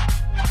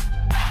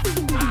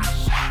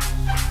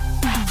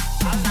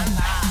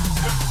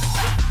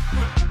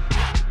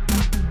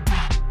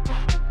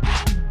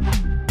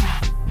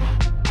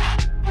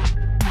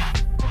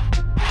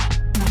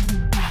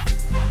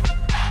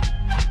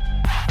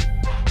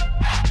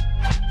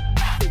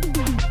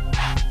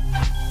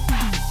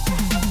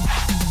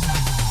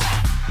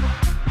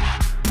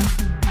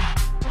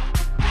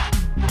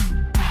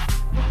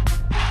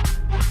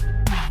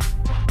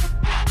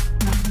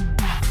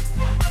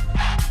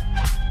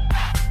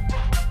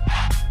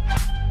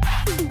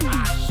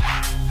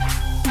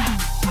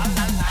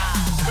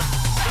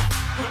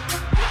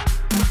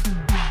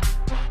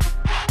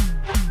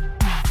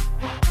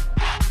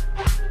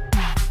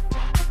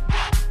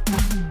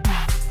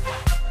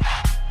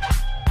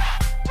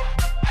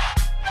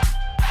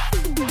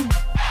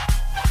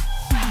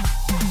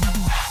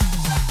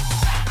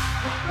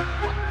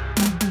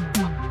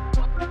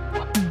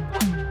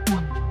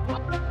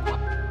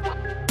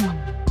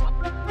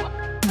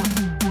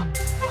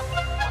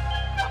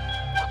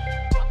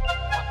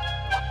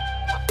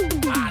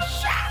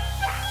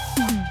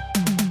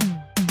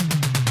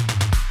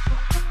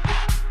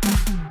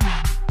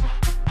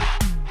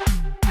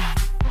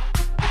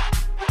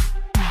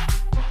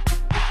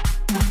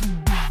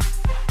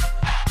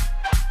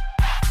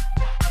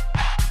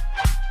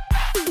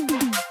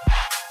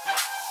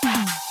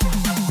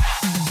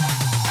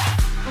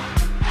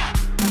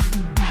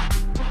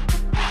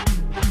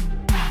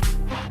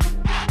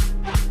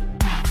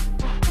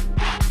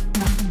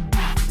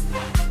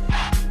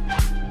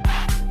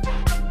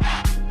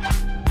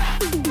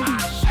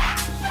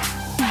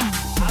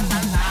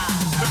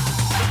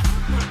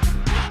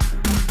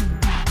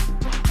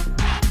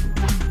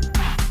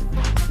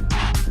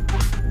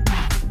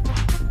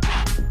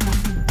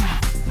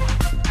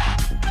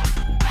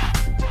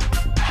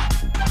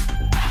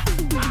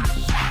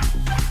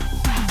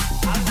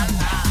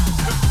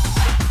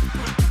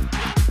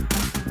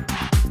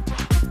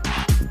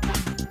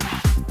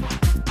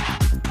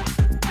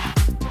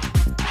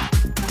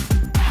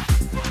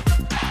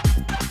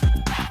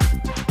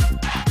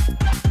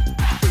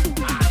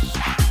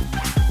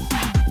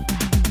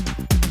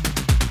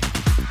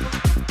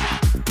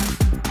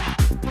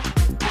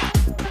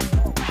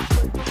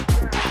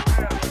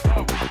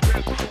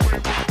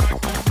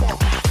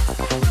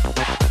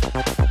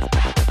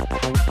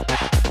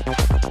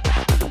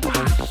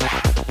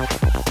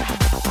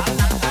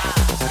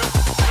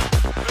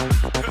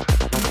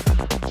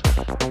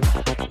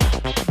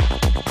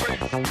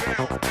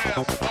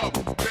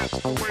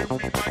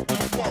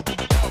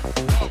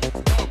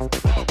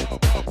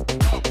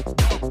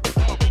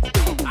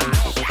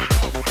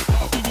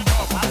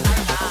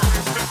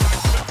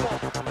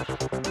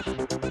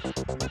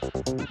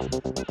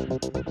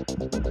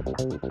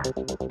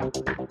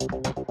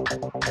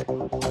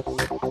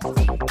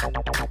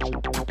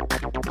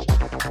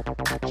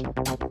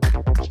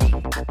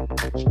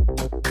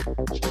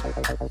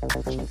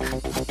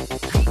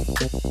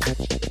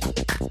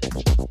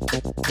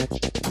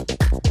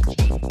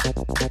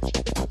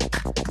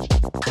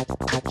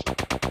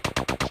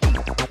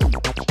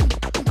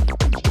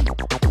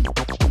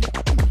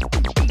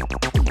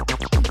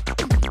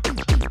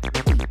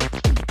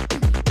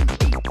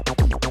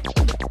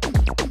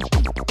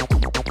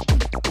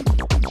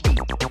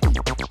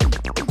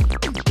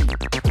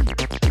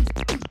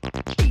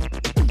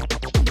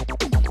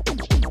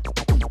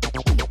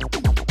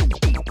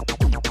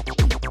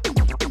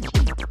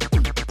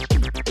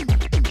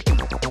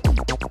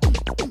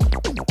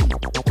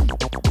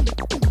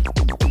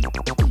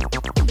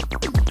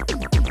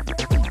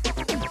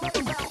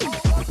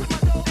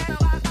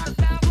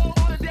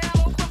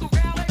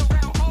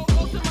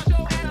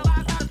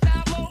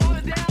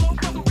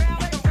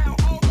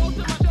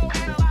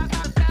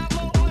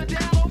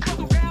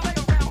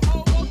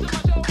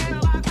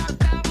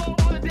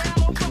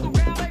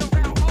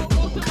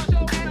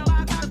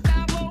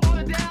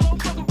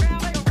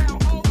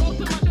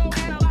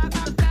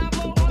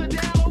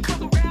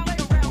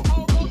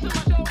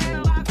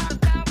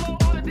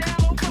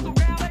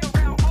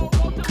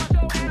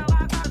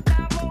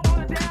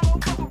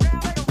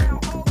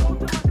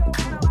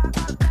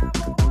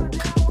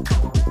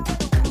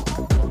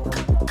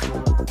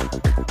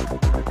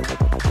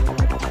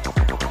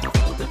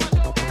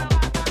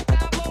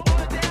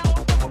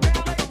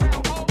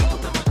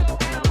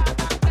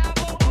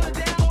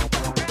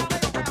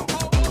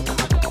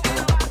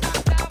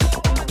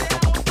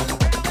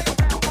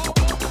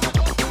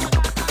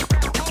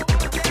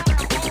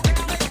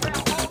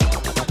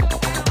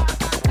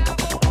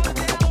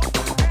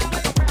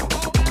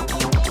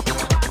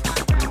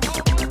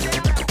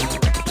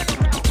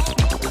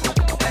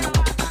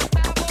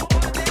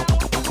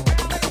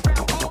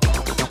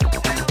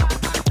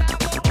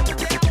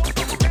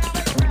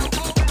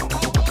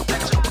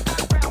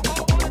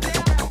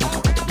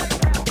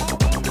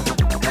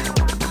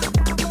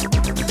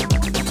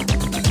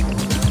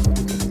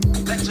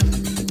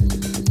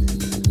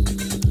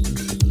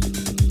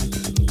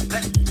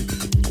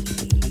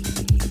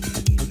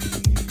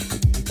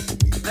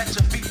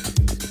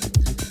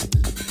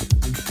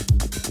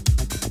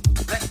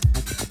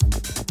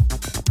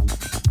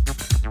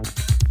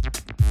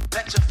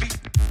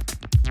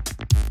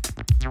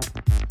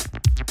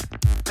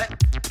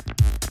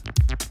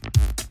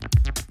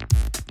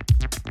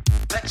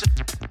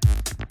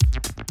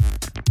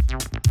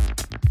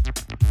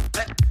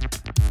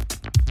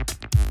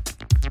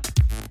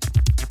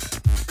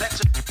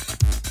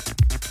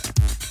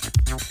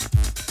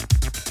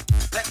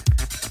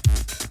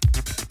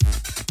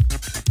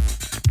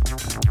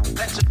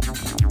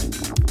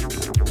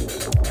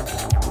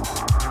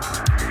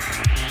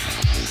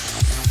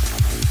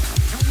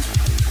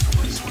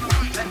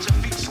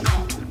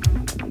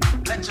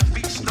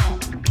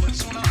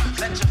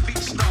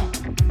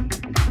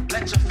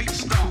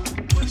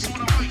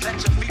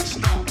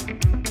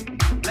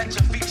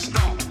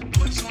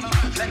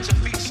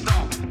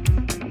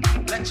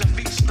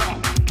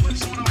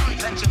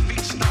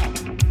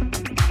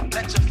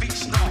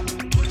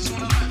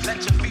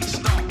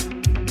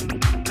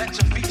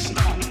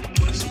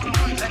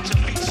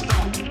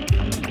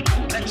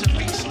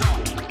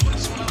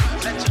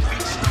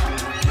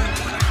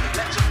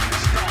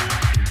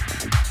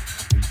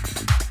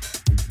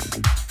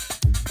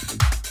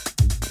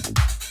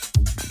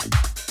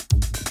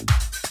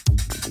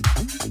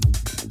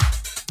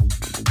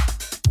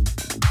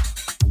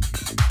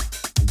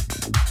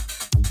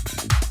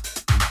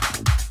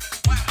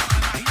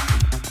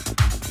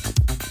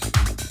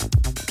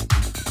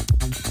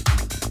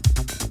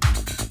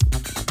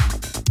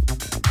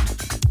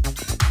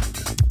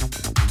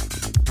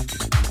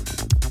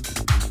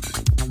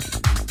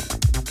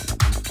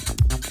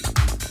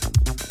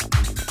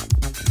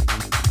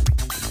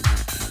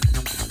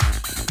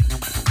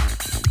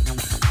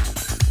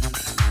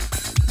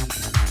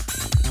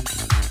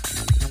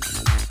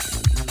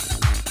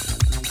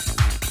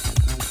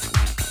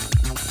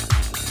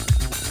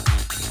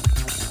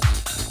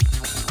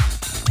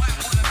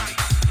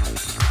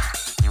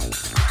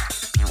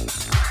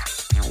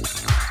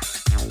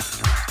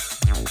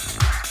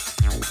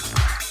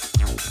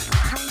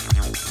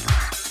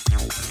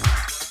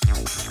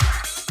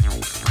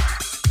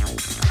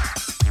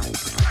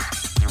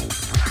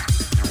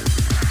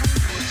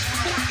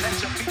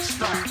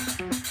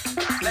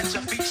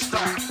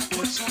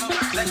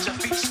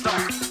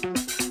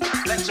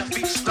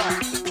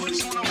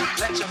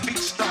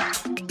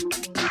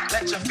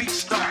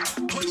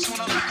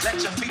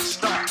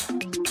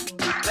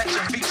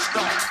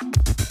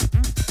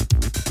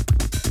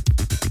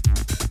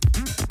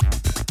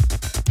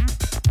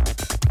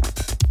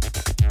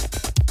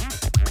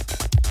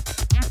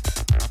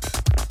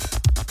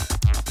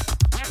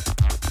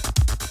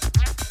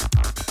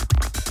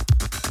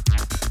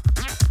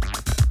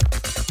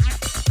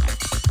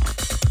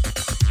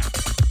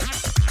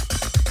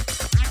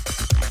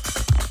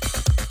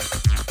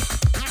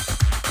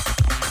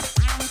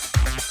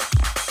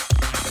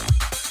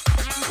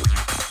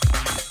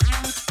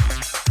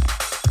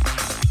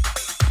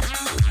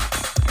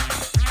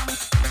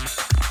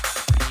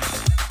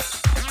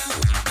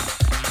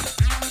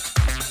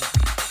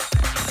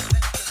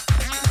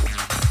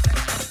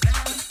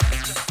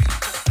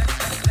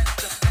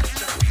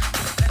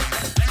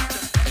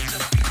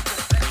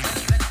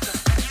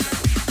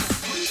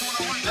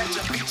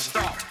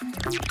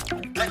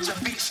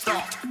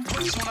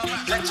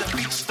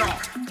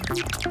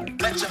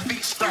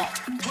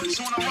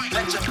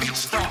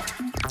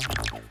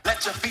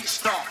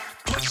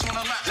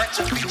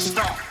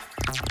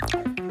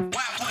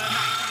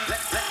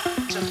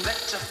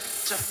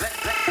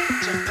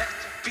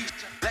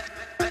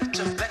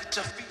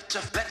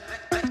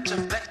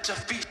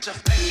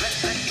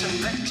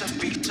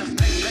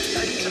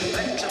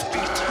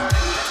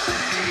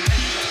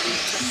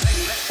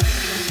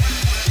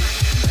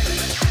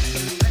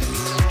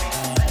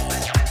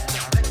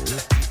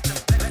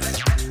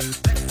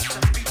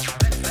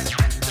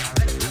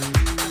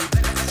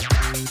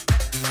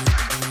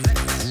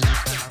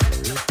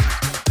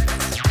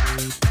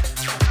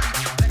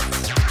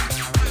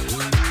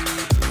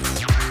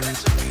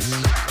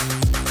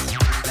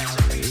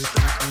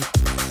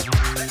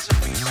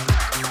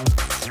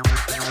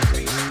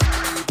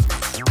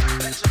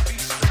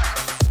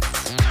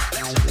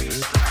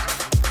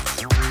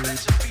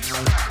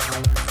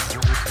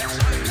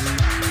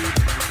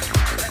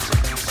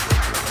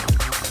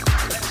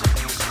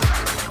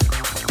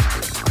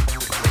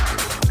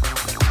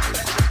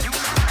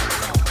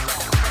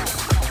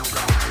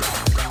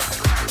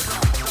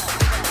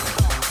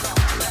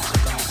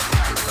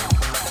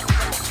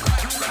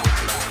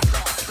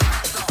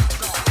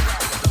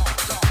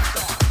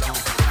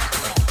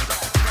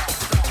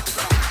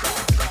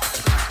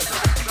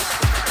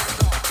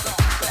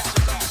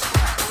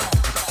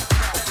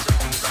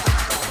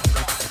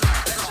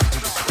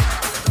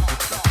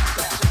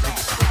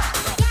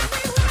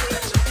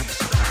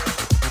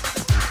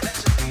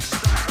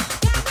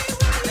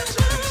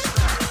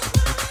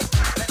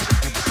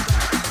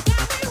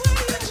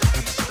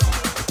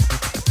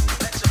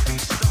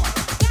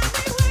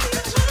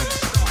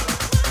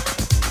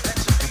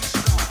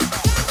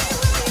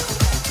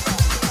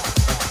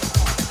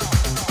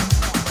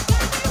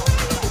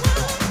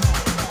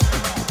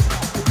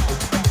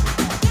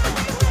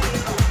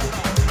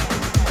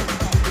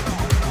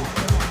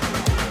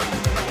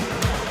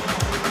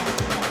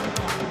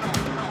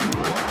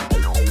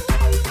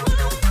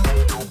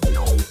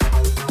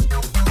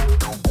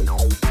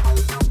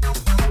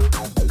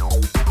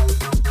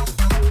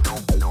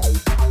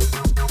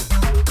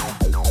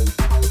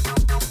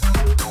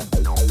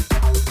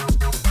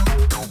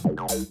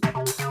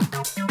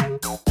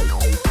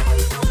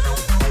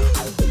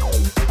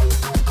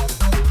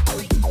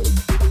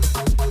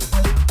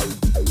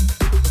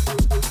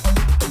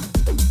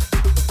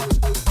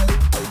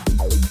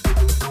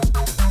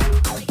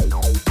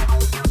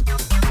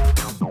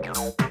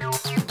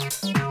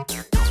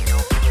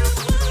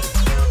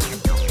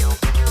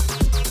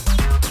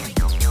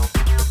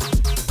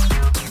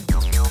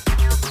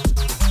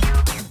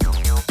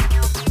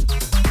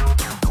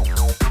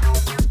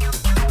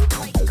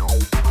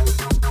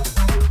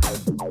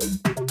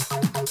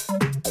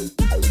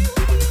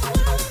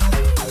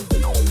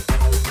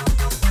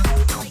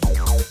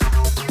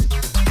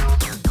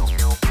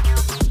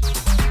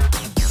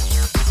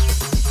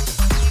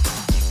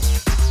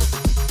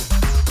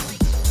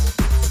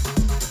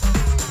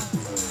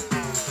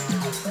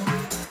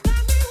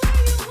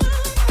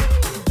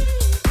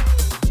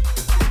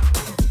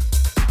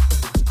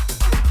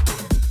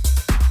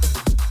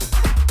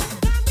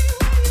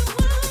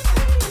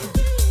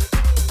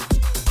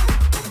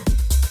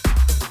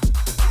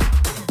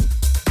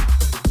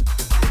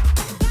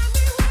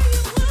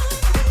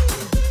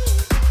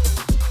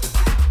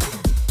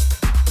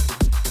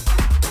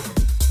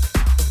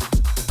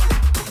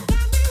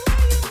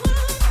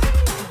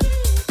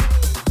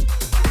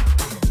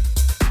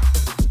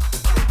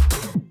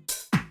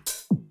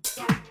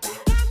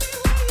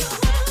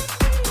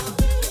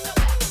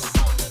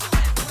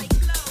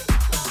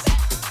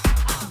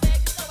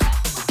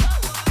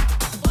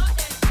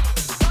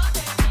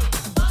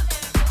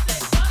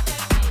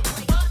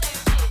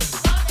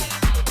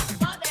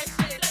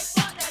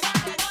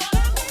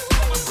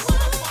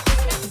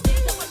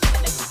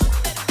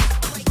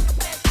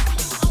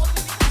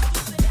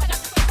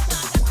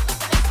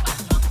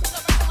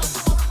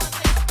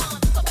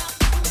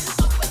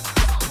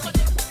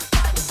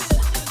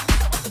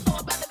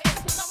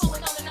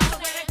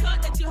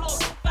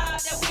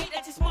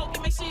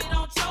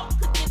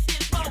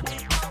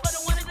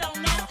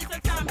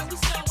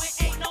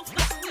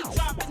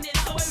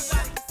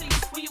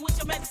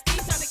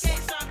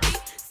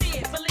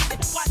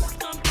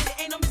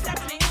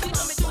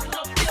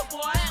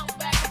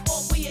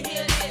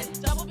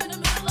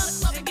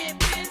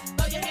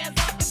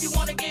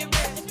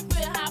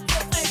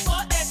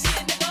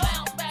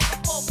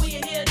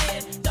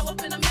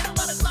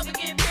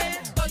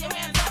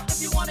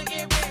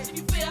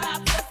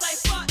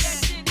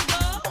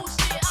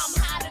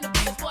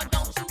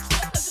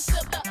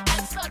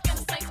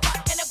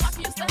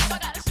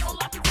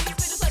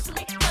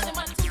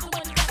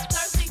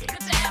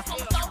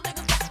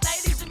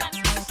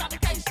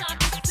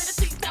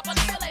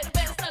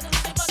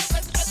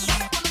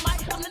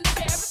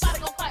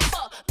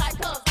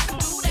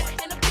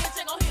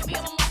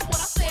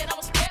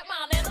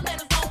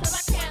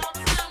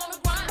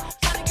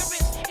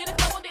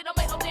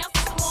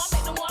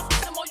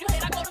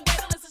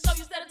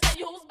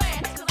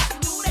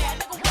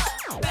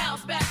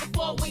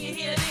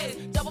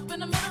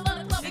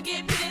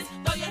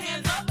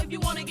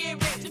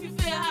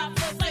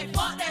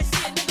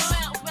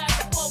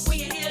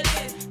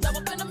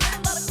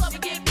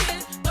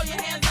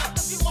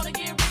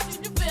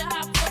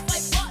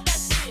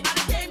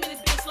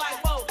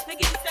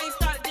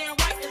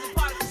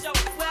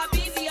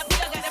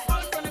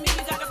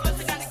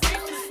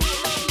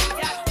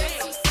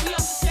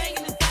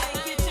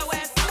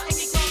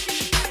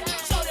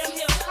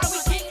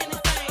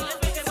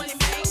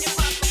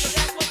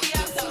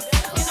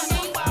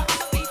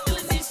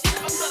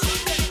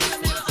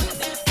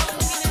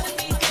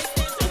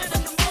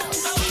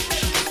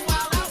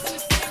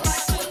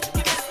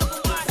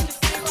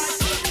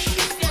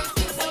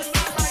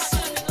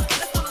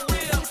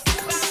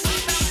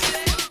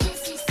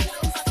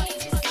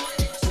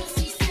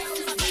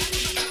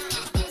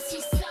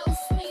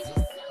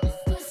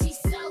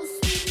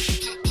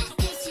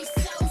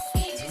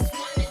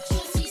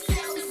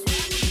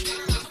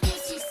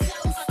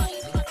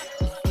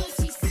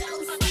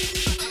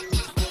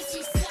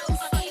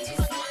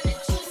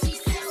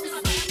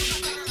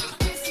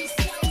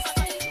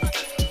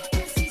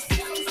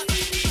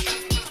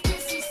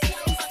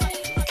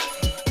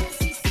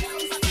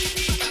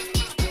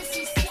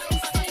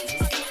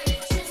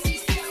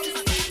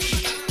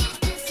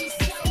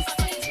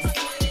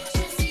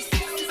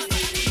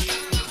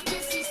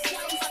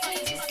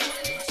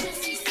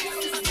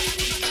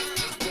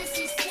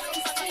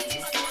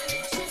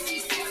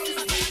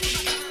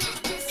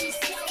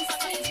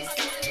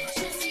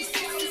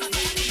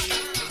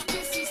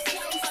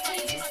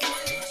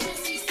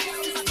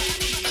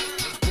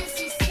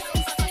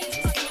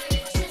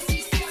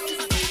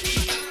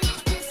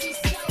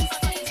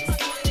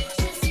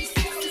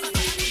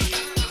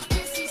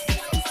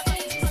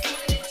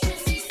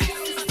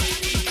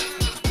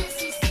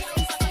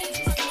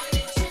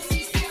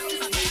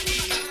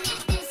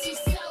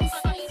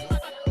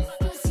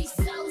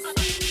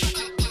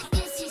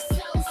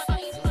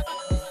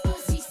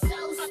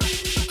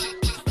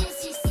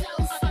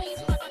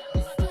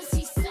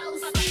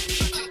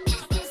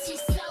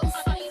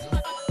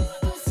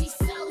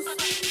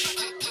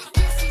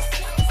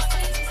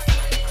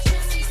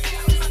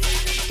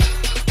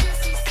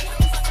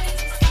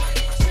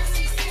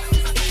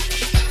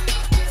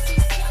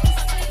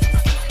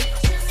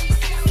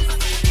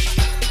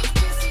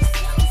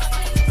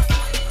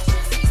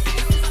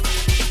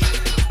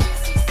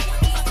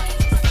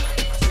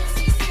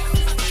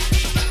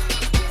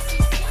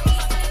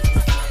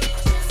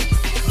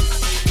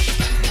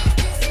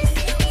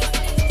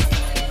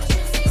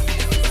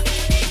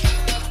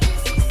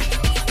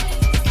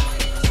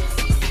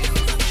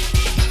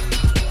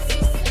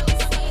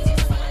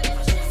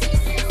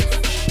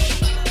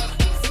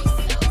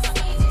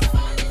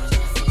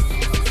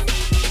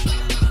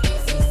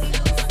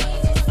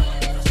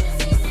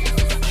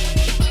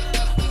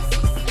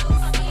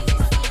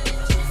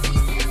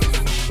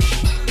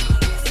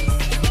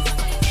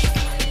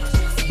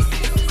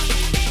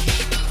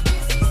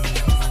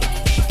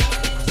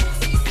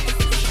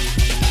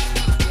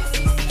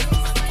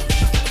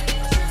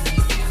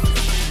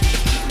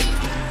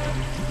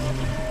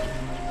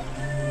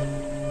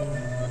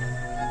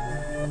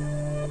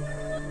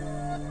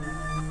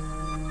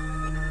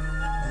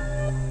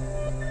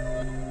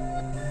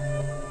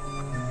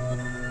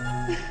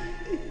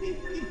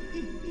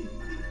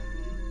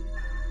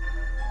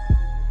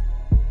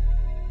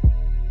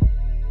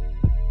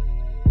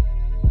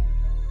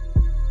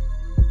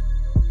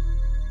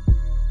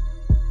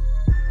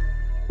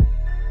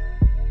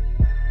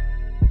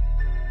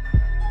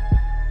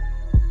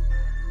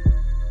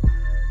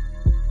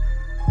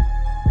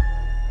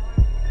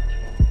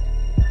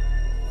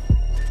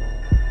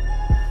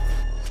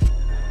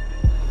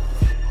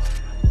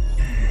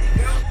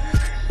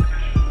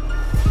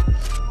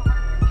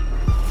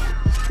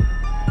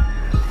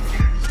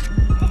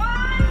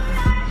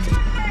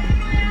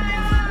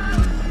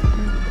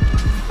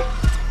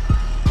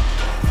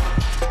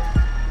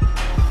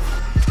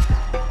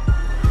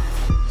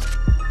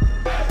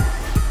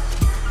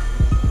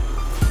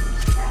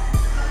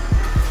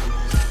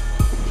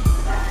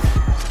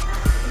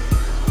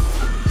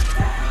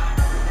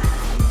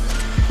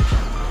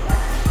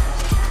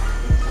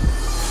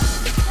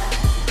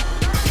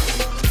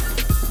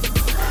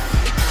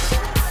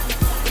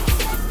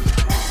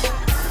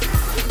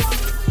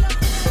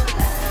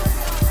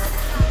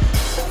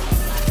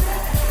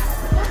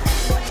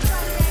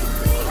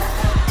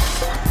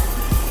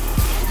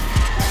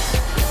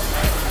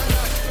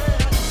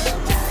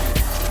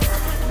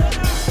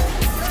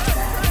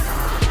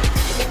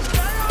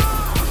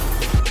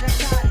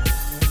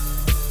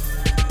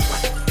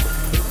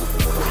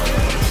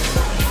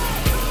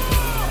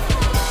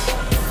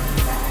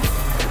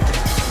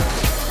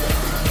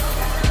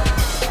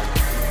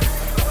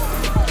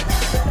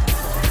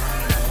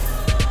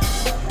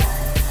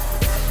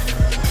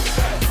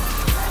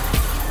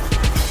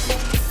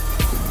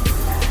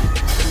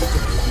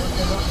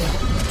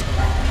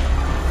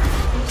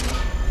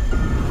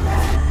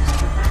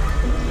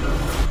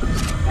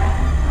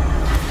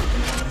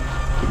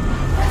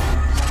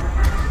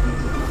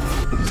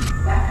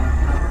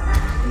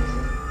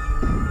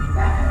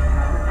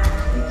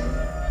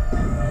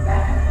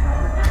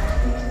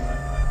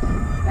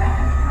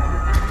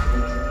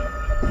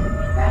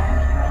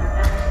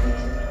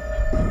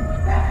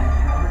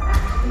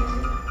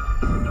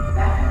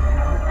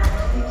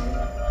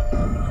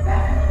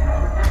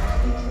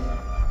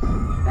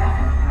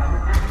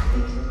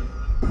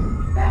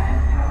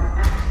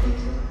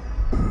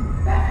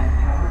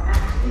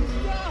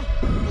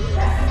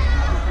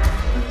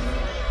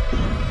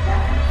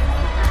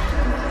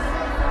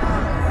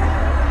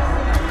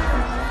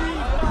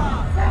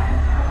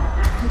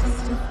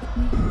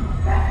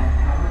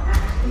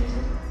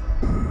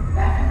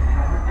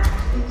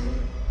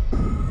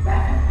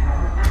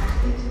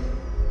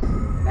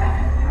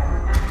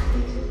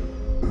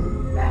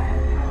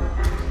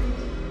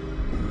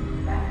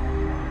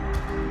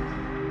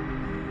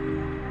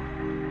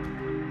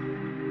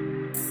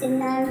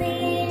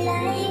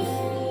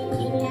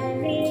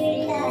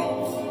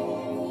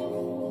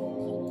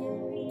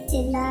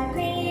 in a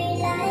real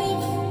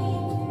life,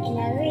 in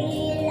a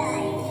real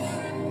life,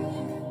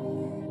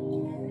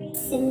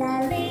 in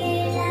a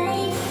real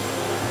life,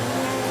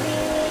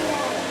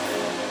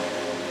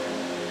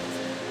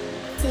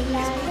 in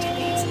a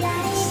real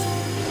life.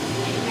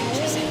 He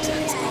reaches into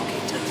his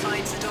pocket and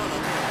finds the dollar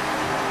bill.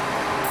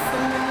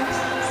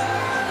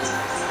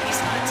 He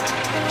slides it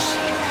into the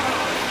machine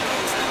card and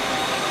rolls out.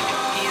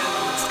 He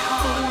opens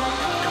card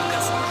and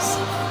guzzles.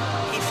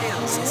 He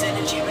feels his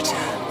energy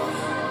return.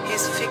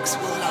 His fix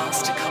will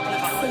last a couple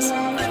of hours,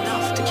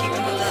 enough to keep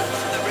him alert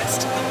for the rest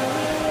of the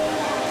morning.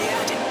 The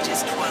addict is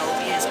 12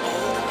 years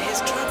old and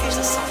his drug is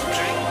a soft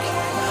drink,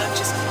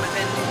 purchased from a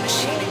vending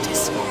machine in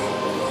his school.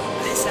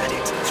 This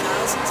addict and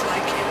thousands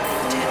like him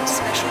attend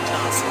special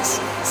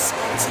classes,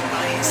 sponsored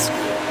by his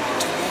school,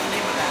 to warn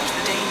him about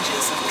the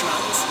dangers of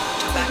drugs,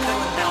 tobacco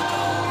and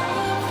alcohol.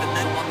 But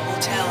no one will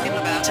tell him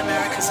about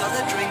America's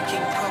other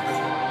drinking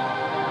problem.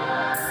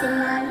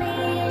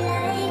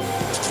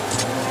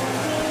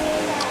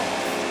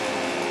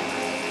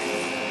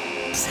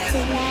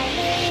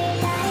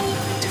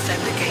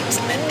 Defend against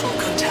mental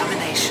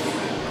contamination.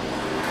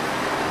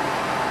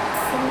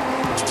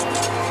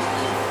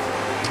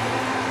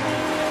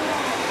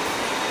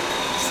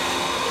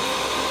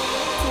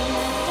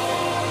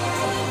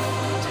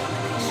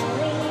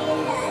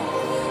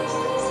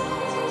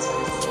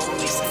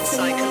 Recent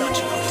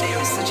psychological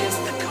theories suggest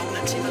that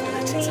cognitive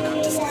abilities and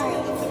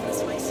understanding of the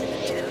persuasive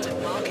intent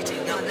of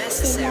marketing are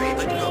necessary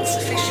but not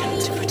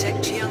sufficient to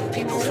protect young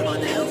people from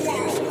unhealthy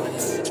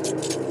influence.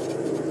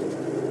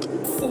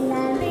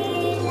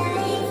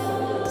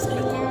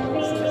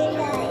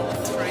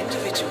 For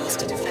individuals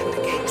to defend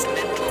against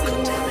mental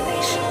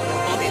contamination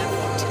or the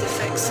unwanted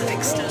effects of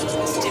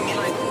external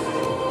stimuli.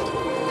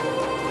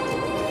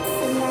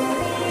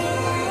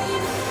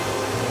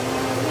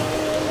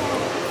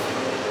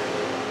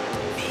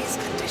 These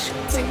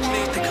conditions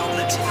include the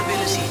cognitive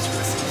ability to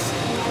assess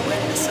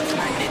awareness of the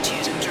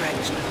magnitude and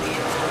direction of the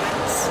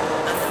influence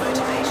and the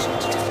motivation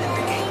to defend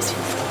against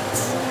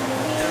influence.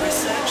 The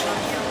research on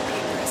young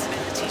people's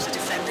ability to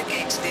defend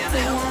against the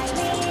unhealthy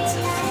influence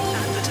of food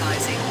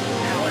advertising,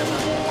 however,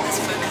 has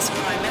focused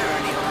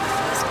primarily on the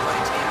first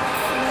criteria,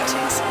 that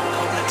is,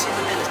 cognitive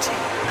ability,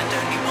 and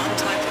only one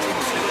type of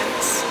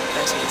influence,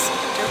 that is,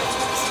 direct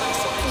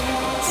persuasive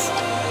influence.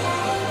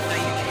 The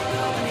UK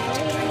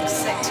carbonated drinks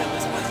sector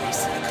was worth a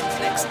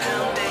circumflex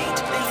 £8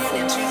 billion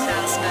in 2010,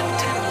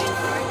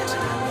 growing at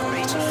an annual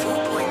rate of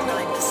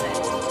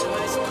 4.9%. The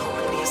most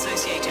commonly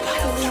associated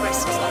health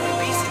risks are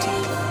obesity,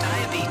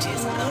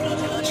 diabetes, and other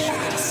blood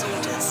sugar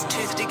disorders,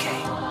 tooth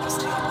decay,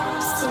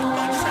 osteoporosis,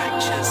 bone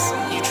fractures,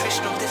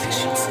 nutritional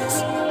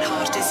deficiencies,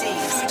 heart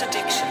disease, food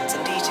addictions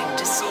and eating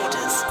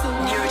disorders,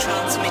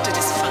 neurotransmitter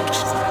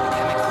dysfunction from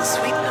chemical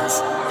sweeteners,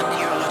 and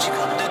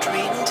neurological and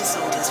adrenal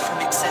disorders from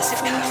excessive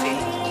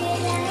caffeine.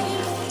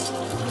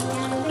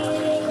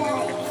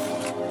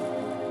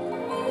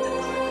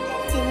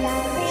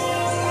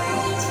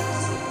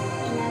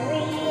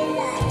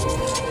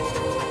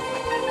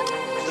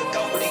 The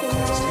company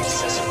caused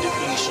excessive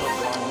depletion of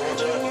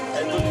groundwater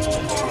and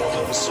polluted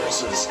water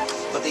resources,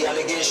 but the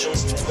allegations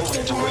never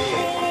went away.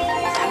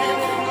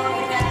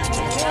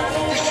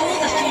 Before,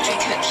 the food we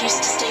cook used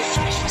to stay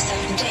fresh for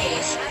 7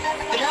 days,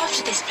 but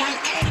after this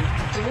plant came,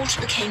 the water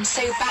became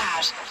so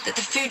bad that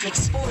the food would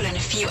spoil in a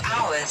few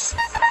hours.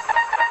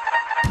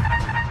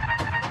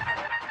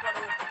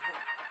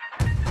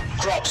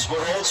 Crops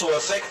were also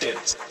affected.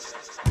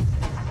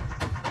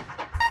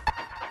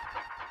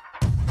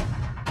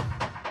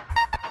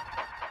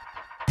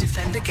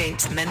 Defend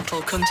against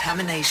mental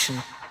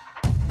contamination.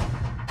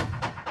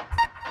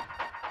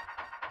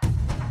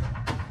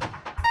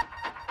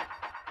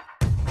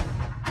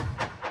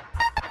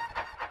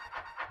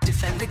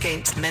 Defend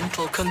against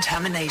mental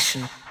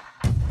contamination.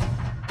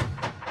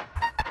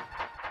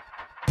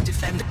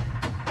 Defend.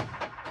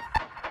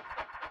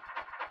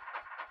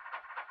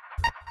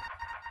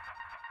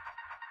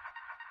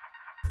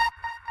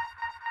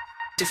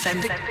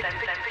 Defend.